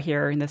all are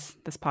here in this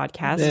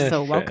podcast, Yeah,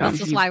 so fair welcome. enough.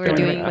 This is You've why we're joined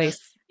fair doing enough.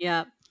 this.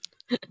 Yeah.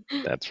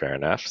 That's fair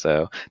enough.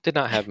 So, did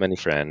not have many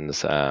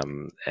friends,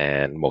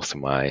 and most of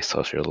my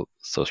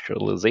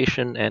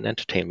socialization and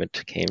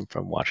entertainment came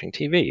from watching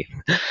TV,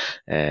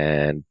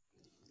 and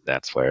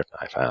that's where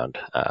I found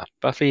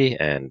Buffy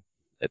and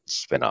its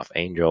spin-off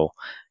Angel,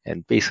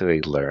 and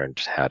basically learned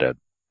how to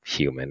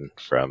human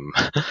from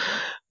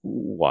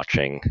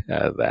watching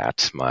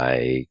that.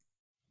 My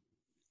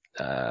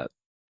kind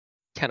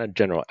of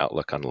general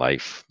outlook on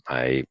life.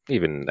 I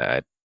even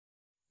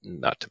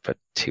not to put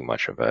too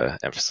much of a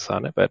emphasis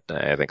on it, but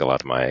I think a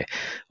lot of my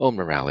own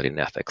morality and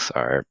ethics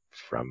are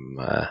from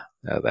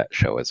that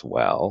show as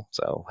well.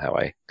 So how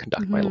I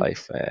conduct my Mhm.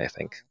 life, I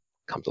think,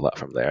 comes a lot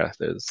from there.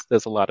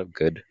 There's a lot of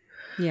good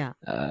Yeah.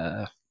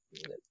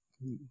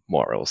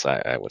 morals,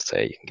 I would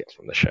say, you can get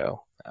from the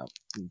show.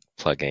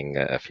 Plugging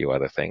a few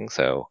other things.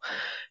 So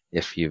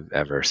if you've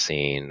ever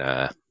seen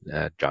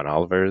John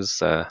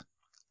Oliver's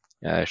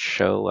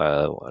show,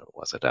 what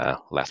was it,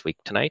 Last Week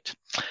Tonight?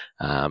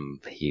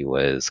 He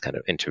was kind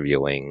of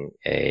interviewing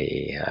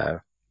this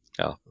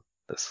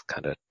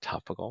kind of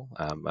topical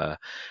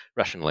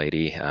Russian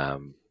lady,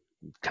 kind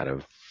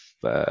of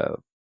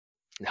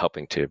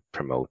helping to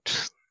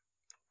promote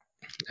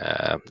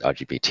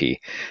LGBT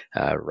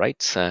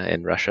rights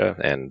in Russia,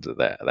 and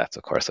that's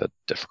of course a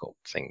difficult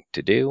thing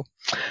to do.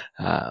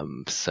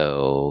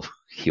 So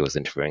he was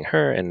interviewing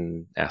her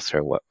and asked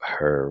her what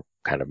her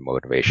kind of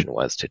motivation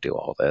was to do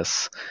all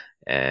this,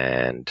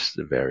 and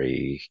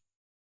very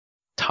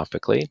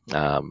topically,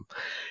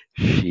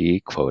 she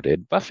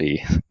quoted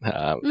Buffy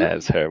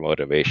as her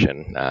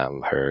motivation.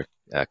 Her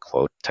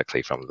quote,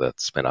 technically from the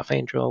spin-off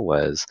Angel,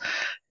 was,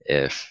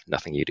 "If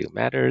nothing you do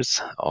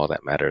matters, all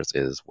that matters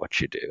is what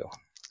you do."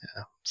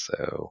 Yeah.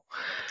 So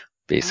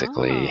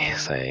basically Oh.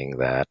 saying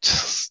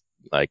that,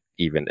 like,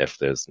 even if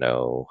there's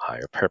no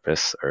higher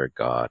purpose or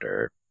God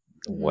or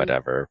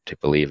whatever to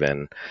believe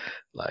in,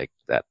 like,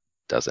 that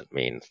doesn't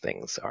mean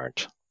things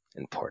aren't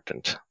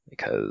important,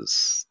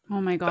 because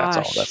Oh my that's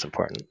gosh. all that's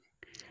important.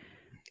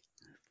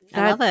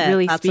 I love That it.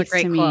 really That's speaks a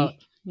great to me. quote.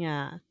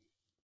 Yeah.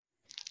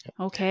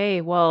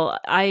 Okay, well,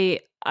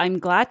 I'm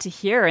glad to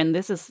hear, and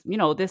this is,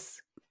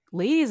 this,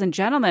 ladies and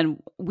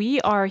gentlemen, we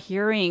are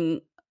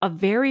hearing a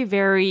very,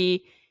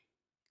 very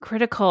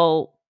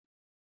critical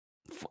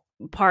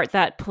part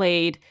that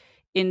played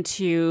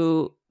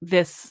into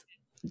this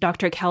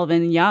Dr.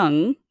 Calvin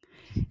Young.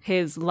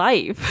 His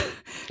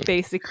life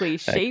basically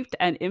shaped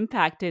and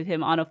impacted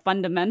him on a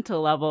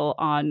fundamental level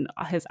on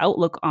his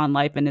outlook on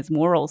life and his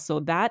morals.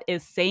 So that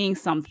is saying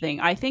something.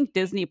 I think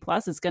Disney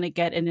Plus is going to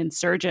get an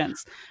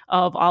insurgence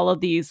of all of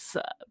these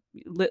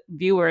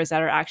viewers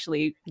that are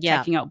actually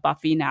checking out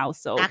Buffy now.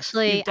 So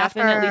Actually, you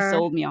definitely after-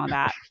 sold me on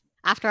that.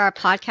 After our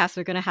podcast,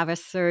 we're going to have a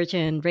surge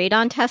in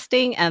radon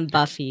testing and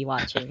Buffy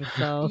watching.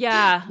 So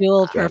Yeah.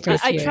 dual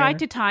purpose I here. tried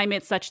to time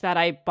it such that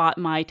I bought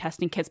my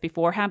testing kits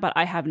beforehand, but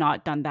I have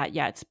not done that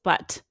yet.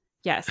 But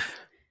yes,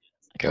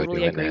 I Go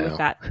totally do it agree now. with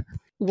that.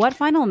 What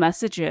final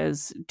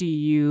messages do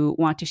you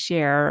want to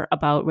share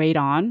about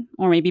Radon,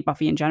 or maybe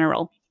Buffy in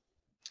general?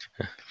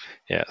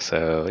 Yeah,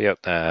 so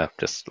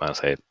just want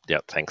to say,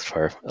 thanks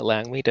for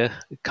allowing me to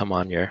come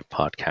on your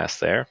podcast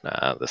there.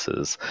 This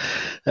is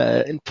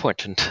an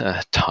important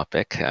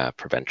topic.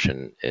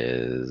 Prevention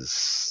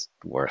is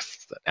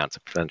worth, an ounce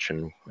of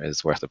prevention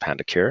is worth a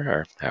pound of cure,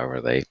 or however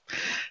they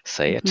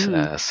say it.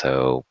 Mhm.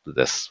 So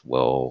this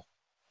will,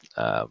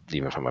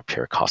 even from a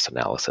pure cost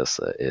analysis,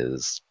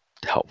 is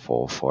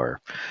helpful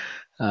for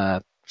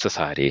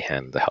society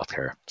and the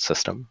healthcare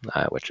system,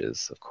 which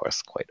is, of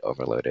course, quite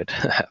overloaded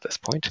at this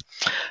point.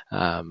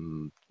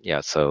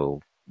 So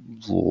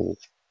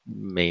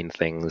main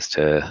things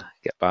to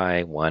get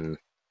by: one,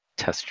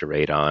 test your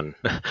radon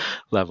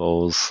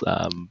levels.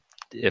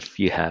 If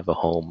you have a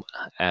home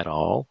at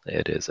all,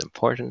 it is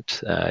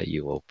important.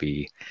 You will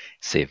be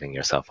saving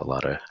yourself a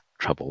lot of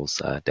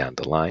troubles down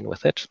the line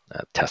with it.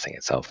 Testing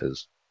itself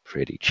is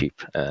pretty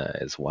cheap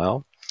as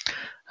well.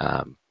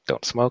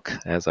 Don't smoke,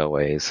 as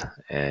always,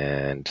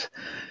 and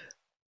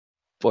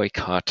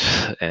boycott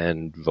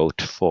and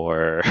vote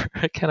for,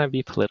 can I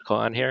be political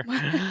on here?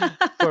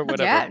 For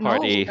whatever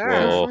party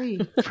will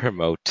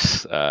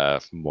promote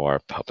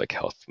more public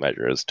health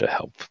measures to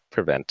help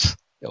prevent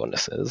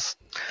illnesses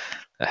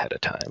ahead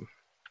of time.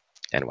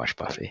 And watch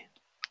Buffy.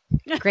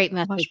 Great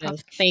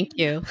messages. Thank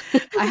you.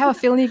 I have a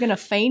feeling you're gonna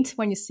faint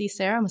when you see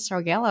Sarah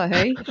Marcelo,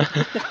 hey?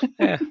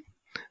 Yeah.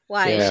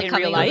 Why Yeah. is she In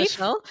coming real on the life?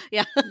 show?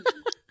 Yeah.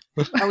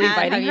 Are we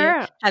inviting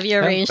her? Have you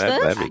arranged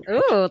that'd this? be great.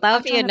 Ooh, that I'll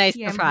would be a join a nice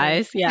PM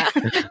surprise. Yeah.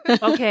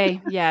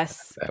 Okay,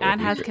 yes. That would Anne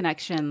be has great.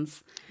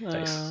 connections.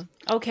 Nice.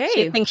 Okay.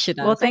 She thinks she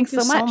does. Well, thanks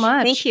so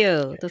much. Thank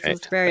you. This was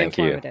Great. very Thank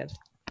you. informative.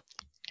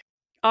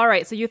 All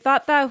right. So you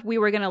thought that we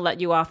were going to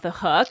let you off the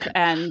hook.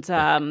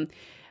 And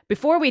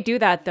before we do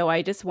that, though,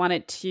 I just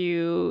wanted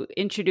to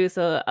introduce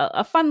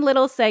a fun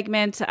little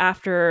segment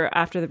after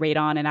the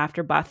radon and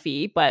after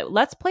Buffy. But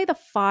let's play the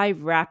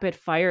 5 rapid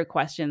fire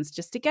questions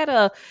just to get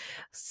a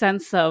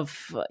sense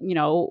of,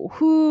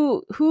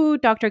 who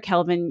Dr.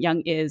 Kelvin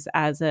Young is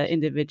as an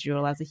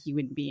individual, as a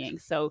human being.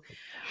 So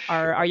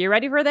are you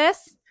ready for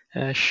this?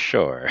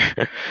 Sure.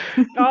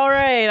 All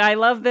right. I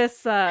love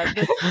this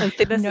this sense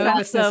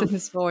Nervousness in of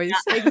his voice.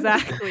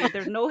 exactly.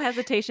 There's no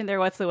hesitation there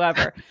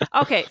whatsoever.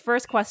 Okay,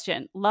 first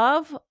question.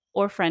 Love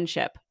or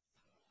friendship?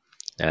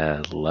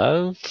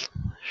 Love?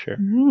 Sure.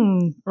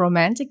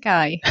 Romantic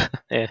guy.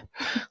 Yeah.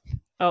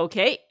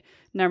 Okay.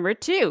 Number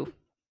 2.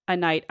 A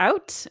night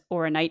out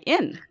or a night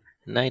in?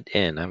 Night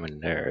in. I'm a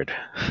nerd.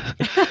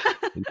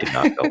 We did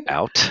not go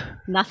out.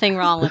 Nothing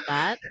wrong with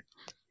that.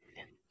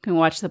 You can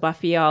watch the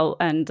Buffy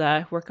and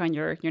work on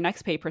your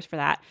next papers for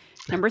that.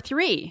 Number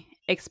 3.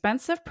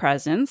 Expensive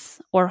presents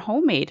or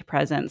homemade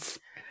presents?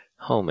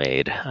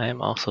 Homemade. I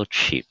am also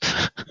cheap.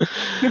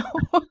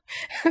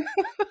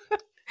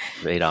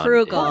 Radon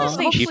Frugal. is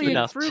cheap Hopefully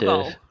enough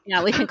frugal. to.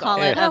 Yeah, we can call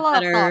Yeah. it I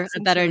love a thoughts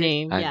better into it.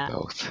 name. I'm Yeah.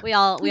 both. We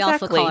also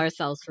Exactly. call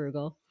ourselves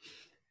frugal.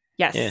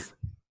 Yes. Yeah.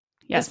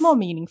 Yes. It's more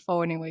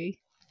meaningful anyway.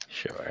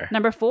 Sure.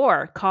 Number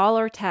 4. Call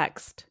or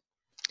text?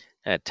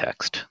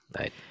 Text.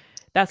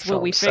 That's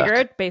what we Phones suck.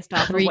 figured based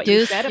off of what you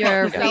Reduce said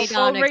your about the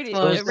cell phone radon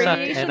exposure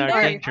radiation and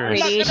our there.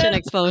 dangerous. Radiation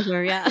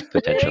exposure. Yeah.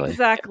 Potentially.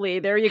 Exactly.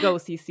 There you go,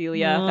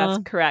 Cecilia. That's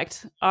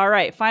correct. All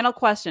right. Final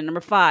question. Number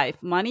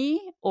 5.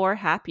 Money or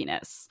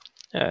happiness?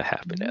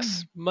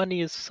 Happiness.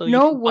 Money is so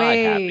No you can buy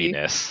way.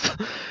 happiness.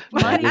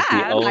 Money is the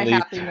and my only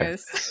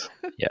happiness.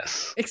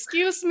 Yes.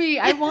 Excuse me,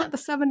 I want the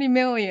 70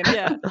 million.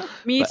 Yeah.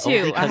 Me But only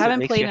too. I because it haven't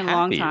makes played you in a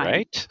long happy, time.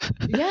 Right?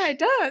 Yeah, it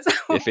does.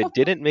 If it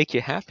didn't make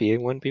you happy,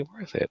 it wouldn't be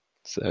worth it.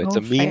 So it's Oh,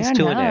 a means fair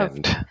to enough.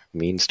 an end.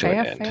 Means to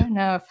fair, an end. fair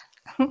enough.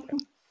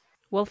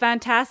 Well,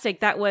 fantastic.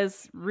 That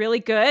was really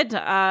good.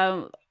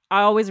 I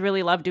always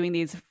really love doing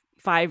these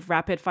 5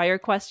 rapid fire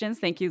questions.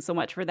 Thank you so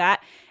much for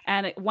that.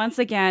 And once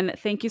again,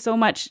 thank you so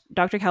much,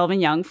 Dr.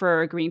 Kelvin Young,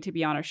 for agreeing to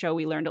be on our show.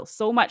 We learned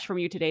so much from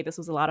you today. This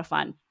was a lot of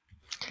fun.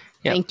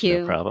 Yeah, Thank you.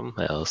 No problem.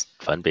 It was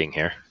fun being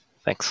here.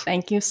 Thanks.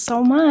 Thank you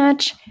so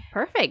much.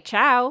 Perfect.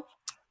 Ciao.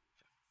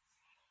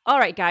 All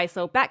right, guys.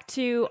 So back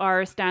to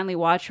our Stanley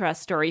Watra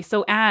story.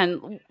 So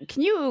Anne,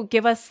 can you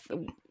give us,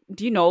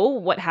 do you know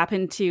what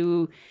happened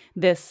to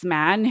this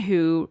man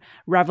who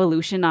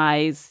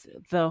revolutionized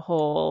the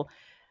whole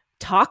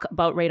talk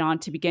about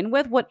radon to begin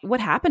with? What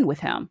happened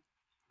with him?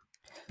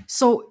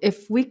 So,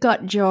 if we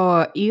got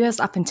your ears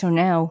up until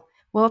now,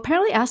 well,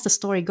 apparently, as the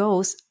story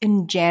goes,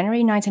 in January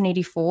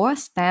 1984,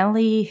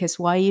 Stanley, his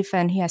wife,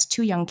 and he has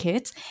 2 young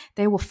kids,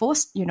 they were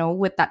forced,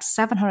 with that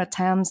 700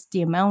 times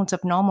the amount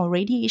of normal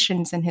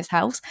radiations in his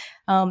house,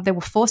 they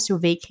were forced to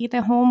vacate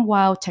their home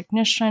while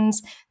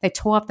technicians, they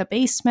tore up the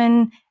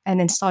basement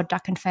and installed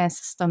duct and fan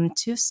system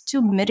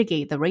to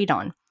mitigate the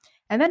radon.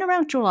 And then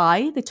around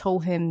July, they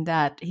told him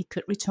that he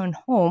could return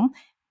home.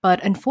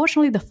 But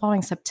unfortunately, the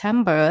following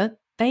September,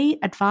 they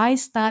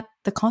advised that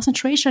the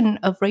concentration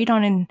of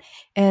radon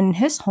in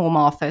his home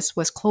office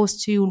was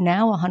close to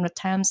now 100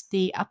 times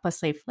the upper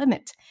safe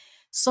limit.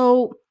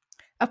 So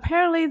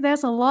apparently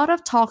there's a lot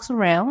of talks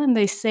around, and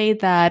they say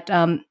that,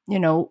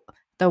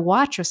 the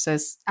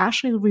waitresses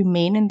actually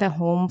remain in their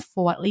home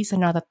for at least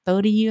another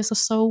 30 years or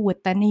so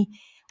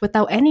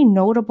without any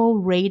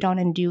notable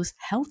radon-induced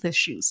health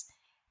issues.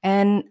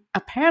 And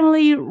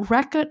apparently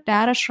record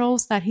data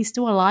shows that he's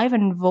still alive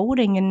and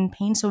voting in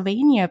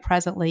Pennsylvania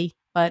presently.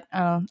 But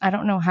I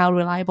don't know how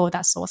reliable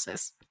that source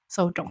is.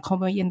 So don't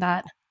comment in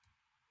that.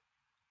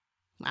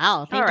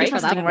 Wow. Thank All right. you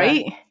for that. Interesting,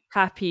 right?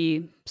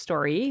 Happy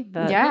story.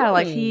 Yeah,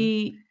 like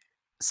Really?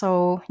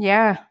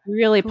 yeah.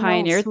 Really Who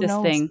pioneered knows? Who this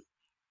knows? thing.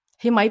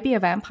 he might be a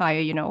vampire,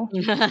 you know. So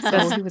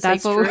he was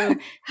That's able. true.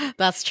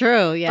 That's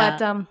true. Yeah.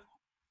 But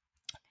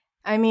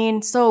I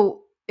mean,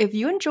 so if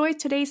you enjoyed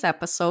today's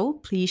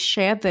episode, please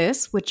share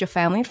this with your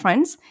family and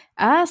friends.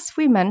 As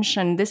we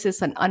mentioned, this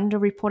is an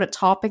underreported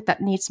topic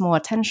that needs more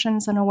attention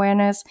and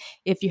awareness.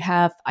 If you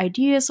have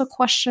ideas or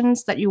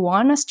questions that you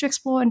want us to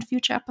explore in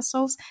future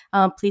episodes,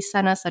 please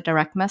send us a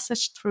direct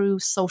message through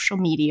social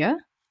media.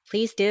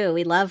 Please do.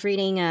 We love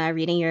reading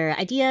your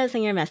ideas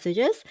and your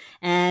messages.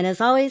 And as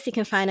always, you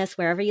can find us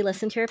wherever you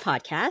listen to your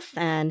podcasts.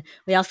 And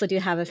we also do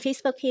have a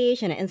Facebook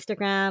page and an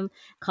Instagram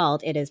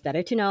called It Is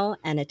Better to Know,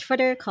 and a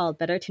Twitter called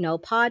Better to Know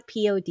Pod,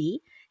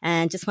 P-O-D.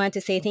 And just wanted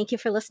to say thank you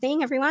for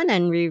listening, everyone.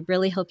 And we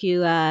really hope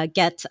you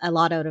get a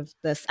lot out of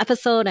this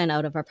episode and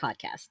out of our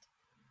podcast.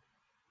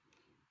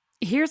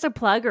 Here's a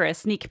plug or a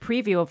sneak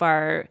preview of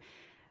our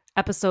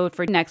episode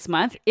for next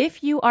month.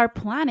 If you are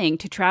planning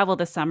to travel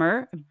this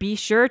summer, be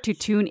sure to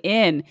tune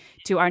in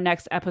to our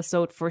next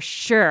episode for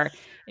sure.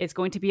 It's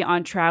going to be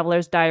on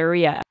Traveler's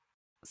Diarrhea.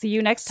 See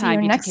you next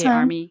time, BTK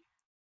Army.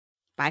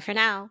 Bye for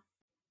now.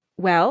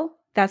 Well,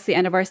 that's the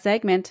end of our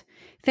segment.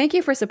 Thank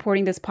you for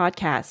supporting this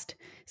podcast.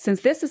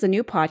 Since this is a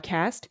new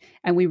podcast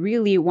and we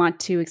really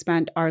want to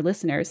expand our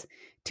listeners,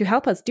 to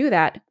help us do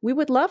that, we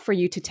would love for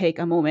you to take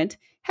a moment,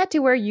 head to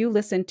where you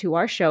listen to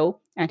our show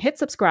and hit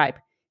subscribe.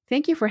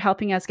 Thank you for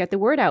helping us get the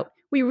word out.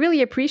 We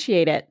really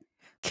appreciate it.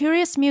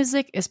 Curious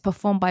Music is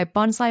performed by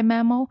Bonsai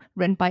Mammal,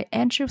 written by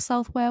Andrew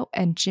Southwell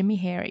and Jimmy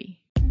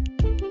Harry.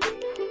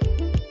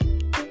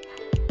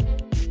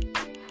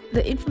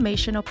 The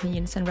information,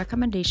 opinions, and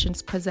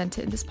recommendations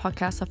presented in this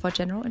podcast are for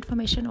general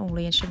information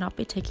only and should not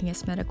be taken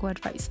as medical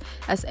advice.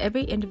 As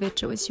every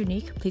individual is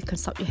unique, please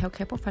consult your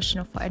healthcare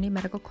professional for any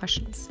medical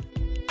questions.